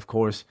him. But, of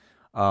course,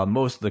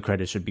 most of the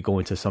credit should be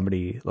going to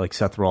somebody like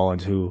Seth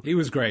Rollins, who... He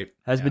was great.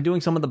 Has been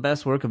doing some of the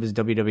best work of his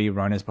WWE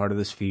run as part of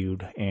this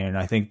feud. And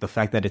I think the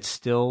fact that it's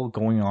still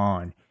going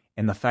on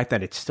and the fact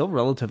that it's still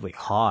relatively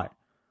hot,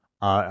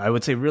 I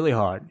would say really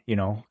hot, you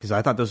know, because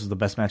I thought this was the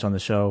best match on the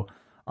show.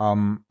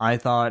 I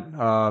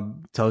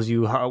thought tells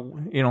you how,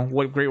 you know,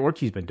 what great work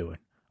he's been doing.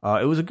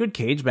 It was a good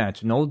cage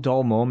match, no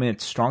dull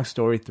moment, strong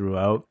story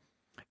throughout.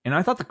 And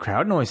I thought the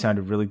crowd noise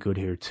sounded really good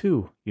here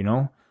too, you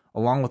know,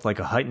 along with like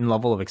a heightened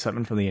level of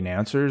excitement from the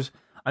announcers.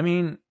 I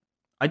mean,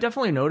 I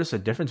definitely noticed a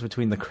difference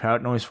between the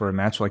crowd noise for a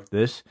match like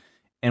this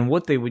and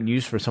what they would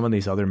use for some of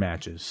these other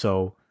matches.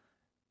 So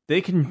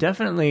they can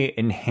definitely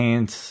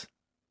enhance,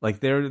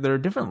 like there are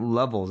different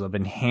levels of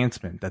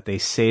enhancement that they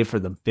save for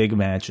the big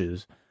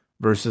matches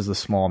versus the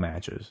small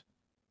matches.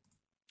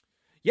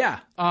 Yeah.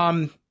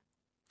 I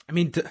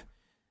mean,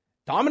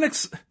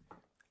 Dominic's,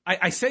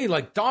 I say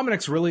like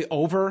Dominic's really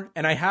over,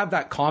 and I have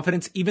that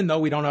confidence even though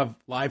we don't have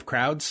live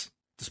crowds,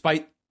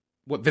 despite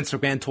what Vince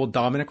McMahon told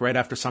Dominic right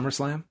after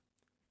SummerSlam.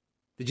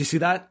 Did you see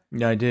that?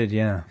 Yeah, I did,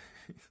 yeah.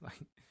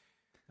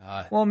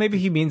 Well, maybe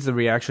he means the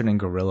reaction in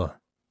Gorilla.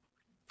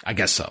 I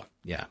guess so.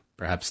 Yeah,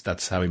 perhaps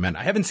that's how he meant.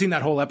 I haven't seen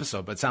that whole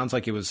episode, but it sounds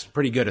like it was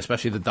pretty good,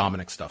 especially the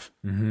Dominic stuff.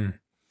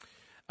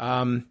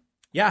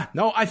 Yeah,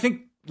 no, I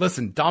think,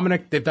 listen,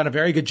 Dominic, they've done a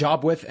very good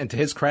job with, and to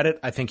his credit,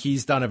 I think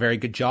he's done a very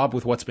good job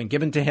with what's been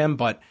given to him,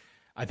 but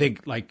I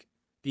think like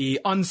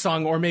the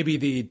unsung or maybe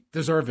the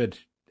deserved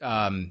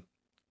guy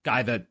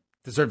that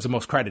deserves the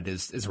most credit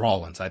is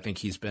Rollins. I think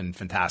he's been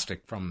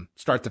fantastic from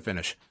start to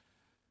finish.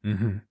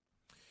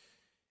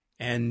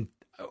 And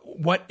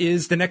what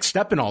is the next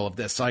step in all of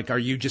this? Like, are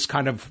you just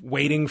kind of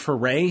waiting for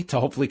Ray to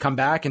hopefully come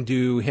back and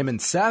do him and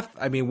Seth?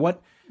 I mean,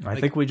 what? I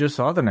think we just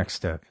saw the next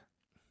step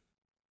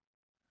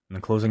in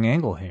the closing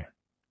angle here.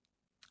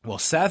 Well,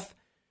 Seth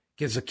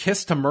gives a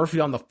kiss to Murphy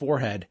on the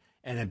forehead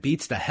and it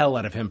beats the hell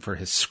out of him for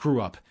his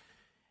screw up.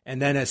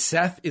 And then as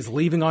Seth is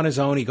leaving on his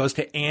own, he goes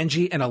to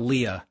Angie and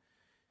Aaliyah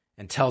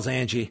and tells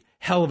Angie,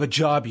 hell of a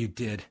job you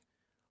did.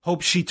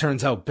 Hope she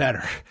turns out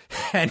better.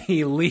 And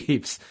he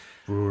leaves.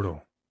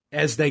 Brutal.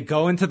 As they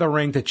go into the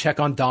ring to check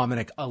on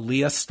Dominic,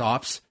 Aaliyah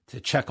stops to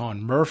check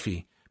on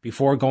Murphy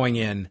before going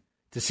in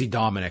to see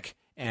Dominic.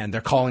 And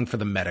they're calling for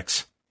the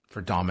medics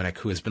for Dominic,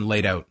 who has been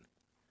laid out.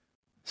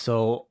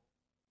 So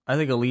I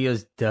think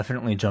Aaliyah's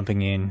definitely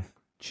jumping in.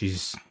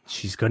 She's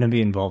going to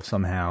be involved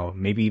somehow.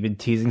 Maybe even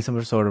teasing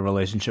some sort of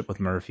relationship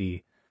with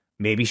Murphy.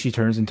 Maybe she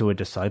turns into a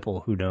disciple.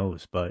 Who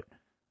knows? But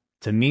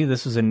to me,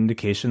 this is an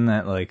indication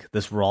that like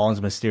this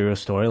Rollins Mysterio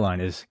storyline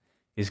is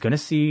going to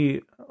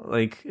see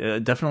like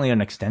definitely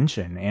an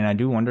extension, and I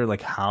do wonder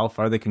like how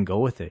far they can go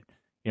with it.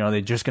 You know,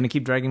 they're just going to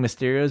keep dragging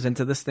Mysterios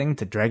into this thing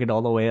to drag it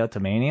all the way out to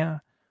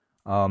Mania.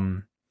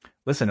 Listen,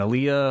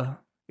 Aaliyah,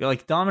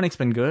 like Dominic's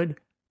been good,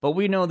 but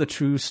we know the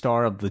true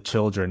star of the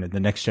children and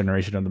the next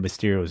generation of the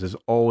Mysterios has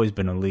always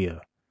been Aaliyah.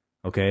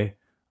 Okay,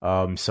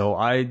 so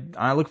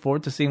I look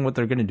forward to seeing what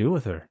they're going to do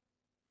with her.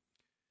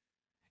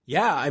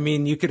 Yeah, I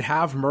mean, you could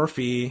have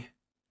Murphy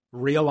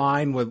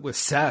realign with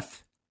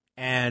Seth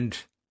and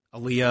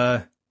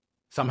Aaliyah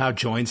somehow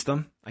joins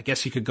them. I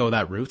guess you could go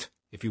that route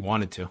if you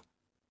wanted to.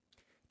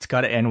 It's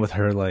got to end with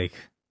her like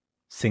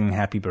singing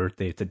happy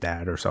birthday to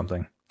dad or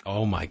something.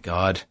 Oh my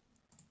God.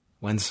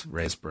 When's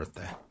Ray's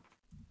birthday?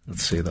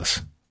 Let's see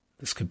this.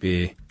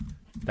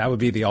 That would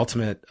be the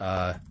ultimate,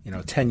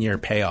 10-year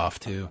payoff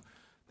to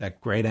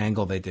that great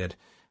angle they did.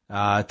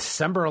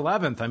 December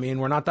 11th. I mean,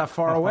 we're not that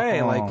far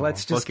away. Like,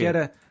 let's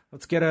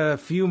get a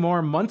few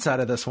more months out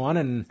of this one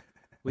and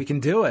we can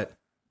do it.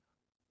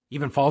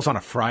 Even falls on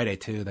a Friday,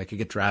 too. They could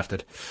get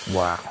drafted.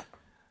 Wow.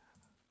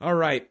 All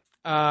right.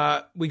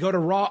 We go to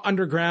Raw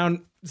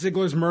Underground.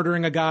 Ziggler's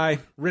murdering a guy.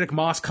 Riddick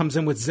Moss comes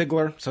in with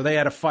Ziggler, so they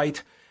had a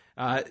fight.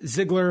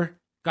 Ziggler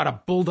got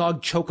a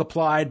bulldog choke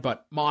applied,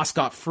 but Moss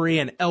got free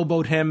and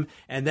elbowed him.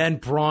 And then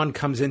Braun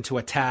comes in to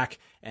attack,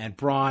 and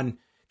Braun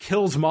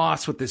kills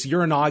Moss with this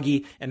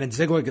Uranagi, and then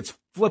Ziggler gets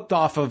flipped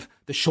off of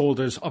the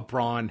shoulders of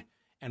Braun,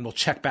 and we'll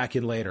check back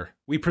in later.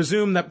 We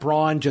presume that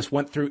Braun just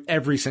went through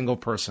every single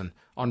person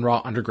on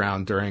Raw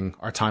Underground during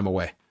our time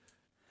away.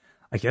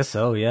 I guess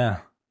so, yeah.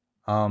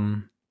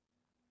 I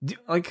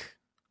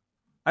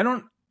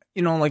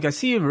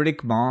see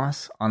Riddick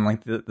Moss on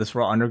like this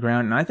Raw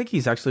Underground, and I think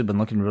he's actually been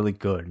looking really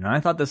good. And I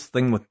thought this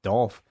thing with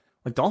Dolph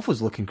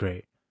was looking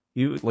great.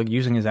 You like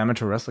using his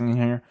amateur wrestling in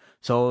here.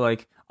 So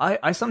like,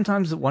 I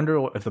sometimes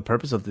wonder if the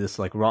purpose of this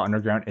like Raw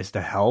Underground is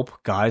to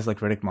help guys like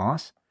Riddick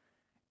Moss.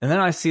 And then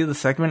I see the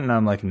segment and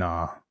I'm like,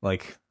 nah,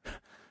 like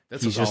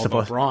this is all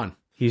about Braun.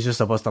 He's just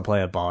supposed to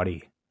play a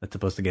body that's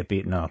supposed to get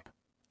beaten up.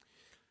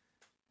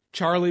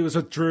 Charlie was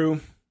with Drew.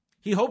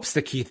 He hopes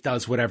that Keith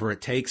does whatever it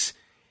takes.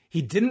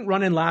 He didn't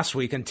run in last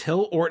week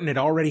until Orton had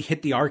already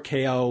hit the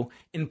RKO,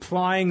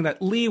 implying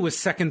that Lee was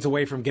seconds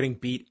away from getting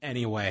beat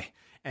anyway.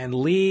 And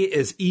Lee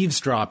is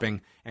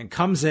eavesdropping and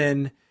comes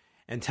in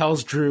and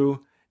tells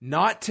Drew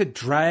not to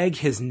drag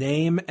his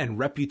name and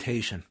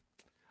reputation.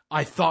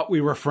 I thought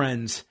we were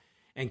friends.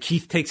 And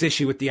Keith takes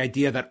issue with the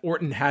idea that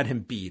Orton had him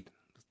beat.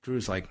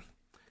 Drew's like,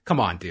 come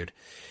on, dude.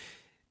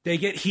 They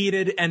get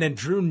heated, and then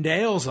Drew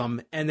nails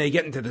him, and they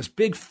get into this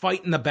big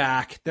fight in the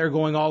back. They're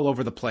going all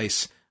over the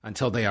place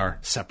until they are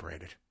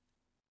separated.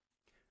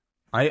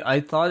 I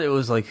thought it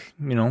was like,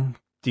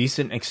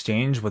 decent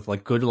exchange with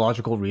like good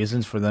logical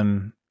reasons for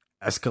them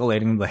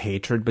escalating the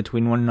hatred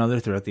between one another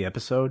throughout the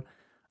episode.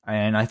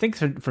 And I think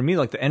for me,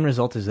 like the end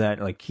result is that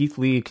like Keith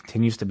Lee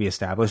continues to be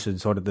established in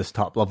sort of this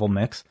top level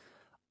mix.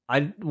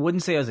 I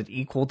wouldn't say as an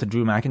equal to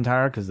Drew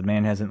McIntyre because the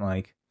man hasn't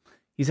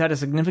he's had a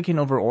significant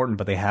over Orton,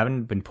 but they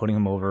haven't been putting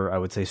him over, I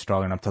would say,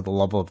 strong enough to the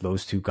level of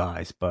those two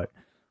guys. But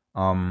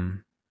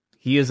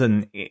he is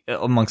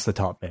amongst the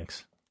top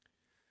mix.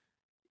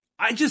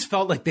 I just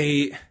felt like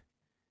they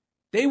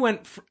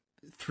went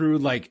through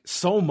like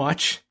so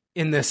much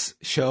in this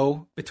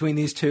show between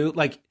these two.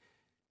 Like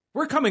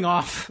we're coming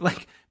off,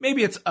 like,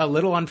 maybe it's a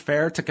little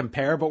unfair to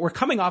compare, but we're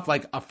coming off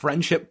like a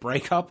friendship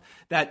breakup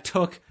that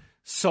took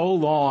so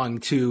long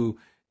to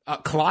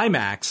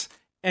climax.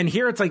 And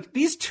here it's like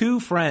these two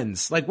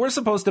friends, like, we're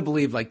supposed to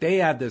believe like they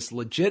have this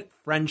legit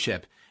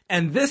friendship,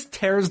 and this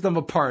tears them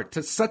apart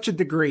to such a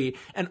degree.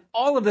 And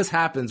all of this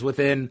happens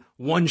within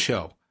one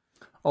show.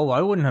 Oh,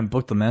 I wouldn't have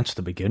booked the match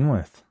to begin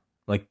with.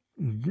 Like,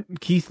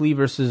 Keith Lee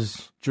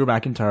versus Drew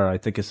McIntyre, I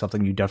think, is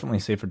something you definitely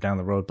say for down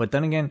the road. But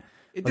then again,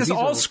 it just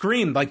all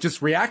screamed like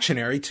just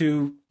reactionary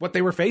to what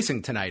they were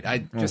facing tonight. I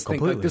just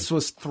think like this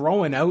was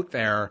thrown out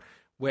there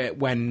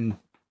when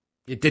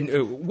it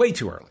didn't, way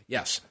too early.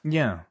 Yes.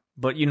 Yeah.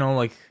 But, you know,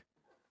 like,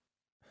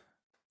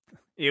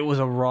 it was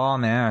a Raw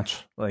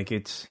match. Like,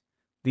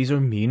 these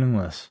are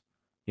meaningless.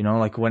 You know,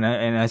 like, and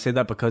I say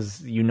that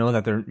because you know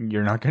that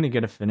you're not going to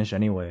get a finish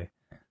anyway.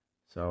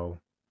 So,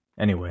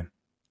 anyway,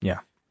 yeah.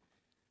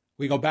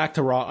 We go back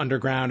to Raw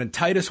Underground, and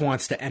Titus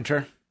wants to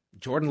enter.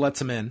 Jordan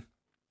lets him in.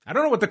 I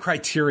don't know what the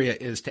criteria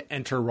is to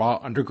enter Raw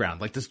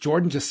Underground. Like, does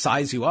Jordan just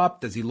size you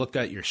up? Does he look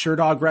at your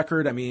Sherdog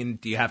record? I mean,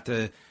 do you have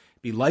to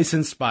be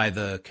licensed by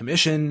the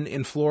commission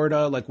in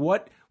Florida? Like,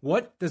 what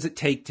does it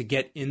take to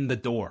get in the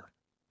door?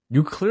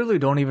 You clearly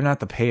don't even have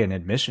to pay an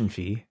admission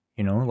fee.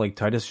 You know, like,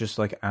 Titus just,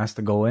 like, asked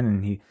to go in,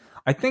 and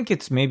I think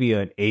it's maybe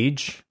an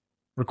age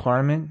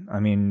requirement. I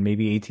mean,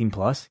 maybe 18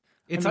 plus.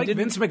 It's like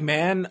Vince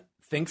McMahon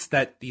thinks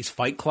that these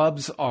fight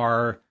clubs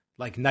are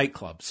like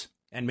nightclubs,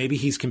 and maybe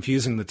he's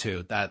confusing the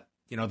two, that,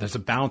 you know, there's a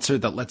bouncer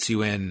that lets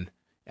you in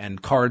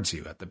and cards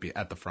you at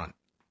the front.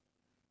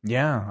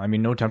 Yeah, I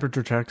mean, no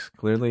temperature checks,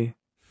 clearly.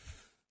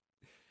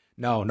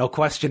 No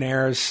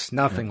questionnaires,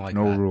 nothing like that.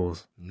 No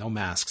rules. No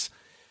masks.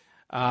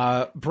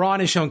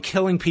 Braun is shown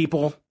killing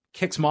people,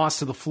 kicks Moss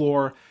to the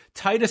floor.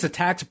 Titus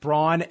attacks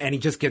Braun, and he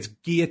just gets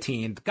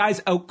guillotined. The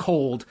guy's out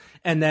cold,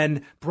 and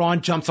then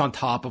Braun jumps on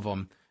top of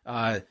him.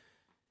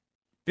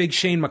 Big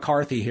Shane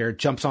McCarthy here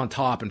jumps on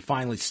top and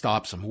finally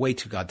stops him. Way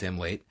too goddamn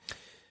late.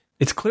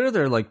 It's clear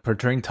they're like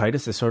portraying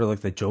Titus as sort of like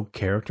the joke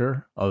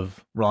character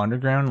of Raw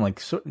Underground. Like,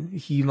 so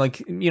he,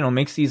 like, you know,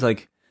 makes these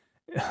like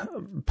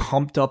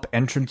pumped up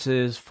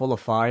entrances full of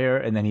fire,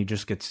 and then he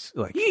just gets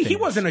like. He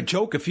wasn't a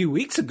joke a few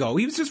weeks ago.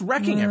 He was just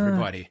wrecking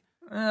everybody.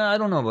 I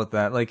don't know about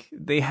that. Like,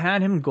 they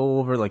had him go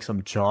over like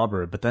some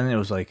jobber, but then it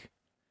was like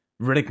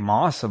Riddick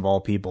Moss of all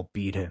people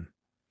beat him.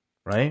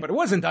 Right? But it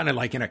wasn't done in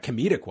a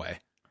comedic way.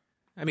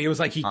 I mean, it was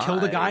like he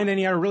killed a guy and then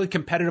he had a really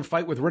competitive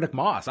fight with Riddick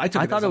Moss. I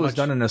thought it was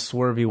done in a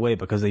swervy way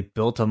because they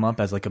built him up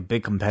as like a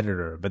big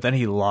competitor, but then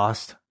he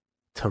lost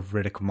to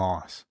Riddick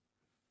Moss.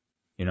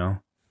 You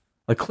know?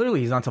 Like,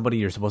 clearly he's not somebody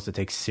you're supposed to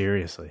take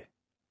seriously.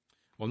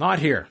 Well, not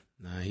here.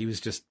 He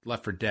was just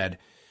left for dead.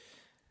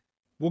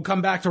 We'll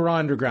come back to Raw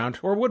Underground.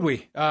 Or would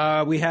we?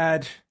 We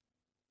had...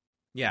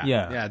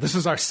 Yeah. This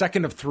is our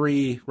second of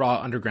 3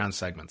 Raw Underground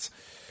segments.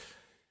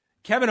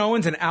 Kevin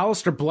Owens and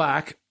Aleister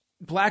Black.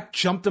 Black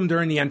jumped him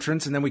during the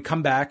entrance, and then we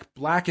come back.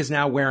 Black is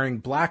now wearing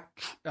black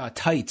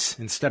tights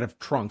instead of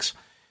trunks.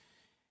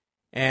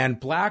 And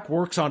Black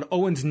works on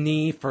Owens'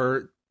 knee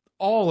for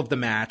all of the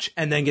match,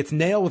 and then gets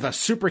nailed with a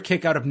super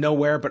kick out of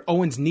nowhere, but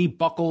Owens' knee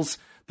buckles.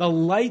 The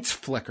lights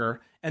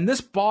flicker, and this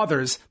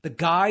bothers the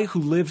guy who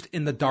lived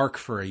in the dark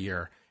for a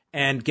year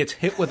and gets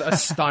hit with a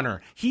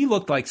stunner. He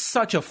looked like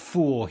such a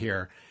fool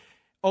here.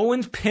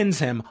 Owens pins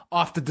him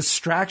off the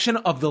distraction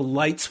of the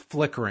lights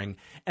flickering,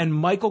 and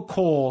Michael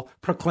Cole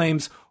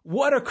proclaims,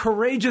 "What a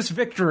courageous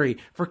victory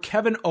for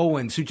Kevin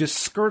Owens, who just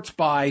skirts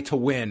by to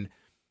win."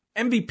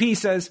 MVP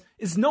says,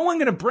 "Is no one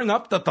going to bring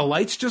up that the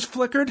lights just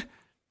flickered?"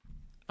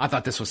 I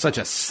thought this was such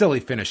a silly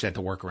finish they had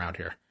to work around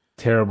here.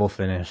 Terrible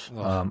finish.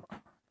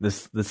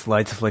 This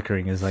lights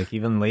flickering is like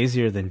even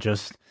lazier than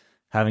just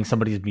having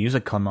somebody's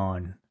music come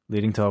on,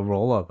 leading to a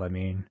roll-up. I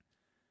mean...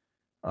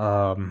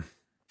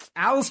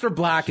 Aleister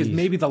Black is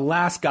maybe the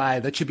last guy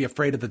that should be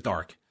afraid of the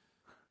dark.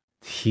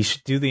 He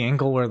should do the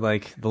angle where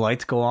like the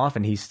lights go off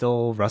and he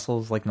still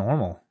wrestles like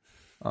normal,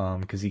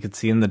 because he could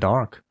see in the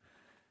dark.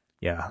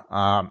 Yeah,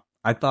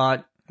 I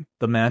thought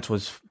the match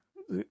was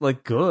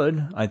like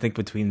good. I think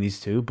between these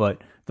two,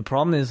 but the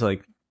problem is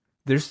like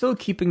they're still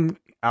keeping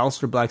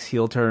Aleister Black's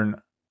heel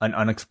turn an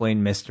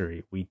unexplained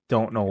mystery. We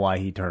don't know why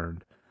he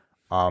turned.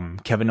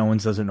 Kevin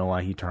Owens doesn't know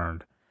why he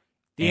turned.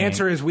 The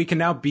answer is we can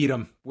now beat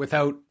him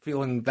without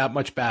feeling that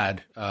much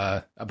bad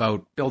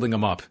about building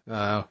him up,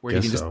 where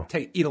you can just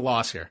eat a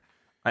loss here.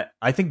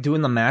 I think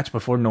doing the match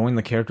before knowing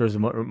the character's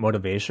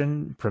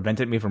motivation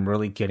prevented me from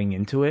really getting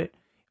into it.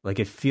 Like,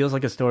 it feels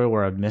like a story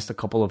where I've missed a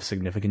couple of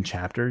significant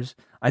chapters.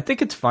 I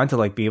think it's fun to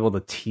like be able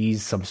to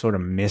tease some sort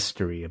of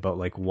mystery about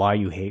like why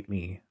you hate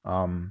me.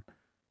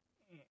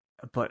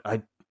 But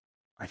I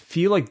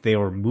feel like they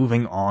were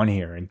moving on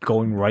here and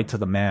going right to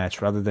the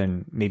match rather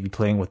than maybe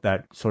playing with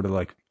that sort of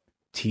like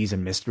tease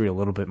and mystery a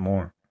little bit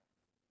more.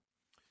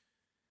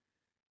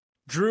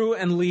 Drew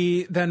and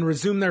Lee then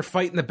resume their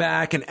fight in the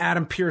back, and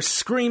Adam Pearce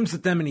screams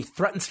at them and he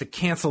threatens to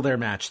cancel their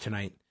match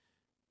tonight.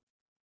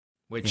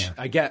 Which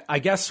I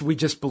guess we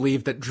just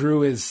believe that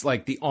Drew is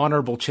like the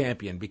honorable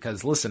champion,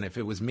 because listen, if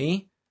it was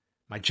me,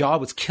 my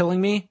job was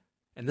killing me,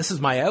 and this is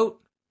my out,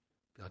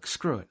 Like,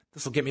 screw it.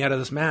 This will get me out of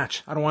this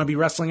match. I don't want to be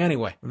wrestling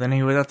anyway. Then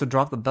he would have to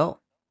drop the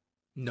belt.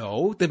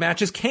 No, the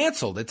match is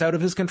canceled. It's out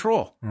of his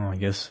control. Oh, I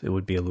guess it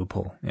would be a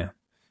loophole. Yeah.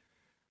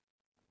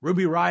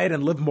 Ruby Riott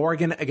and Liv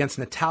Morgan against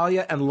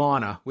Natalya and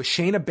Lana with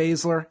Shayna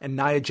Baszler and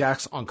Nia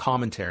Jax on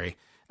commentary.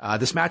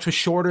 This match was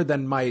shorter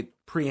than my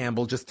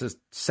preamble just to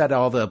set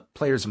all the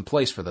players in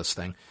place for this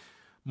thing.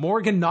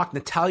 Morgan knocked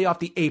Natalya off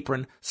the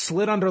apron,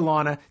 slid under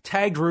Lana,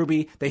 tagged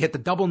Ruby. They hit the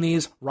double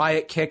knees,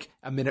 Riot kick,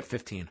 a minute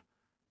 15.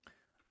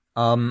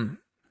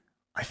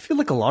 I feel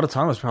like a lot of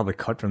time was probably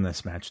cut from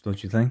this match,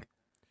 don't you think?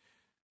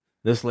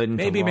 This late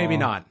into maybe, Raw, maybe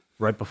not.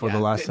 Right before the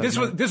last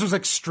segment. This was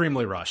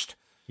extremely rushed.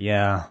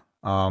 Yeah.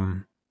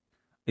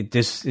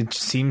 It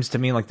seems to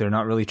me like they're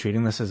not really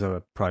treating this as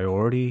a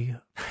priority.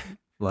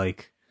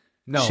 Like,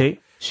 no.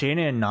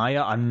 Shayna and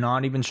Nia, I'm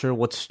not even sure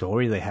what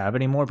story they have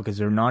anymore because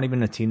they're not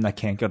even a team that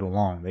can't get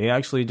along. They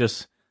actually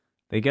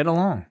they get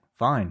along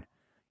fine.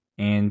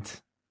 And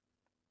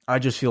I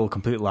just feel a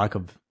complete lack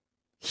of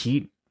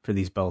heat for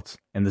these belts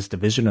and this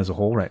division as a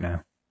whole right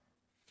now.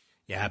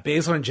 Yeah,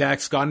 Baszler and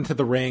Jax got into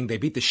the ring. They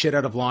beat the shit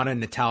out of Lana and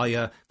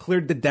Natalya,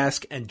 cleared the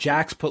desk, and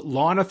Jax put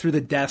Lana through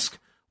the desk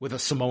with a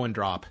Samoan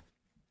drop.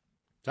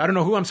 So I don't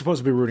know who I'm supposed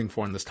to be rooting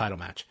for in this title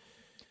match.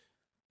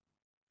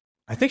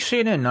 I think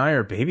Shayna and Nia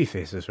are baby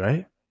faces,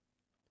 right?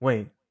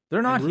 Wait,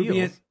 they're not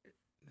heels.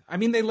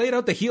 They laid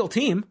out the heel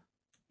team.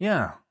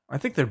 Yeah, I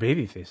think they're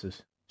baby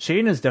faces.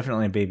 Shayna's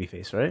definitely a baby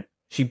face, right?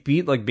 She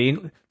beat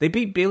they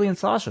beat Bayley and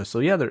Sasha, so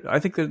yeah, I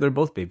think they're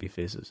both baby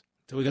faces.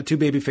 So we got two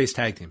baby face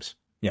tag teams.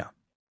 Yeah,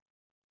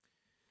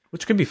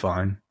 which could be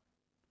fine.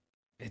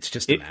 It's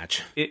just a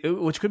match.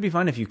 Which could be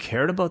fine if you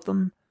cared about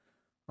them.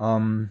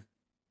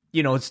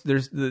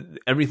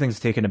 Everything's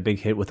taken a big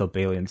hit without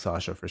Bayley and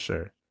Sasha for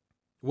sure.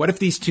 What if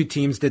these two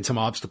teams did some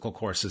obstacle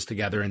courses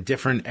together and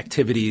different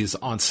activities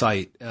on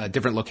site,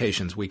 different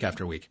locations week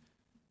after week?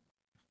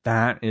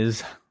 They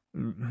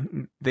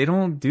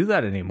don't do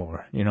that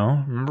anymore, you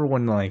know? Remember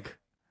when, like,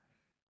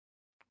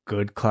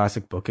 good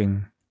classic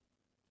booking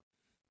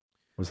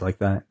was like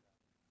that?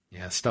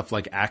 Yeah, stuff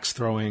like axe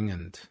throwing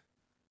and...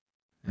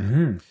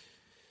 Mm-hmm.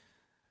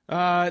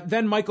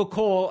 Then Michael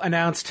Cole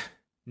announced,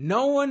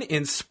 no one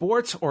in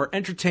sports or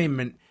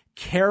entertainment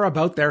care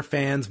about their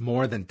fans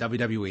more than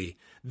WWE.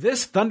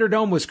 This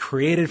Thunderdome was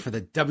created for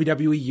the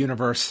WWE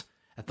Universe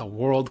at the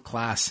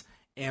world-class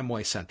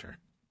Amway Center.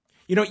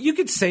 You know, you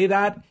could say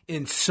that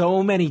in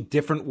so many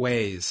different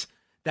ways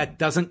that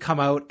doesn't come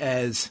out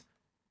as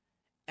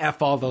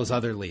F all those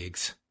other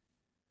leagues.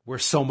 We're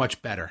so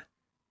much better.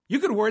 You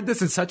could word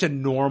this in such a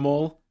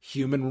normal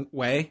human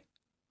way.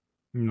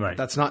 Right.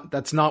 That's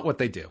not what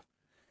they do.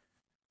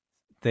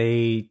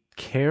 They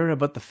care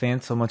about the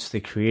fans so much they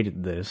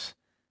created this,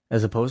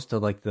 as opposed to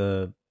like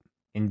the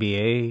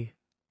NBA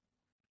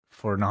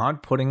for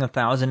not putting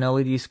 1,000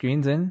 LED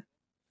screens in.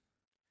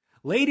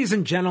 Ladies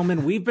and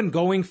gentlemen, we've been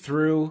going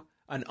through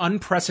an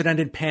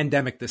unprecedented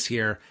pandemic this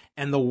year,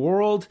 and the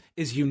world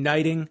is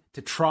uniting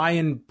to try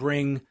and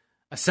bring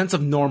a sense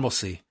of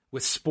normalcy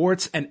with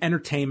sports and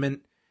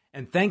entertainment.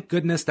 And thank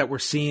goodness that we're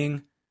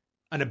seeing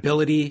an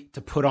ability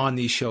to put on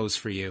these shows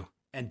for you.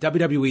 And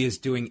WWE is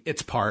doing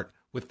its part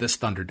with this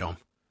Thunderdome.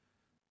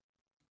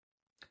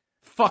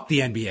 Fuck the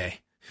NBA.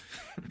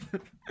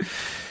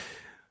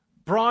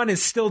 Braun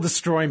is still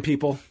destroying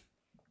people.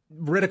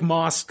 Riddick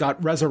Moss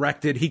got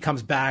resurrected. He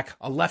comes back.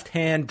 A left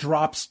hand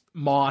drops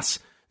Moss.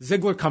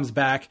 Ziggler comes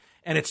back.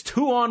 And it's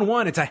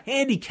 2-on-1. It's a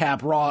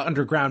handicap Raw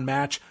Underground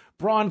match.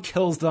 Braun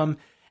kills them.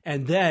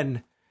 And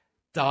then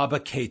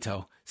Daba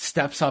Kato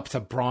steps up to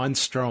Braun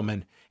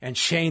Strowman. And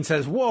Shane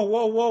says, whoa,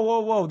 whoa, whoa, whoa,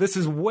 whoa. This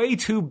is way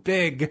too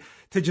big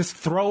to just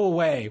throw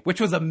away, which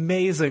was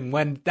amazing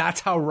when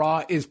that's how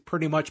Raw is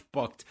pretty much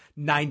booked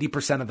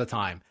 90% of the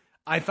time.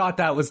 I thought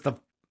that was the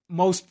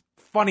most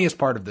funniest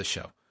part of this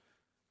show.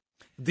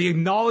 The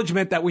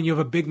acknowledgement that when you have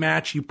a big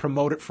match, you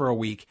promote it for a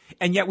week.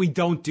 And yet we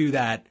don't do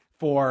that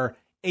for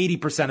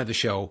 80% of the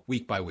show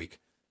week by week.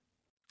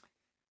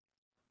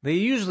 They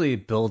usually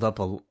build up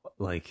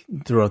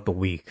throughout the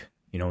week,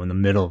 you know, in the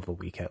middle of the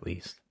week at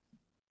least.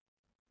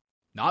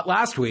 Not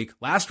last week.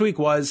 Last week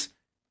was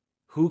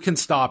who can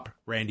stop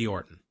Randy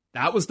Orton.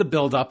 That was the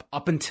build-up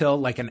up until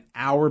like an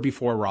hour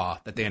before Raw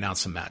that they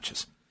announced some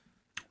matches.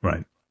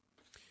 Right.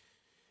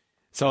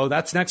 So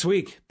that's next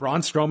week.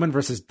 Braun Strowman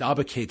versus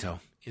Daba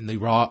Kato in the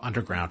Raw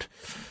Underground.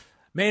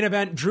 Main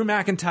event, Drew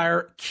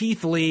McIntyre,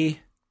 Keith Lee.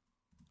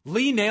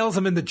 Lee nails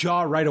him in the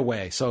jaw right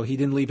away, so he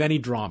didn't leave any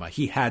drama.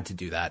 He had to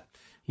do that.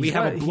 We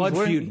have a blood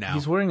feud now.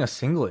 He's wearing a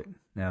singlet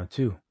now,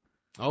 too.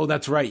 Oh,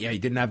 that's right. Yeah, he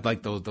didn't have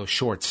like those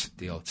shorts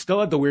deal. Still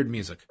had the weird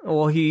music.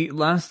 Well, he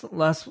last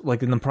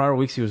like in the prior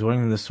weeks he was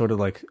wearing this sort of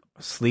like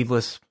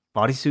sleeveless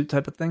bodysuit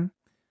type of thing.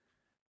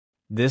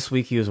 This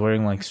week he was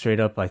wearing like straight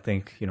up, I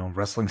think, you know,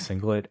 wrestling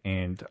singlet,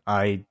 and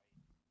I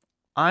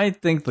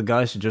think the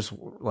guy should just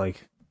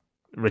like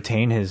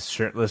retain his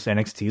shirtless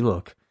NXT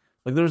look.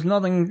 Like there's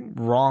nothing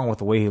wrong with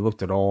the way he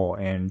looked at all,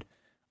 and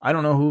I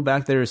don't know who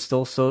back there is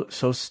still so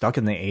stuck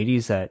in the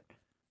 80s that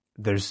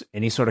there's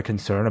any sort of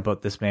concern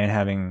about this man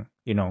having,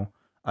 you know,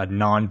 a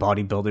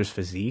non-bodybuilder's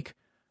physique.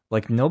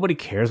 Like nobody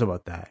cares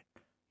about that.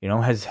 You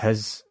know,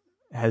 has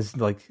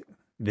like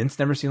Vince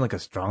never seen like a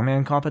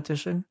strongman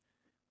competition?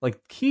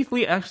 Like Keith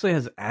Lee actually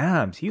has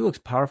abs. He looks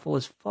powerful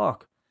as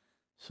fuck.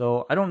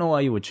 So I don't know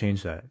why you would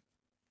change that.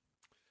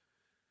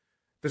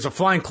 There's a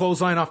flying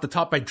clothesline off the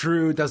top by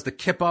Drew, does the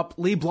kip up.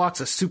 Lee blocks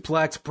a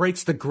suplex,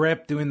 breaks the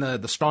grip, doing the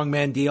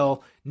strongman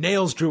deal,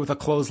 nails Drew with a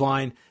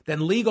clothesline.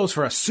 Then Lee goes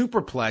for a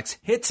superplex,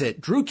 hits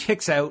it. Drew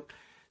kicks out.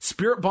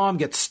 Spirit Bomb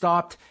gets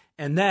stopped.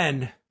 And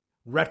then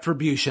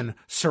Retribution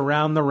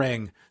surround the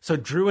ring. So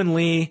Drew and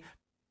Lee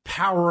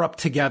power up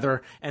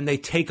together and they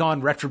take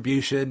on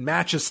Retribution.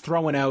 Matches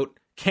thrown out.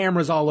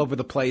 Cameras all over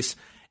the place.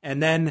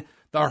 And then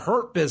the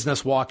Hurt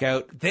Business walk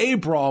out. They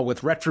brawl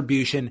with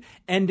Retribution,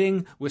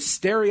 ending with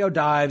stereo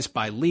dives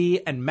by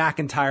Lee and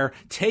McIntyre,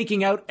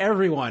 taking out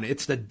everyone.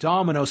 It's the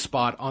domino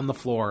spot on the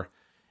floor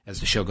as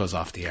the show goes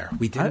off the air.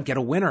 We didn't get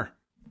a winner.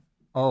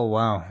 Oh,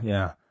 wow.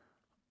 Yeah.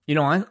 You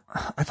know,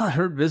 I thought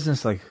Hurt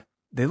Business, like,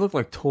 they looked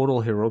like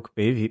total heroic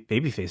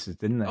baby faces,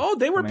 didn't they? Oh,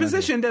 they were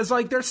positioned as,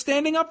 like, they're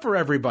standing up for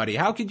everybody.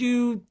 How could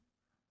you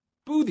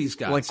boo these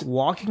guys? Like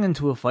walking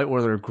into a fight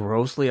where they're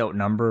grossly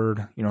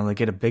outnumbered, you know, they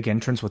get a big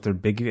entrance with their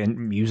big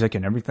music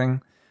and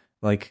everything.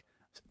 Like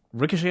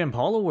Ricochet and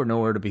Paulo were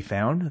nowhere to be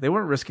found. They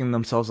weren't risking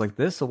themselves like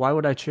this, so why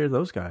would I cheer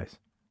those guys?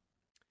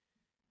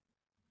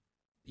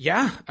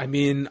 Yeah, I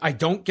mean, I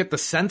don't get the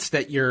sense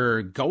that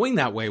you're going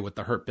that way with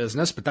the Hurt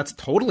Business, but that's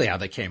totally how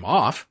they came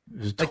off.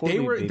 Like they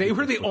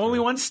were the only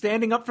ones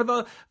standing up for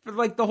the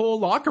whole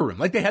locker room.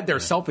 Like they had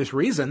their selfish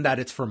reason that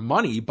it's for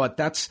money, but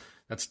that's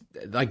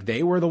like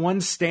they were the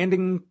ones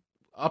standing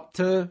up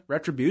to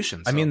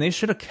Retribution. So. I mean, they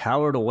should have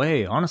cowered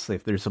away, honestly,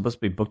 if they're supposed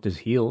to be booked as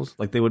heels.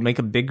 Like they would make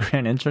a big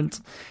grand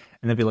entrance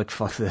and they'd be like,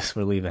 fuck this,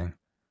 we're leaving.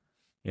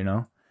 You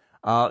know?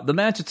 The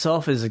match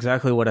itself is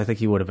exactly what I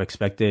think you would have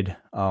expected.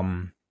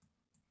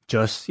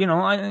 Just, you know,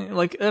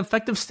 like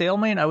effective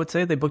stalemate, I would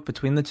say. They booked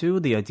between the two.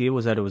 The idea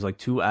was that it was like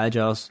two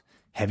agile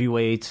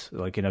heavyweights,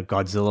 like in a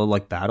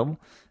Godzilla-like battle.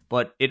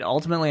 But it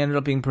ultimately ended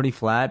up being pretty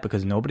flat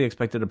because nobody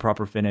expected a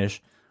proper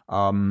finish.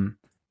 And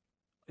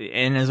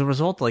as a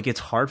result, like, it's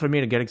hard for me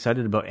to get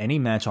excited about any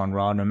match on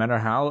Raw, no matter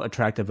how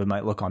attractive it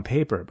might look on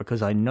paper,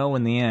 because I know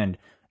in the end,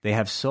 they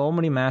have so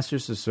many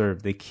masters to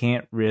serve, they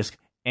can't risk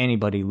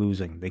anybody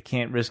losing. They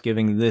can't risk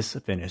giving this a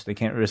finish. They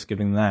can't risk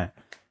giving that.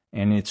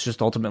 And it's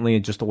just ultimately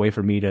just a way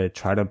for me to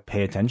try to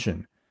pay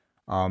attention.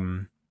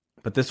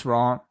 But this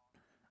Raw,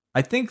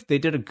 I think they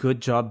did a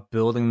good job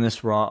building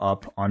this Raw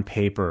up on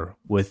paper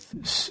with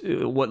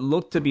what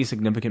looked to be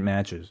significant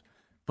matches.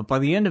 But by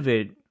the end of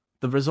it,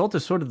 the result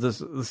is sort of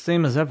the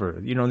same as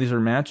ever. You know, these are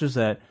matches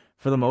that,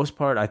 for the most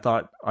part, I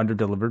thought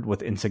underdelivered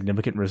with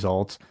insignificant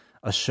results.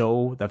 A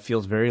show that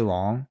feels very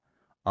long.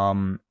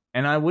 And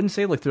I wouldn't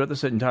say, like, throughout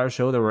this entire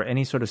show, there were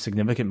any sort of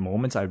significant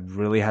moments I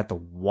really had to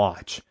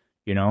watch.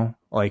 You know,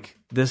 like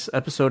this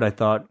episode, I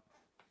thought,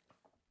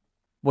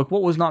 like,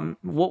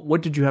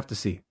 what did you have to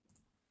see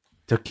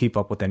to keep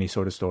up with any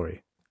sort of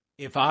story?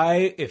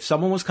 If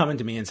someone was coming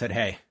to me and said,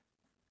 hey,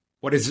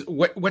 what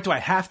do I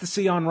have to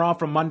see on Raw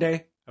from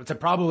Monday? I would say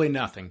probably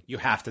nothing. You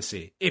have to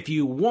see. If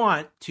you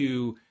want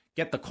to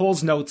get the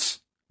Cole's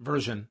Notes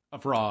version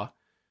of Raw,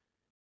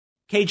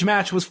 cage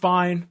match was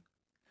fine.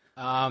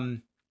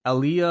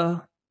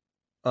 Aaliyah,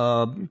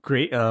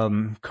 great,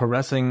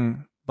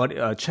 caressing,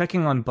 but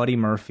checking on Buddy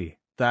Murphy.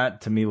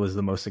 That to me was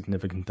the most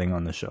significant thing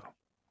on the show.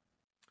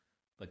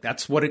 Like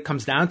that's what it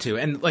comes down to.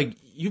 And like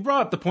you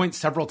brought up the point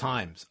several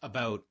times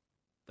about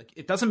like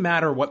it doesn't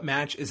matter what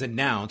match is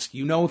announced.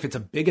 You know, if it's a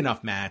big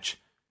enough match,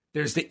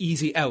 there's the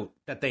easy out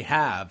that they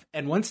have.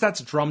 And once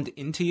that's drummed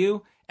into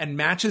you, and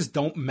matches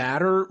don't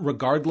matter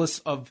regardless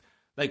of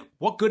like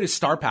what good is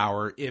star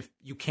power if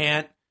you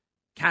can't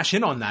cash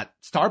in on that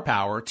star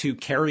power to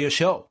carry a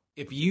show.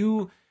 If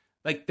you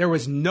like, there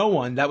was no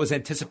one that was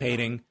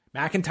anticipating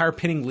McIntyre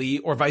pinning Lee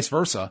or vice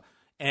versa.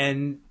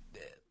 And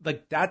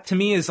like that to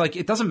me is like,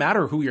 it doesn't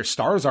matter who your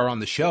stars are on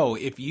the show.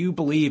 If you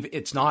believe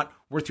it's not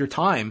worth your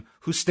time,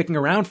 who's sticking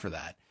around for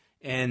that?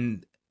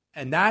 And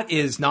that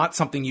is not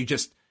something you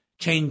just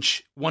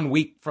change 1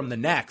 week from the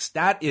next.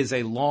 That is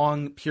a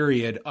long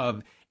period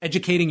of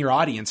educating your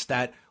audience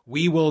that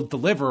we will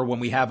deliver when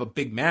we have a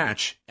big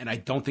match. And I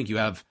don't think you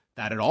have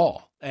that at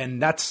all.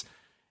 And that's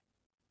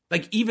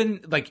like,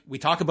 even like we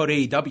talk about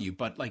AEW,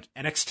 but like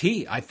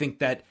NXT, I think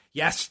that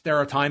yes, there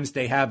are times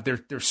they have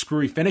their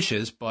screwy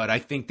finishes, but I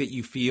think that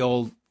you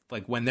feel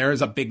like when there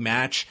is a big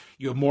match,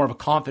 you have more of a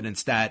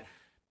confidence that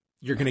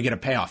you're going to get a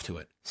payoff to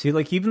it. See,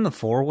 like even the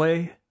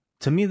 4-way,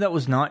 to me, that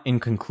was not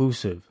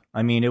inconclusive.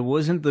 I mean, it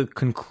wasn't the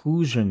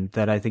conclusion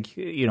that I think,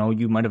 you know,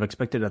 you might have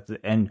expected at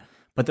the end,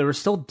 but there was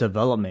still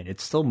development.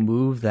 It still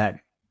moved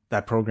that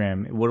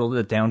program. It whittled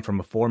it down from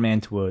a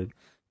 4-man to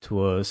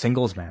a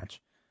singles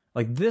match.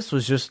 Like this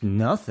was just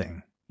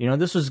nothing. You know,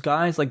 this was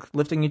guys like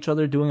lifting each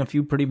other, doing a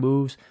few pretty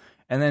moves,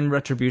 and then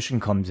Retribution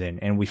comes in,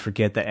 and we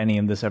forget that any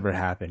of this ever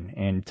happened.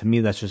 And to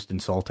me, that's just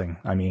insulting.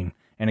 I mean,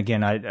 and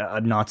again,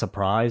 I'm not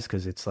surprised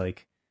because it's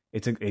like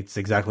it's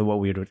exactly what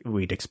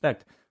we'd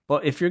expect.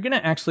 But if you're gonna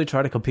actually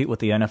try to compete with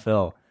the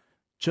NFL,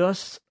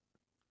 just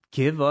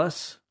give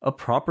us a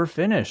proper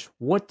finish.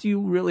 What do you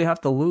really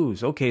have to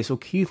lose? Okay, so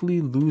Keith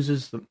Lee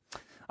loses the...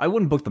 I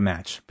wouldn't book the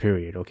match,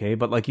 period, okay?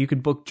 But, like, you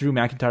could book Drew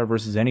McIntyre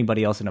versus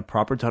anybody else in a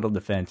proper title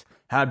defense,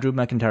 have Drew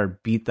McIntyre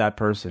beat that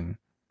person,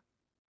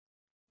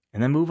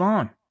 and then move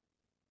on.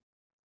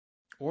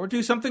 Or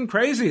do something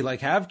crazy,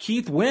 like have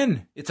Keith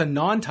win. It's a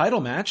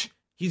non-title match.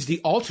 He's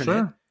the alternate.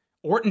 Sure.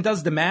 Orton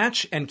does the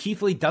match, and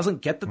Keith Lee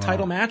doesn't get the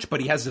title match,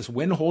 but he has this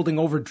win holding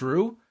over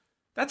Drew.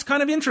 That's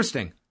kind of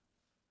interesting.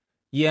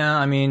 Yeah,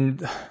 I mean,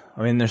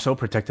 they're so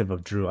protective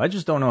of Drew. I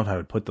just don't know if I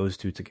would put those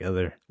two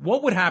together.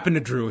 What would happen to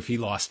Drew if he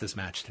lost this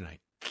match tonight?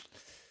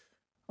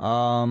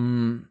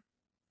 Numbers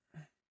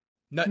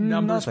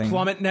nothing.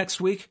 plummet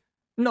next week?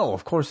 No,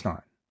 of course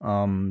not.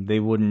 They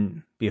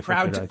wouldn't be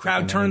affected.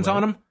 Crowd turns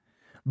on him?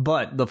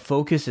 But the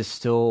focus is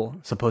still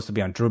supposed to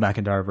be on Drew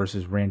McIntyre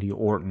versus Randy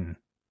Orton,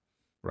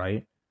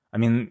 right? I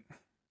mean,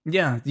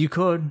 yeah, you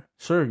could.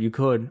 Sure, you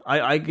could.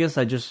 I guess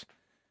I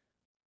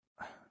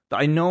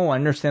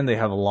understand they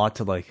have a lot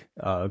to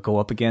go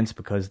up against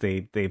because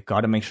they've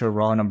got to make sure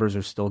Raw numbers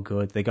are still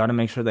good. They got to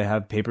make sure they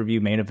have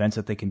pay-per-view main events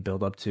that they can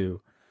build up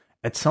to.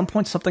 At some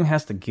point, something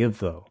has to give,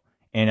 though.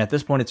 And at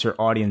this point, it's your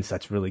audience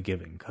that's really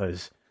giving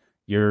because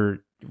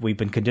we've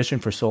been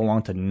conditioned for so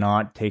long to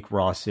not take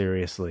Raw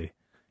seriously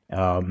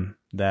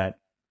that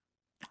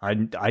I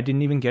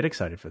didn't even get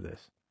excited for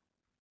this.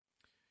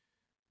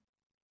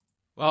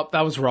 Well,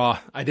 that was Raw.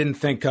 I didn't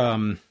think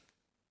a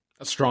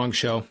strong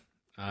show.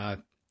 I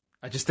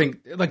just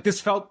think this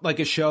felt like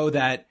a show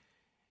that,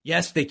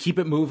 yes, they keep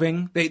it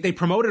moving. They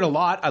promote it a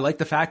lot. I like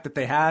the fact that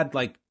they had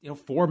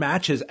 4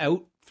 matches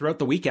out throughout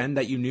the weekend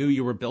that you knew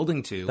you were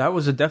building to. That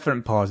was a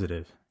definite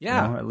positive.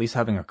 Yeah. At least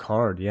having a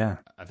card, yeah.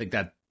 I think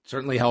that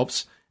certainly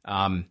helps.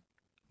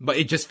 But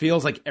it just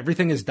feels like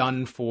everything is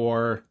done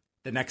for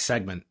the next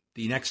segment,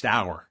 the next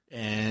hour.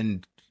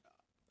 And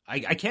I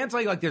can't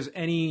tell you there's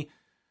any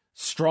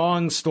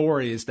strong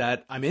stories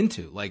that I'm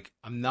into.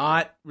 I'm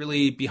not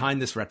really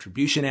behind this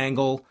Retribution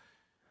angle.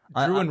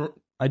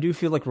 I do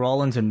feel like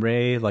Rollins and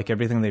Ray,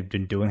 everything they've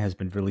been doing has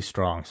been really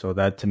strong. So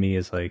that to me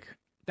is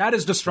that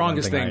is the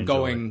strongest thing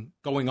going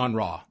on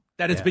Raw.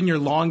 That it's been your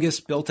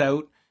longest built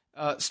out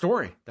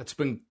story. That's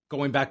been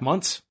going back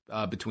months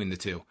between the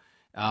two.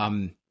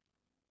 I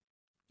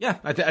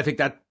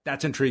think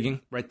that's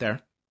intriguing right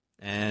there.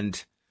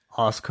 And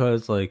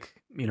Asuka's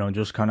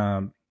just kind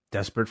of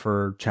desperate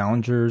for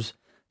challengers.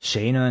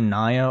 Shayna and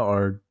Nia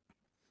are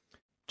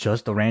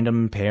just a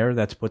random pair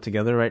that's put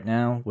together right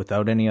now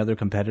without any other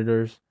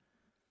competitors.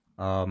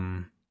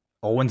 Owens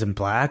and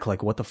Black,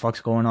 what the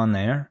fuck's going on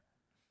there?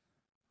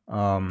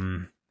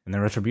 And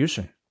the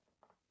Retribution.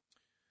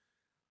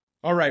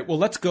 All right, well,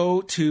 let's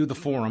go to the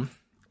forum.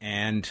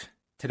 And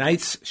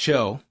tonight's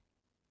show,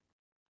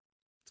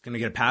 it's going to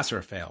get a pass or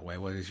a fail. Wait,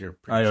 what is your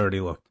prediction? I already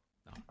looked.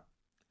 No.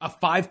 A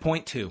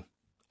 5.2,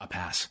 a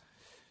pass.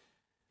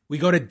 We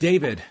go to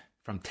David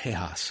from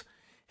Tejas.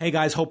 Hey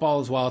guys, hope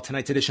all is well.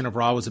 Tonight's edition of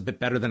Raw was a bit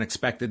better than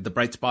expected. The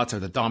bright spots are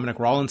the Dominic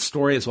Rollins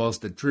story as well as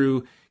the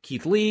Drew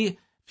Keith Lee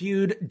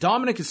feud.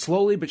 Dominic is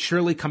slowly but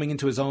surely coming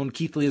into his own.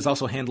 Keith Lee is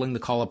also handling the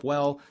call-up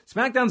well.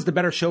 SmackDown's the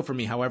better show for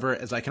me, however,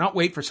 as I cannot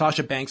wait for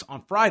Sasha Banks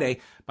on Friday.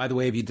 By the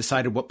way, have you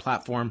decided what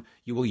platform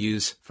you will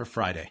use for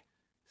Friday?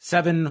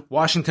 7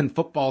 Washington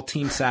football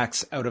team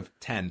sacks out of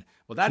 10.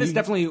 Well, that is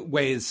definitely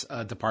Way's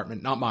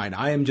department, not mine.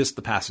 I am just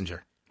the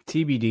passenger.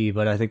 TBD,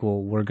 but I think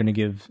we're going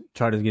to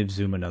try to give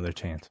Zoom another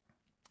chance.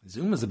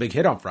 Zoom was a big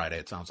hit on Friday,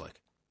 it sounds like.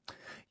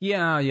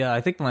 Yeah.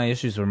 I think my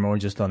issues were more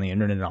just on the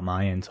internet on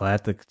my end, so I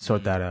have to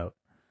sort that out.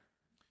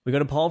 We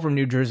got a Paul from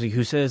New Jersey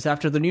who says,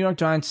 after the New York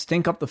Giants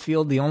stink up the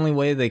field the only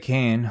way they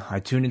can, I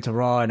tuned into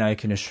Raw and I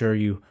can assure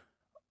you...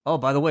 Oh,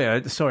 by the way,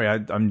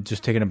 I'm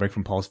just taking a break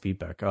from Paul's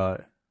feedback. No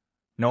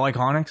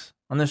Iconics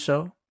on this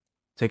show?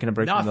 Taking a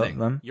break from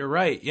them? You're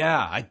right.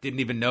 Yeah, I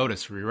didn't even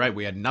notice. You're right.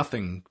 We had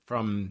nothing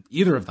from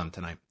either of them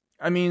tonight.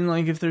 I mean,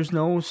 if there's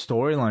no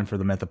storyline for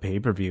them at the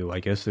pay-per-view, I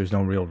guess there's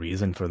no real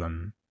reason for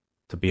them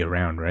to be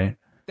around, right?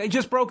 They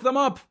just broke them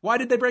up. Why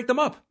did they break them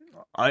up?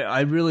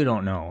 I really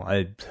don't know.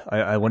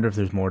 I wonder if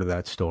there's more to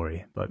that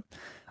story. But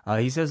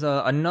he says,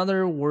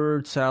 another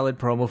word salad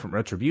promo from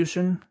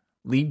Retribution.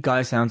 Lead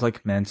guy sounds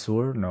like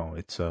Mansoor. No,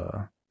 it's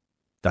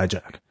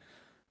Dijak.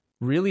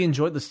 Really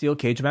enjoyed the steel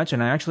cage match,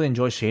 and I actually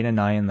enjoy Shayna and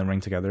Nia in the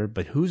ring together,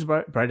 but whose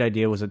bright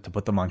idea was it to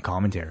put them on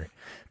commentary?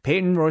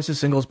 Peyton Royce's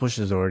singles push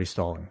is already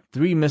stalling.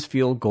 3 missed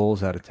field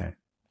goals out of 10.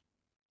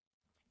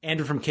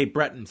 Andrew from Cape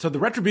Breton. So the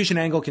Retribution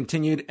angle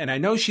continued, and I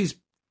know she's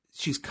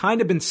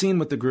kind of been seen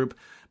with the group,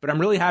 but I'm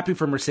really happy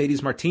for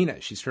Mercedes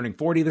Martinez. She's turning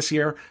 40 this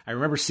year. I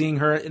remember seeing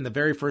her in the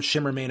very first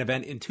Shimmer main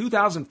event in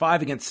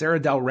 2005 against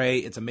Sarah Del Rey.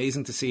 It's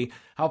amazing to see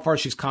how far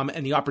she's come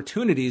and the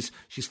opportunities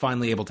she's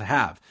finally able to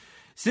have.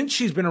 Since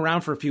she's been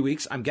around for a few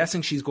weeks, I'm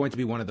guessing she's going to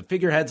be one of the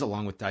figureheads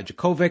along with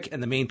Dijakovic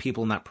and the main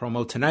people in that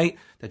promo tonight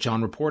that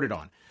John reported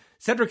on.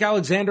 Cedric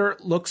Alexander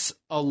looks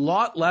a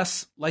lot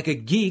less like a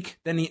geek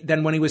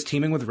than when he was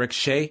teaming with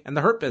Ricochet, and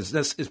the Hurt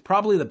Business is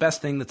probably the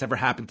best thing that's ever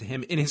happened to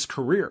him in his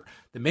career.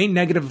 The main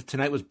negative of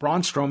tonight was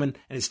Braun Strowman and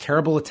his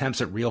terrible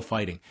attempts at real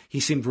fighting. He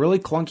seemed really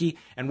clunky,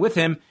 and with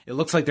him, it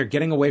looks like they're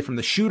getting away from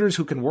the shooters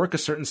who can work a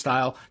certain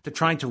style to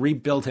trying to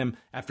rebuild him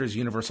after his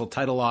Universal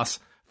title loss.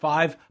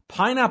 5,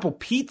 Pineapple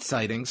Pete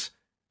sightings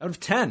out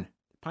of 10.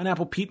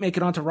 Pineapple Pete make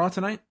it onto Raw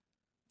tonight?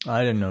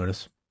 I didn't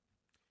notice.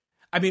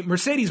 I mean,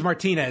 Mercedes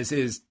Martinez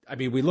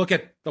we look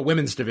at the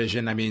women's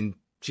division.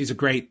 She's a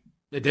great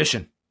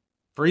addition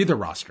for either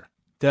roster.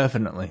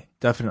 Definitely.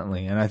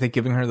 And I think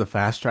giving her the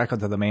fast track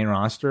onto the main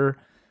roster,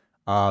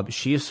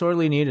 she is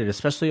sorely needed,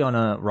 especially on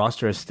a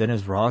roster as thin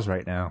as Raw's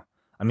right now.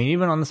 I mean,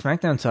 even on the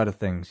SmackDown side of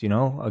things,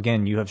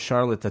 again, you have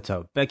Charlotte that's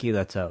out, Becky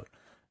that's out.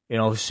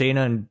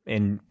 Shayna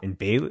and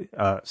Bayley,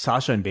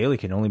 Sasha and Bayley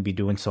can only be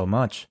doing so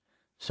much.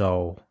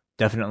 So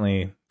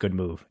definitely good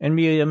move. And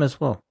Mia Yim as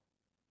well.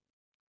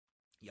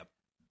 Yep.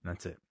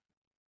 That's it.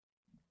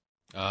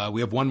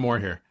 We have one more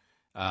here.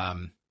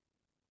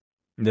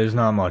 There's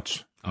not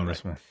much on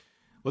this one.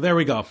 Well, there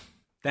we go.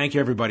 Thank you,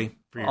 everybody.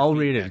 I'll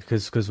read it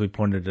because we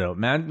pointed it out.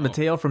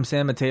 Mateo from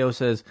San Mateo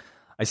says,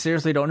 I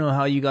seriously don't know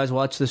how you guys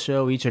watch the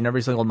show each and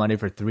every single Monday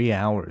for 3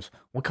 hours.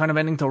 What kind of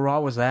ending to Raw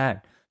was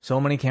that? So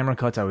many camera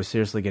cuts, I was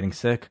seriously getting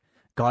sick.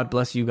 God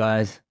bless you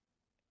guys.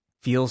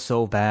 Feels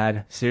so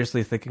bad.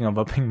 Seriously thinking of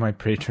upping my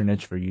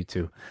patronage for you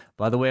two.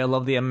 By the way, I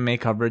love the MMA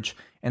coverage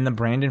and the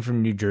Brandon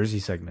from New Jersey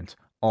segment.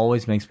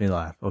 Always makes me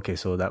laugh. Okay,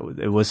 so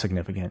it was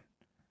significant.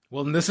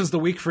 Well, and this is the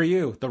week for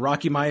you, the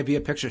Rocky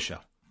Maivia picture show.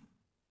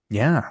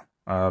 Yeah.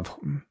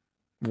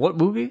 What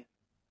movie?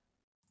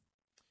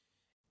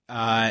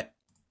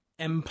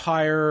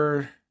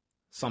 Empire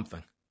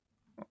something.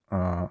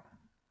 Yeah,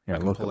 I'll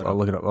look it up.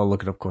 I'll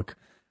look it up quick.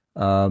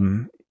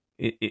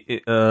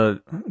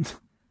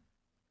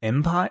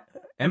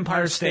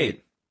 Empire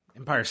State.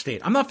 Empire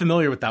State. I'm not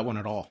familiar with that one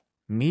at all.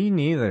 Me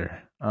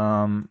neither.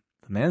 The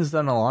man's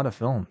done a lot of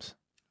films.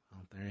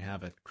 Well, there you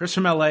have it. Chris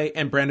from LA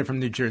and Brandon from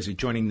New Jersey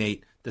joining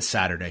Nate this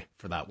Saturday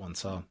for that one.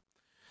 So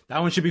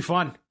that one should be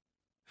fun.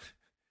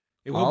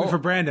 It will be for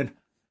Brandon.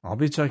 I'll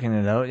be checking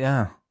it out,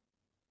 yeah.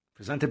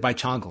 Presented by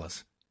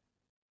Chonkless.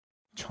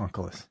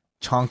 Chonkless?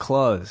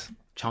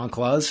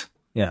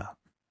 Yeah.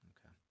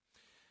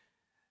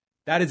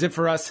 That is it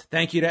for us.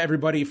 Thank you to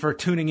everybody for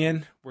tuning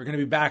in. We're going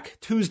to be back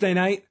Tuesday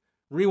night.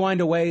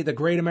 Rewind away, the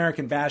Great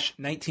American Bash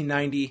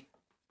 1990.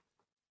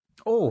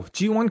 Oh,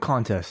 G1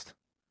 contest.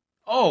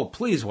 Oh,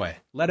 please,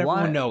 let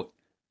everyone know.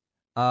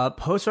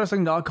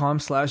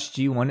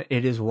 Postwrestling.com/G1.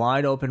 It is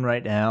wide open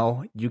right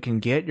now. You can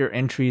get your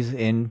entries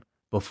in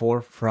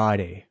before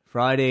Friday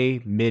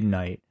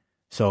midnight.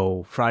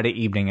 So Friday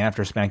evening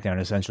after SmackDown,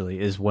 essentially,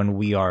 is when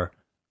we are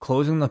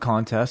closing the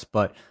contest,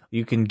 but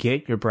you can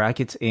get your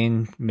brackets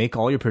in, make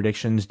all your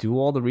predictions, do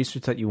all the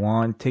research that you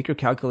want, take your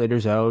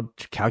calculators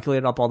out,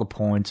 calculate up all the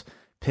points,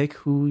 pick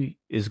who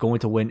is going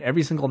to win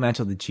every single match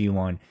of the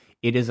G1.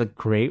 It is a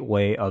great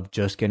way of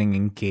just getting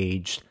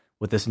engaged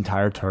with this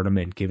entire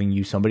tournament, giving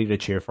you somebody to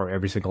cheer for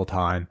every single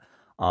time.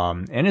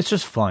 And it's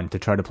just fun to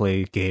try to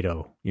play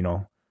Gato,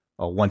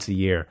 once a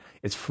year.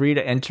 It's free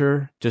to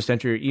enter. Just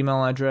enter your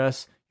email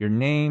address, your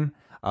name.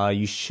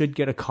 You should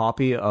get a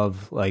copy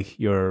of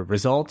your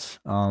results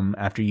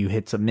after you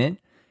hit submit.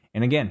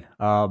 And again,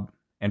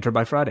 enter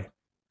by Friday.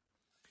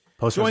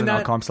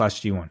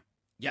 Postwrestling.com/G1.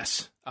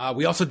 Yes.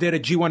 We also did a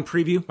G1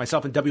 preview,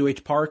 myself and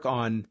WH Park,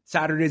 on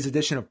Saturday's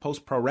edition of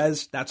Post Pro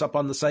Res. That's up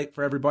on the site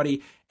for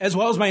everybody, as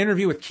well as my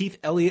interview with Keith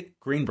Elliott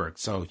Greenberg.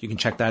 So you can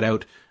check that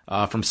out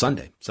from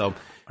Sunday. So,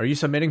 are you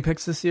submitting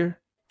picks this year?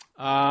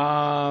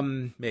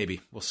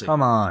 Maybe. We'll see.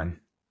 Come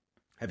on.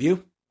 Have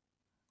you?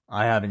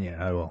 I haven't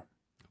yet. I will.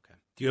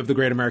 Do you have the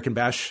Great American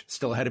Bash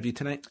still ahead of you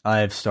tonight? I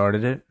have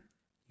started it.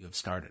 You have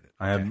started it.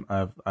 Okay.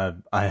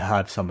 I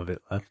have some of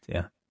it left.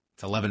 Yeah.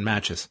 It's 11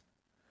 matches.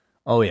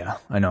 Oh yeah,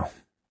 I know.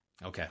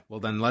 Okay. Well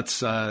then let's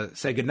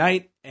say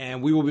goodnight,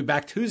 and we will be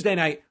back Tuesday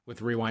night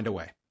with Rewind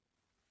Away.